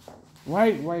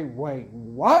 Wait,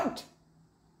 what?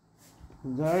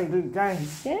 They're the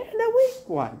guys, they're the weak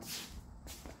ones.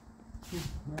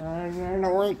 They're the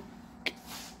weak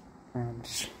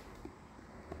ones.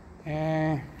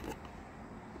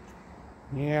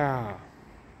 Yeah.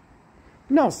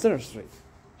 No, seriously.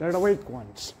 They're the weak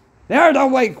ones. They're the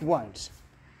weak ones.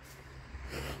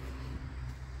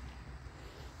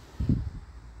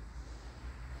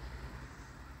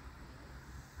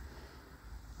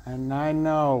 And I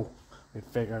know we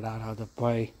figured out how to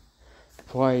play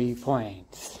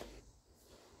planes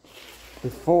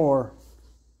before.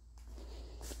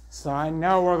 So I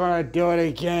know we're gonna do it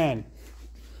again.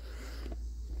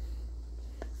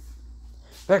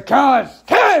 Because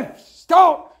kids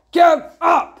don't give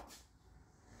up!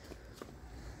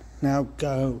 Now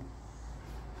go.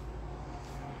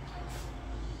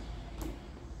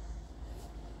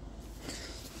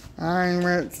 I'm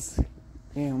with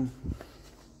him.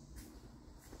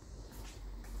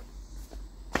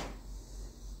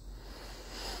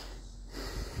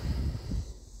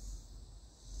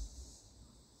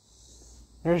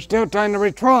 There's still time to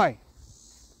retry.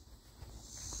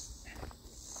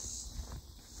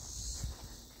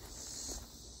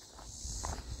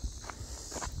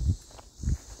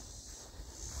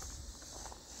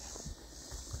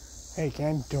 They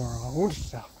can't do our own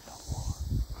stuff no more.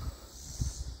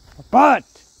 But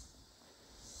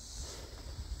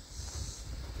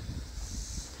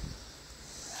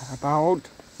how about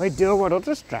we do a little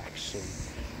distraction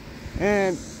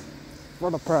and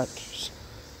for the practice.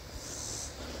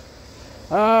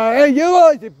 Hey, you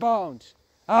lazy bones!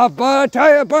 I'll tell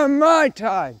you about my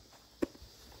time.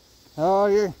 Oh,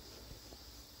 you.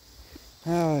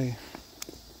 Oh,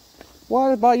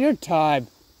 what about your time?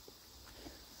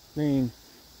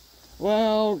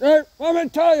 Well, let me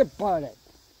tell you about it.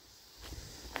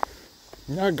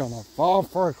 You're gonna fall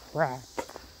for a crap.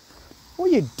 What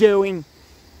are you doing?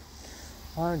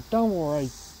 Don't worry,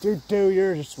 you do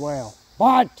yours as well.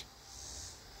 But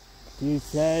you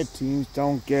said teams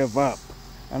don't give up,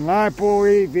 and I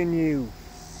believe in you.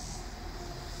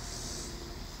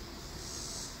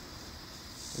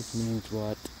 Which means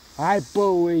what? I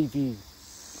believe you.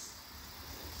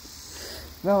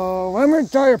 No, let me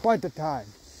tell you about the time.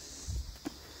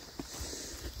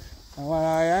 When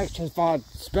I actually thought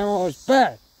Spinel was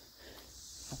bad.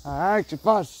 I actually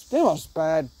thought Spinel was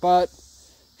bad, but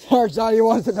turns out he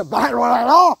wasn't a bad one at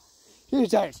all. He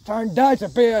just turned out to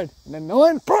be an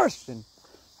annoying person.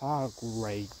 Oh,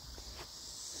 great.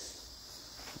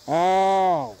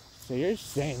 Oh, so you're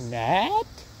saying that?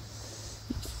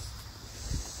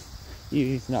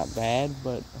 He's not bad,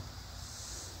 but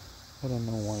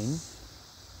annoying.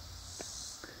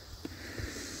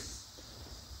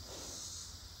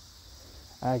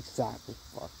 Exactly,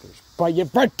 fuckers. But you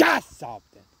forgot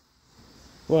something.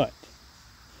 What?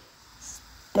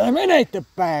 Spinman ain't the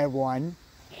bad one.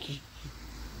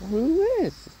 Who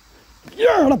is?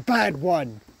 You're the bad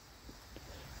one.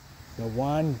 The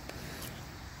one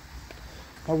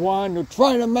who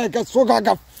tried to make us look like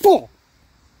a fool.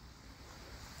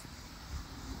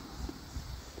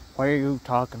 What are you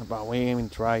talking about? We ain't even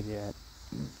tried yet.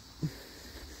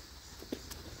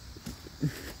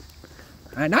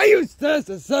 And I used this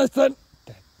assistant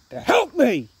to help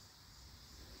me.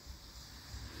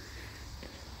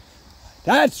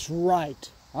 That's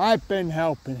right. I've been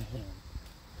helping him.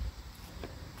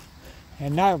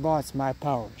 And I lost my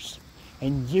powers.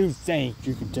 And you think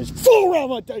you can just fool around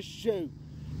with this shoe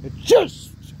and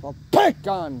just pick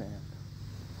on them.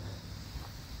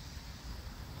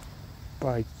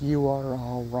 But you are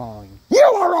all wrong. You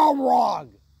are all wrong!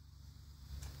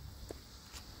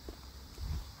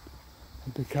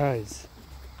 Because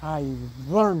I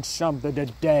learned something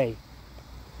today.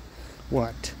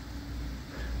 What?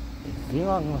 If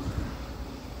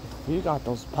you got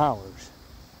those powers,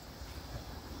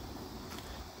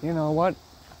 you know what?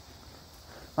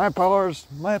 My powers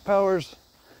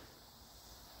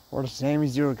were the same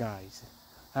as your guys.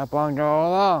 I want to go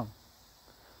along.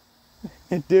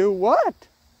 And do what?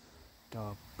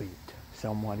 To beat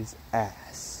somebody's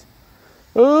ass.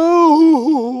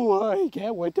 Oh, I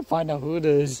can't wait to find out who it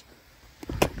is.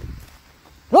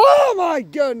 Oh my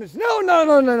goodness!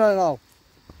 No.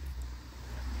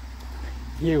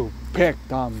 You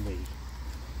picked on me.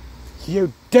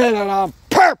 You did it on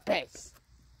purpose.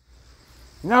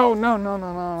 No.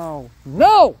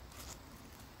 No!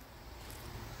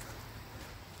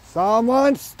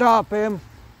 Someone stop him.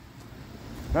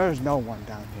 There's no one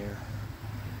down here.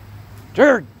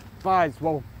 Your guys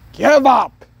will give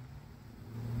up.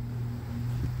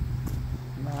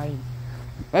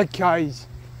 Because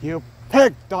you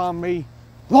picked on me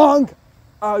long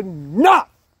enough.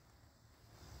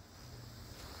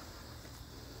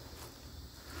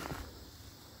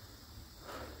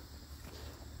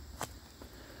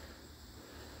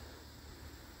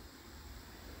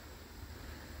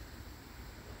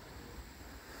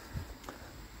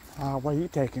 Where are you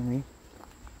taking me?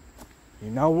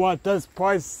 You know what this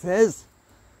place is?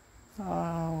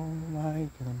 Oh my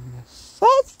goodness.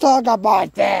 Let's talk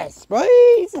about this,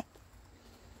 please.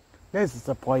 This is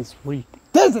the place where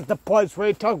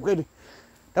you took me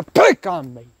to pick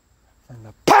on me in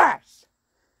the past.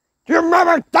 Do you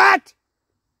remember that?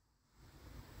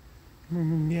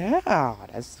 Yeah,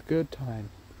 that's a good time.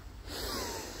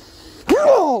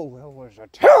 No, it was a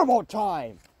terrible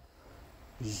time.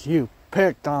 You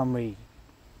picked on me.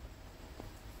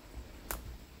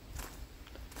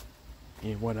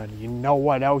 You know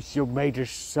what else you made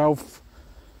yourself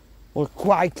look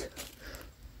like?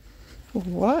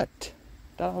 What?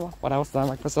 What else did I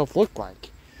make myself look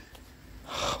like?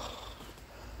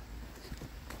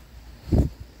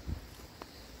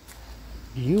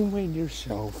 You made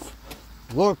yourself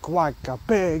look like a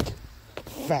big,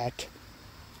 fat,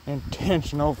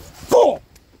 intentional fool!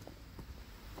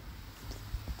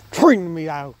 Treating me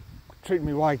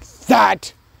like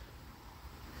that!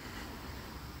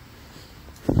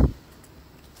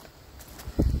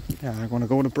 Yeah, I'm gonna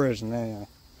go to prison now.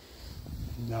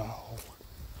 No.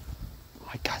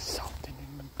 I got something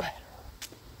even better.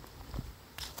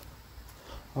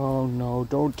 Oh no,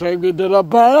 don't take me to the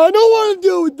bed. I don't want to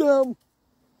deal with them.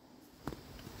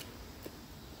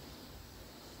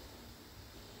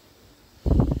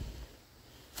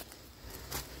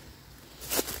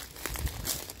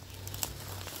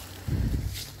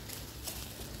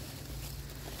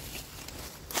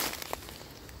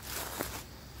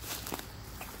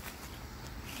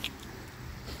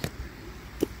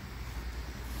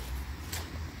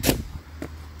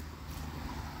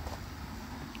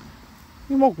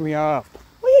 You woke me up.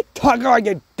 What are you talking about,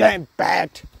 you damn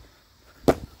bat?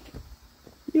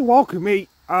 You woke me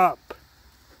up.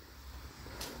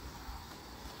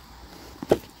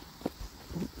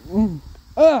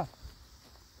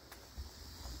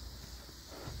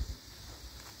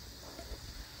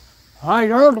 I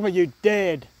heard what you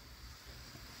did.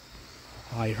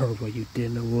 I heard what you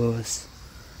did to us.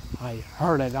 I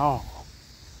heard it all.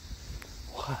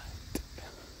 What?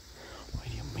 What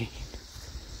do you mean?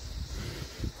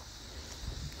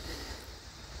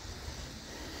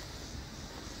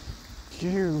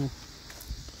 You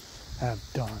have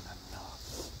done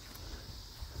enough.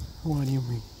 What do you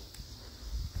mean?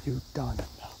 You've done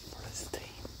enough for this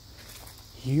team.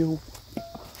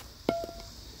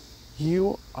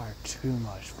 You are too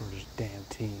much for this damn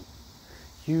team.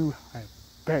 You have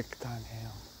picked on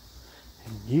him,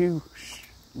 and you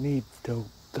need to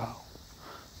go.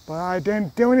 But I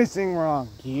didn't do anything wrong.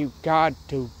 You got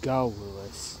to go,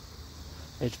 Lewis.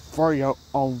 It's for your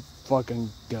own fucking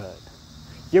good.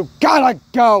 You gotta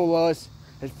go, Lewis.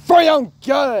 It's for your own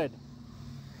good.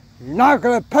 You're not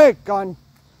gonna pick on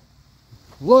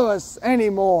Lewis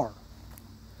anymore.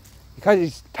 Because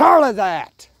he's tired of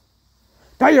that.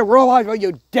 Don't you realize what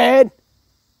you did?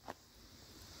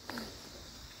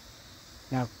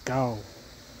 Now go.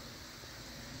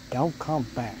 Don't come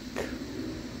back.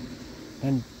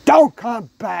 And don't come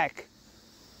back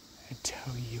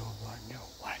until you learn your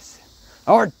lesson.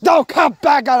 Or don't come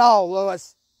back at all,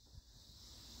 Lewis.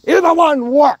 Either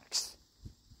one works.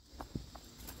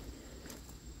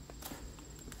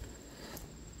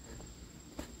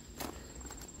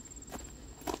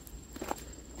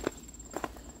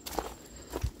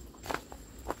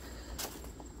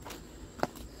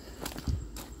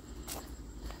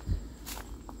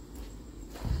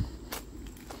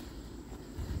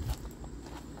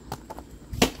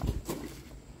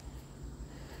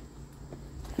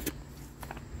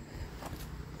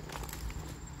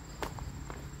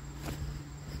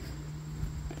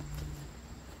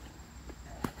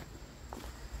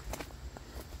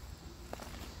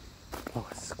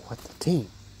 Lewis, quit the team.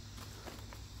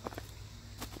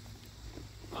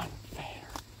 Unfair.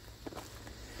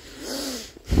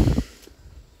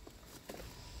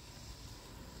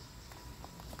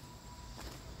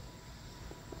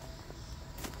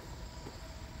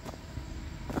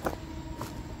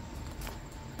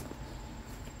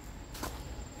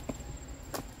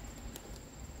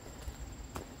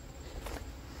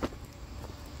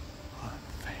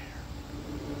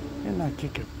 Didn't I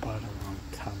kick your butt a long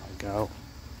time ago?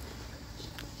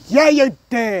 Yeah, you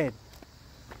did!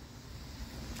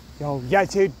 Yo,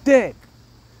 yes, you did!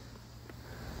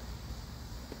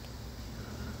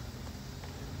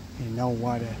 You know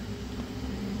what?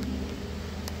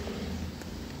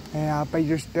 And I bet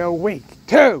you're still weak,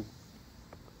 too!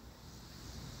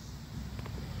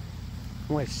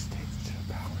 Which takes to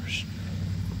the powers.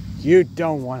 You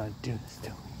don't want to do this to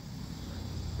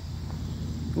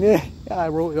me. Yeah, I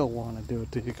really don't want to do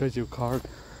it to you because your card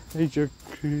hates your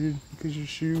kid, because your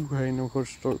shoe ain't no going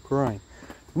to start crying.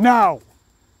 No!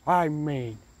 I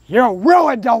mean, you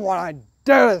really don't want to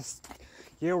do this.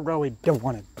 You really don't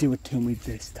want to do it to me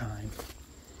this time.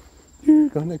 You're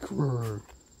gonna cry.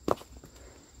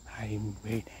 I mean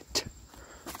it.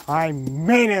 I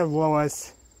mean it,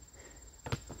 Louis.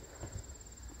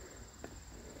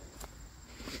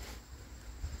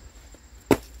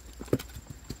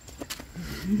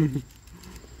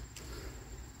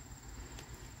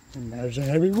 And there's a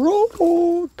heavy rock.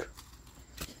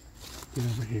 Get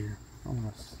over here. I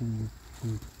want to see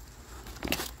you.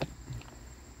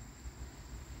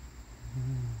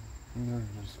 You're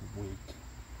just weak.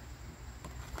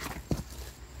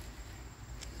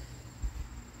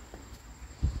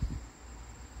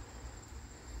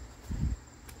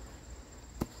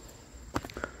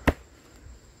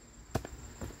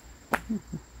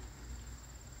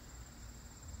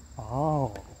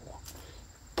 Oh,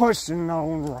 pushing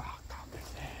on rock off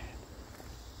his head.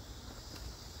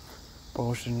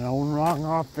 Pushing on rock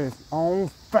off his own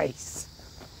face.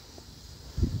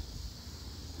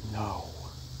 No.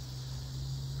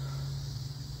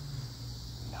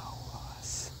 No,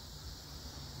 us.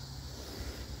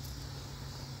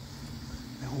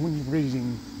 The only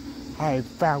reason I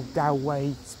felt that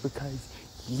way is because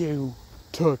you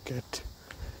took it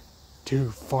too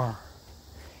far.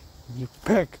 You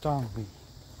picked on me.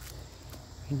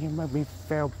 And you made me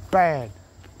feel bad.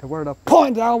 To where the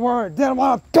point I where I didn't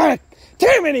want to pick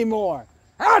team anymore.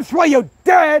 That's what you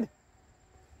did.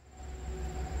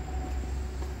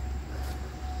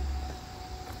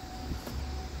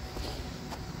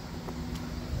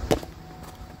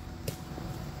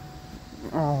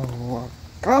 Oh,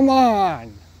 come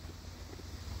on.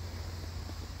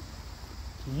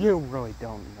 You really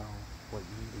don't know what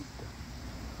you need to.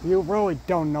 You really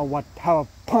don't know what type of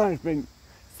punishment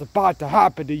is about to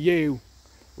happen to you,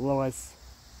 Louis.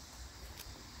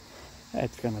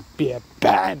 That's gonna be a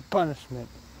bad punishment.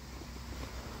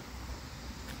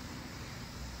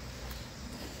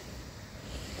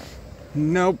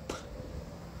 Nope.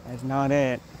 That's not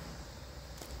it.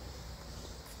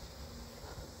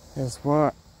 Guess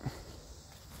what?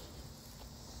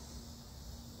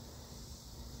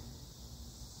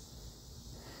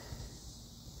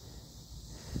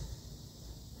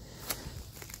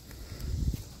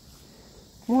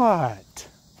 What?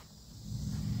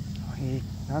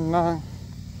 I'm not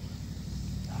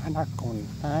going.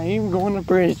 I ain't going to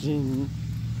prison.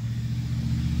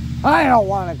 I don't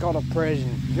want to go to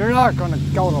prison. You're not going to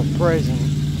go to prison.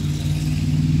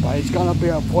 But it's going to be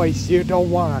a place you don't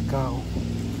want to go.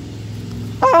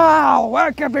 Oh,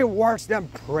 what could be worse than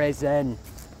prison?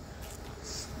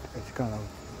 It's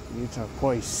a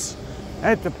place.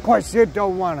 It's a place you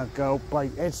don't want to go, but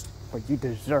it's what you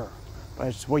deserve. But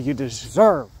it's what you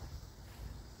deserve.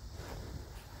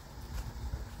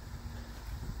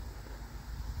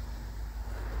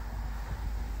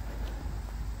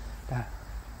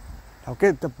 I'll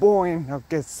get the boy and I'll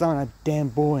get son of damn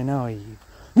boy and all you.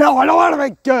 No, I don't want to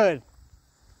be good.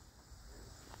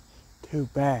 Too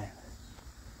bad.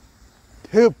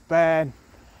 Too bad.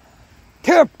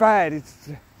 Too bad. It's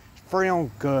for your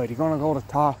own good. You're gonna go to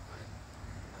top.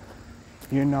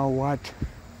 You know what?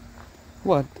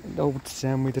 What? Don't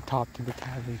send me to top to the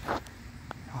academy.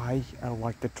 I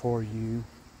like to tour you.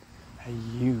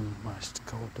 And you must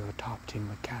go to the top team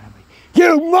academy.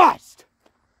 You must!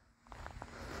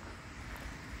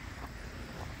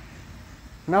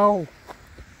 No,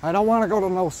 I don't want to go to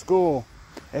no school.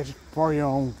 It's for your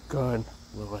own good,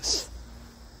 Louis.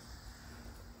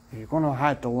 You're going to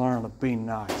have to learn to be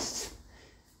nice.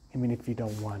 Even if you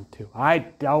don't want to. I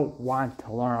don't want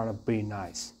to learn how to be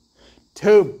nice.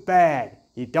 Too bad.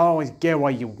 You don't always get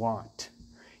what you want.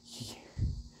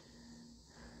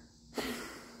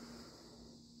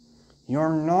 You're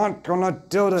not going to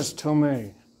do this to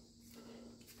me.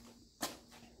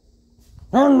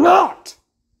 You're not!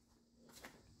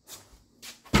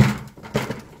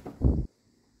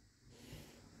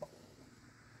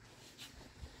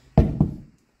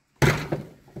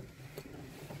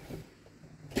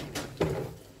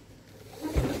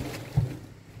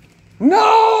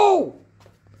 No!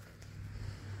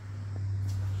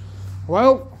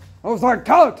 Well, looks like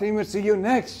top team will see you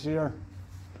next year.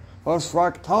 Looks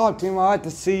like top team will have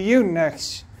to see you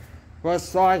next.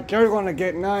 Looks like you're going to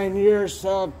get 9 years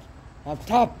of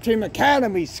top team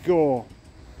academy school.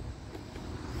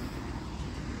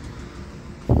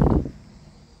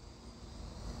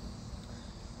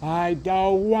 I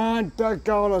don't want to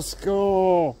go to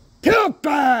school. Too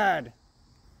bad!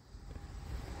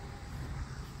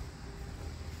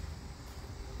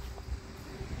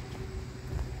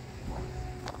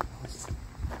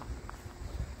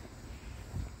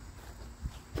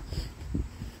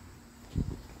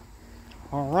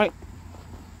 All right.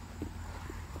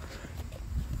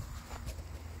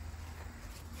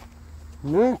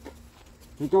 Nick,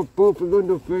 you got both of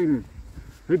undefeated.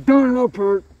 You're doing enough,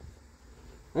 Bert.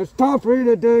 It's time for you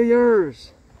to do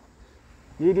yours.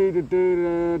 You need to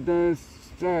do the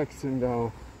distraction,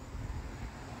 though.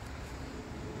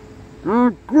 Oh,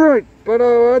 great, but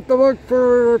I'll have to look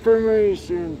for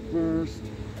information first.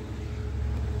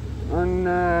 On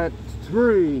that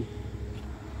tree.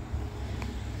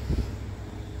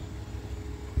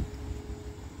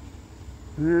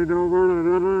 You know where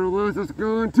the other Liz is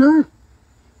going to?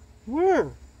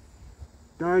 Where?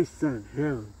 I sent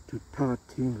him to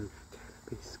Tatima's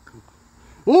cannabis school.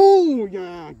 Oh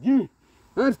yeah,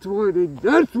 that's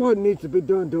what needs to be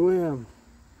done to him.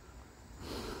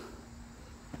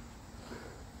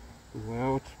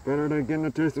 Well, it's better than getting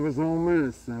a taste of his own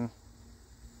medicine.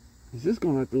 He's just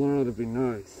gonna have to learn how to be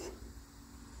nice.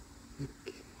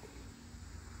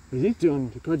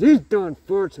 Because he's done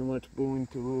far too much bullying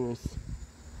to us.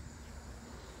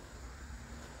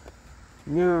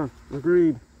 Yeah,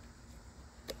 agreed.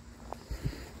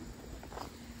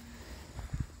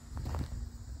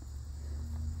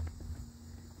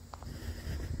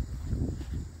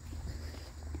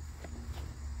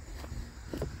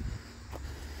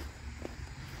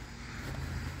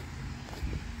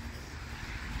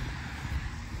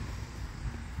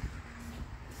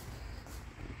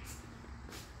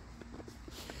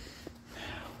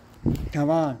 Come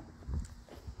on.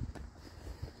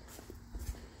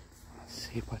 Let's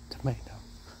see what tomato.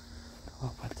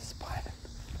 Oh, what this planet.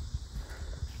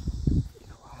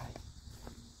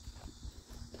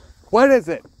 What is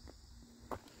it?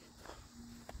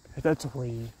 That's a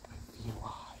tree with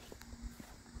UI.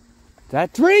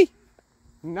 That tree?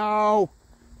 No.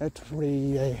 That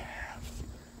tree they have.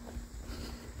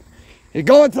 You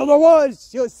go into the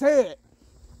woods, you'll see it.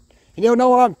 And you'll know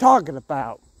what I'm talking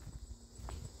about.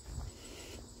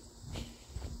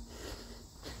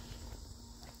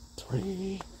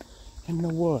 Tree in the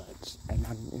woods, and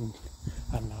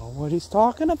I know what he's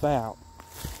talking about.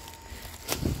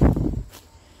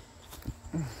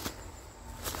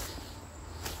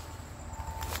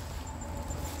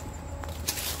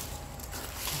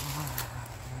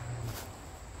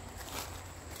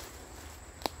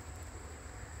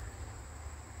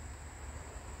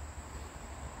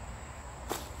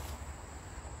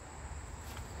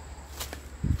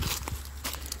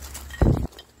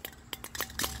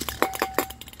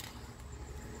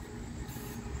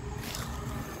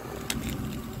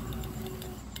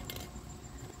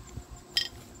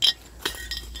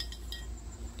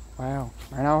 Wow,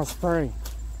 and I was free.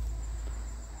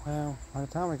 Well, by the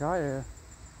time we got here,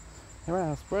 they ran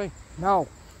out of spray. No.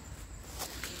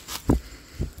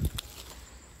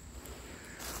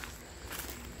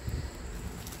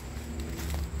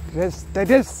 They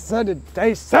just set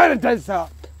this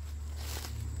up.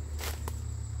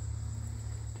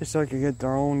 Just so they could get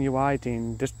their own UI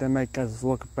team, just to make us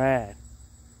look bad.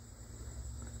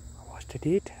 What's the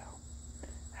detail?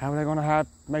 How are they gonna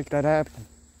make that happen?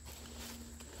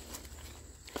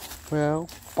 Well,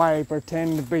 why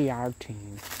pretend to be our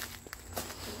team?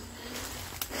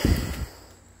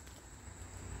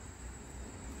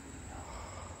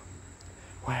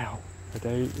 Wow,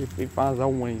 if he finds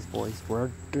out Wayne's voice,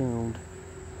 we're doomed.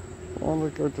 Oh,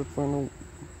 look at the fun of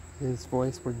his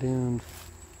voice, we're doomed.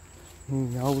 You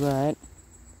know that?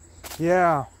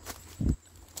 Yeah.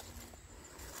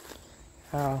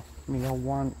 We don't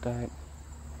want that.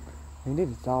 We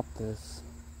need to stop this.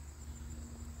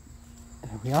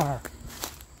 And we are.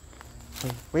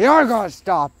 We are gonna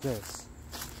stop this.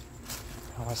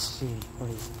 Now let's see where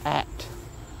he's at.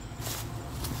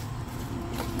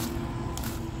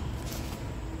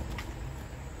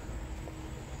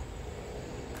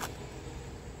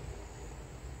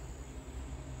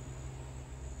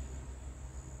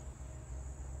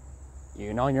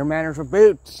 You know your manners with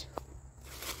boots.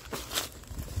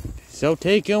 So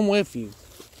take him with you.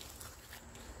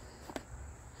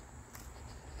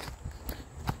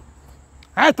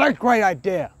 That's a great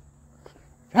idea.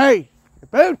 Hey, the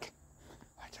boot.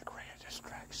 That's a great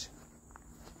distraction.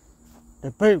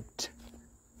 The boot.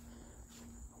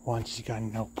 Once you got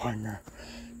no partner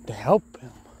to help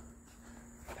him,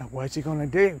 now what's he gonna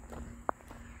do?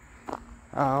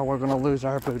 Oh, we're gonna lose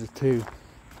our boot too.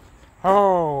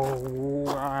 Oh,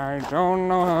 I don't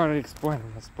know how to explain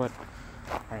this, but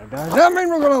does that mean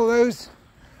we're gonna lose?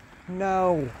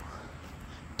 No,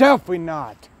 definitely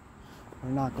not. We're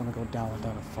not gonna go down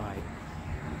without a fight.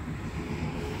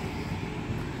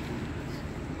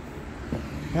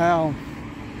 Now,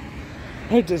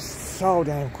 we're just so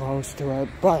damn close to it,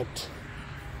 but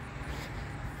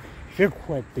if you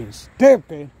quit being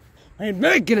stupid, I ain't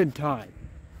make it in time.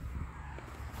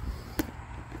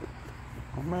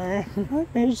 Oh man, I'm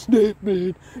being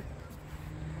stupid.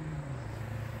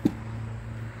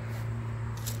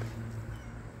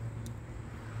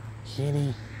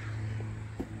 skinny.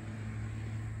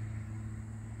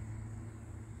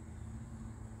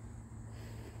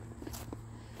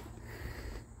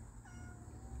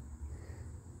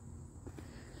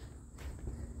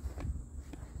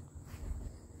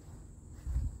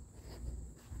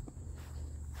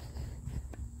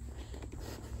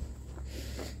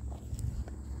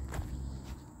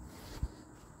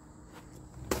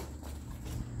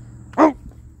 Oh!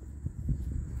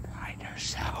 Hide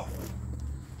yourself.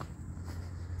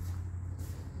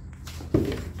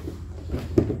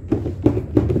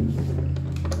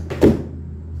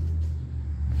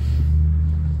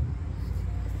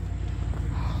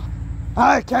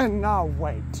 I cannot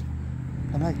wait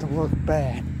to make them look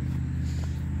bad.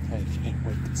 I can't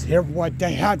wait to hear what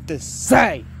they have to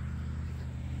say.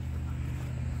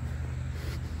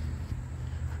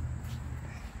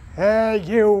 Hey,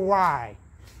 you, why?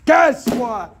 Guess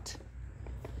what?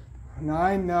 And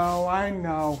I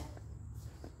know.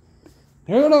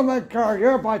 You're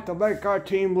about to make our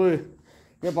team look.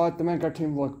 You're about to make our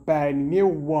team look bad, and you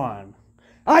won.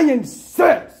 I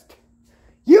insist.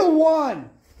 You won.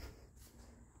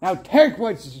 Now take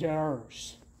what's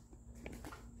yours.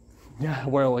 Yeah,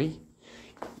 really?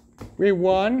 We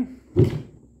won?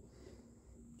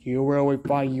 You really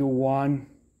thought you won?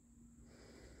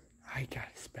 I got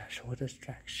a special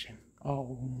distraction.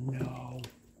 Oh no.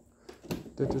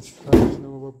 The distraction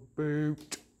of a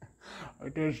boot.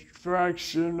 A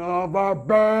distraction of a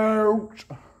boot.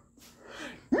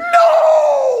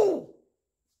 No!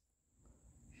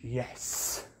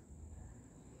 Yes.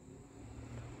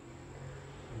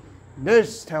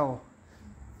 This tell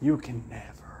you can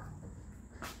never.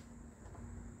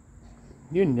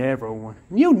 You never win.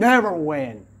 You never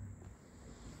win.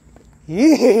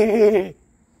 Yeah.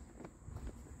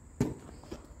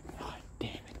 God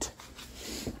damn it.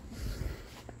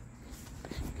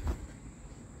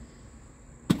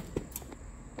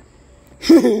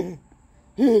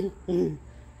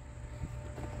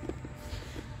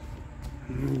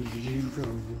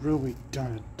 You've really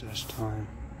done it this time.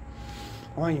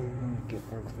 I am gonna get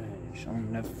revenge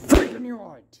on the freaking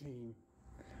your team.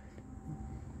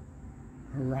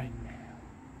 Right now.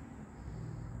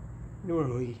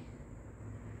 Really.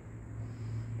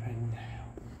 Right now.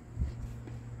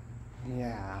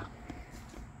 Yeah.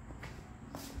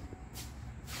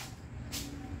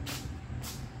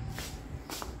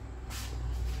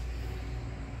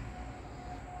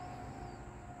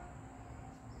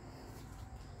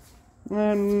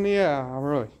 And yeah,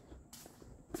 really.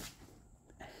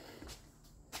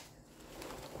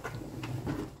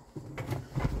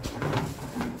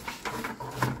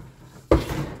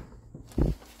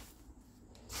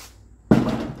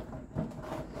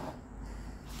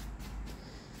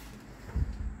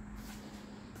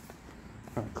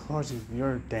 Closing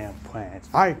your damn plans.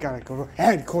 I gotta go to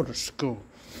headquarters school.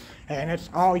 And it's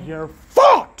all your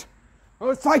fault!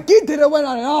 It's like you didn't win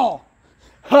at all!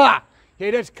 Ha!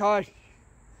 You just caused...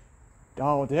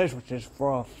 Oh, this was just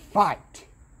for a fight.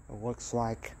 It looks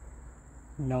like...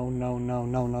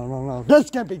 No. This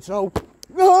can't be so...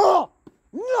 No!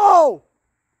 No!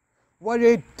 What are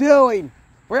you doing?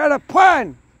 We had a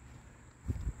plan!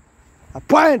 The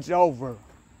plan's over.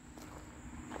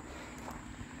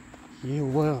 You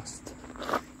lost.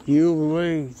 You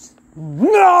lose.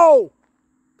 No!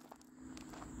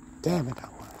 Damn it, I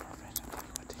want to prevent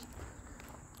everybody.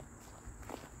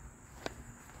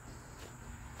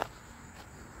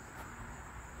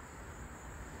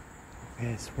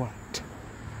 Guess what?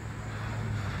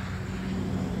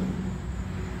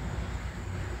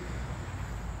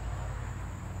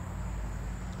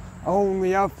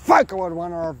 Only a fucker would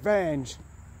want our revenge.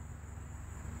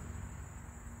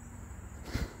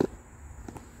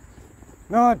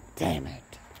 No, damn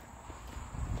it.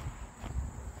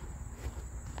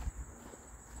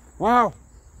 Wow.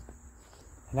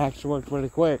 It actually worked really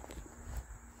quick.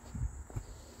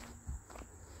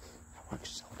 It works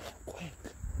so damn quick.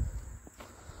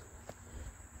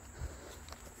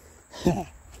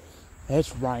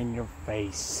 It's right in your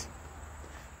face.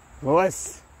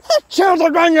 Louis, the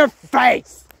children on your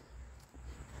face!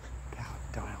 God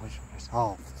damn, I wish it was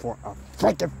all for a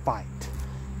freaking fight.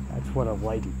 That's what a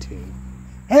lady to.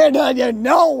 And out of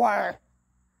nowhere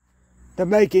to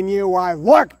making you I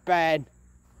look bad.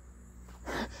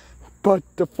 But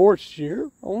to force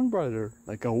your own brother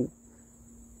to go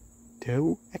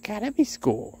to academy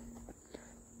school.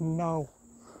 No.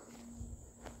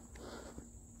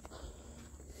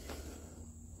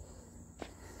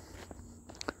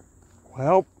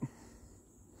 Well,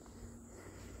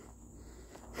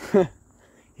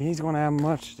 he's gonna have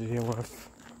much to deal with.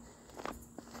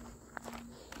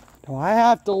 Do I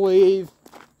have to leave?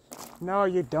 No,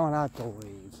 you don't have to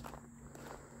leave.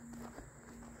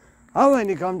 I'll let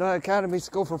you come to academy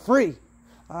school for free.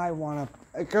 I want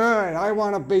to good. I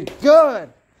want to be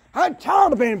good. I'm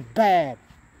tired of being bad.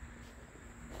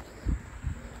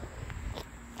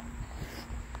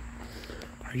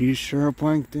 Are you sure,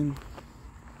 Plankton?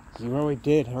 You really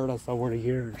did hurt us over the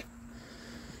years.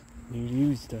 You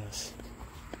used us.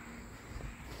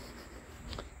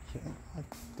 Yeah, I'd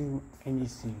do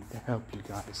anything to help you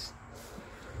guys.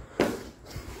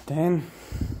 Then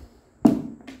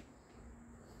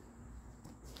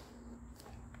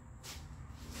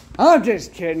I'm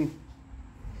just kidding.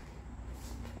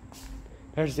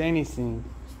 If there's anything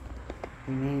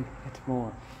we need, it's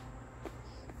more.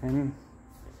 And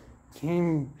a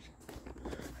team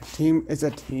is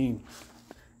a team.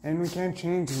 And we can't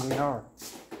change who we are.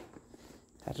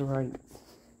 That's right.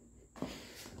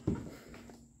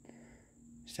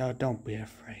 So don't be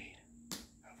afraid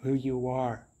of who you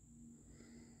are.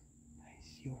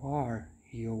 You are.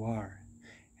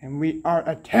 And we are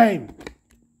a team.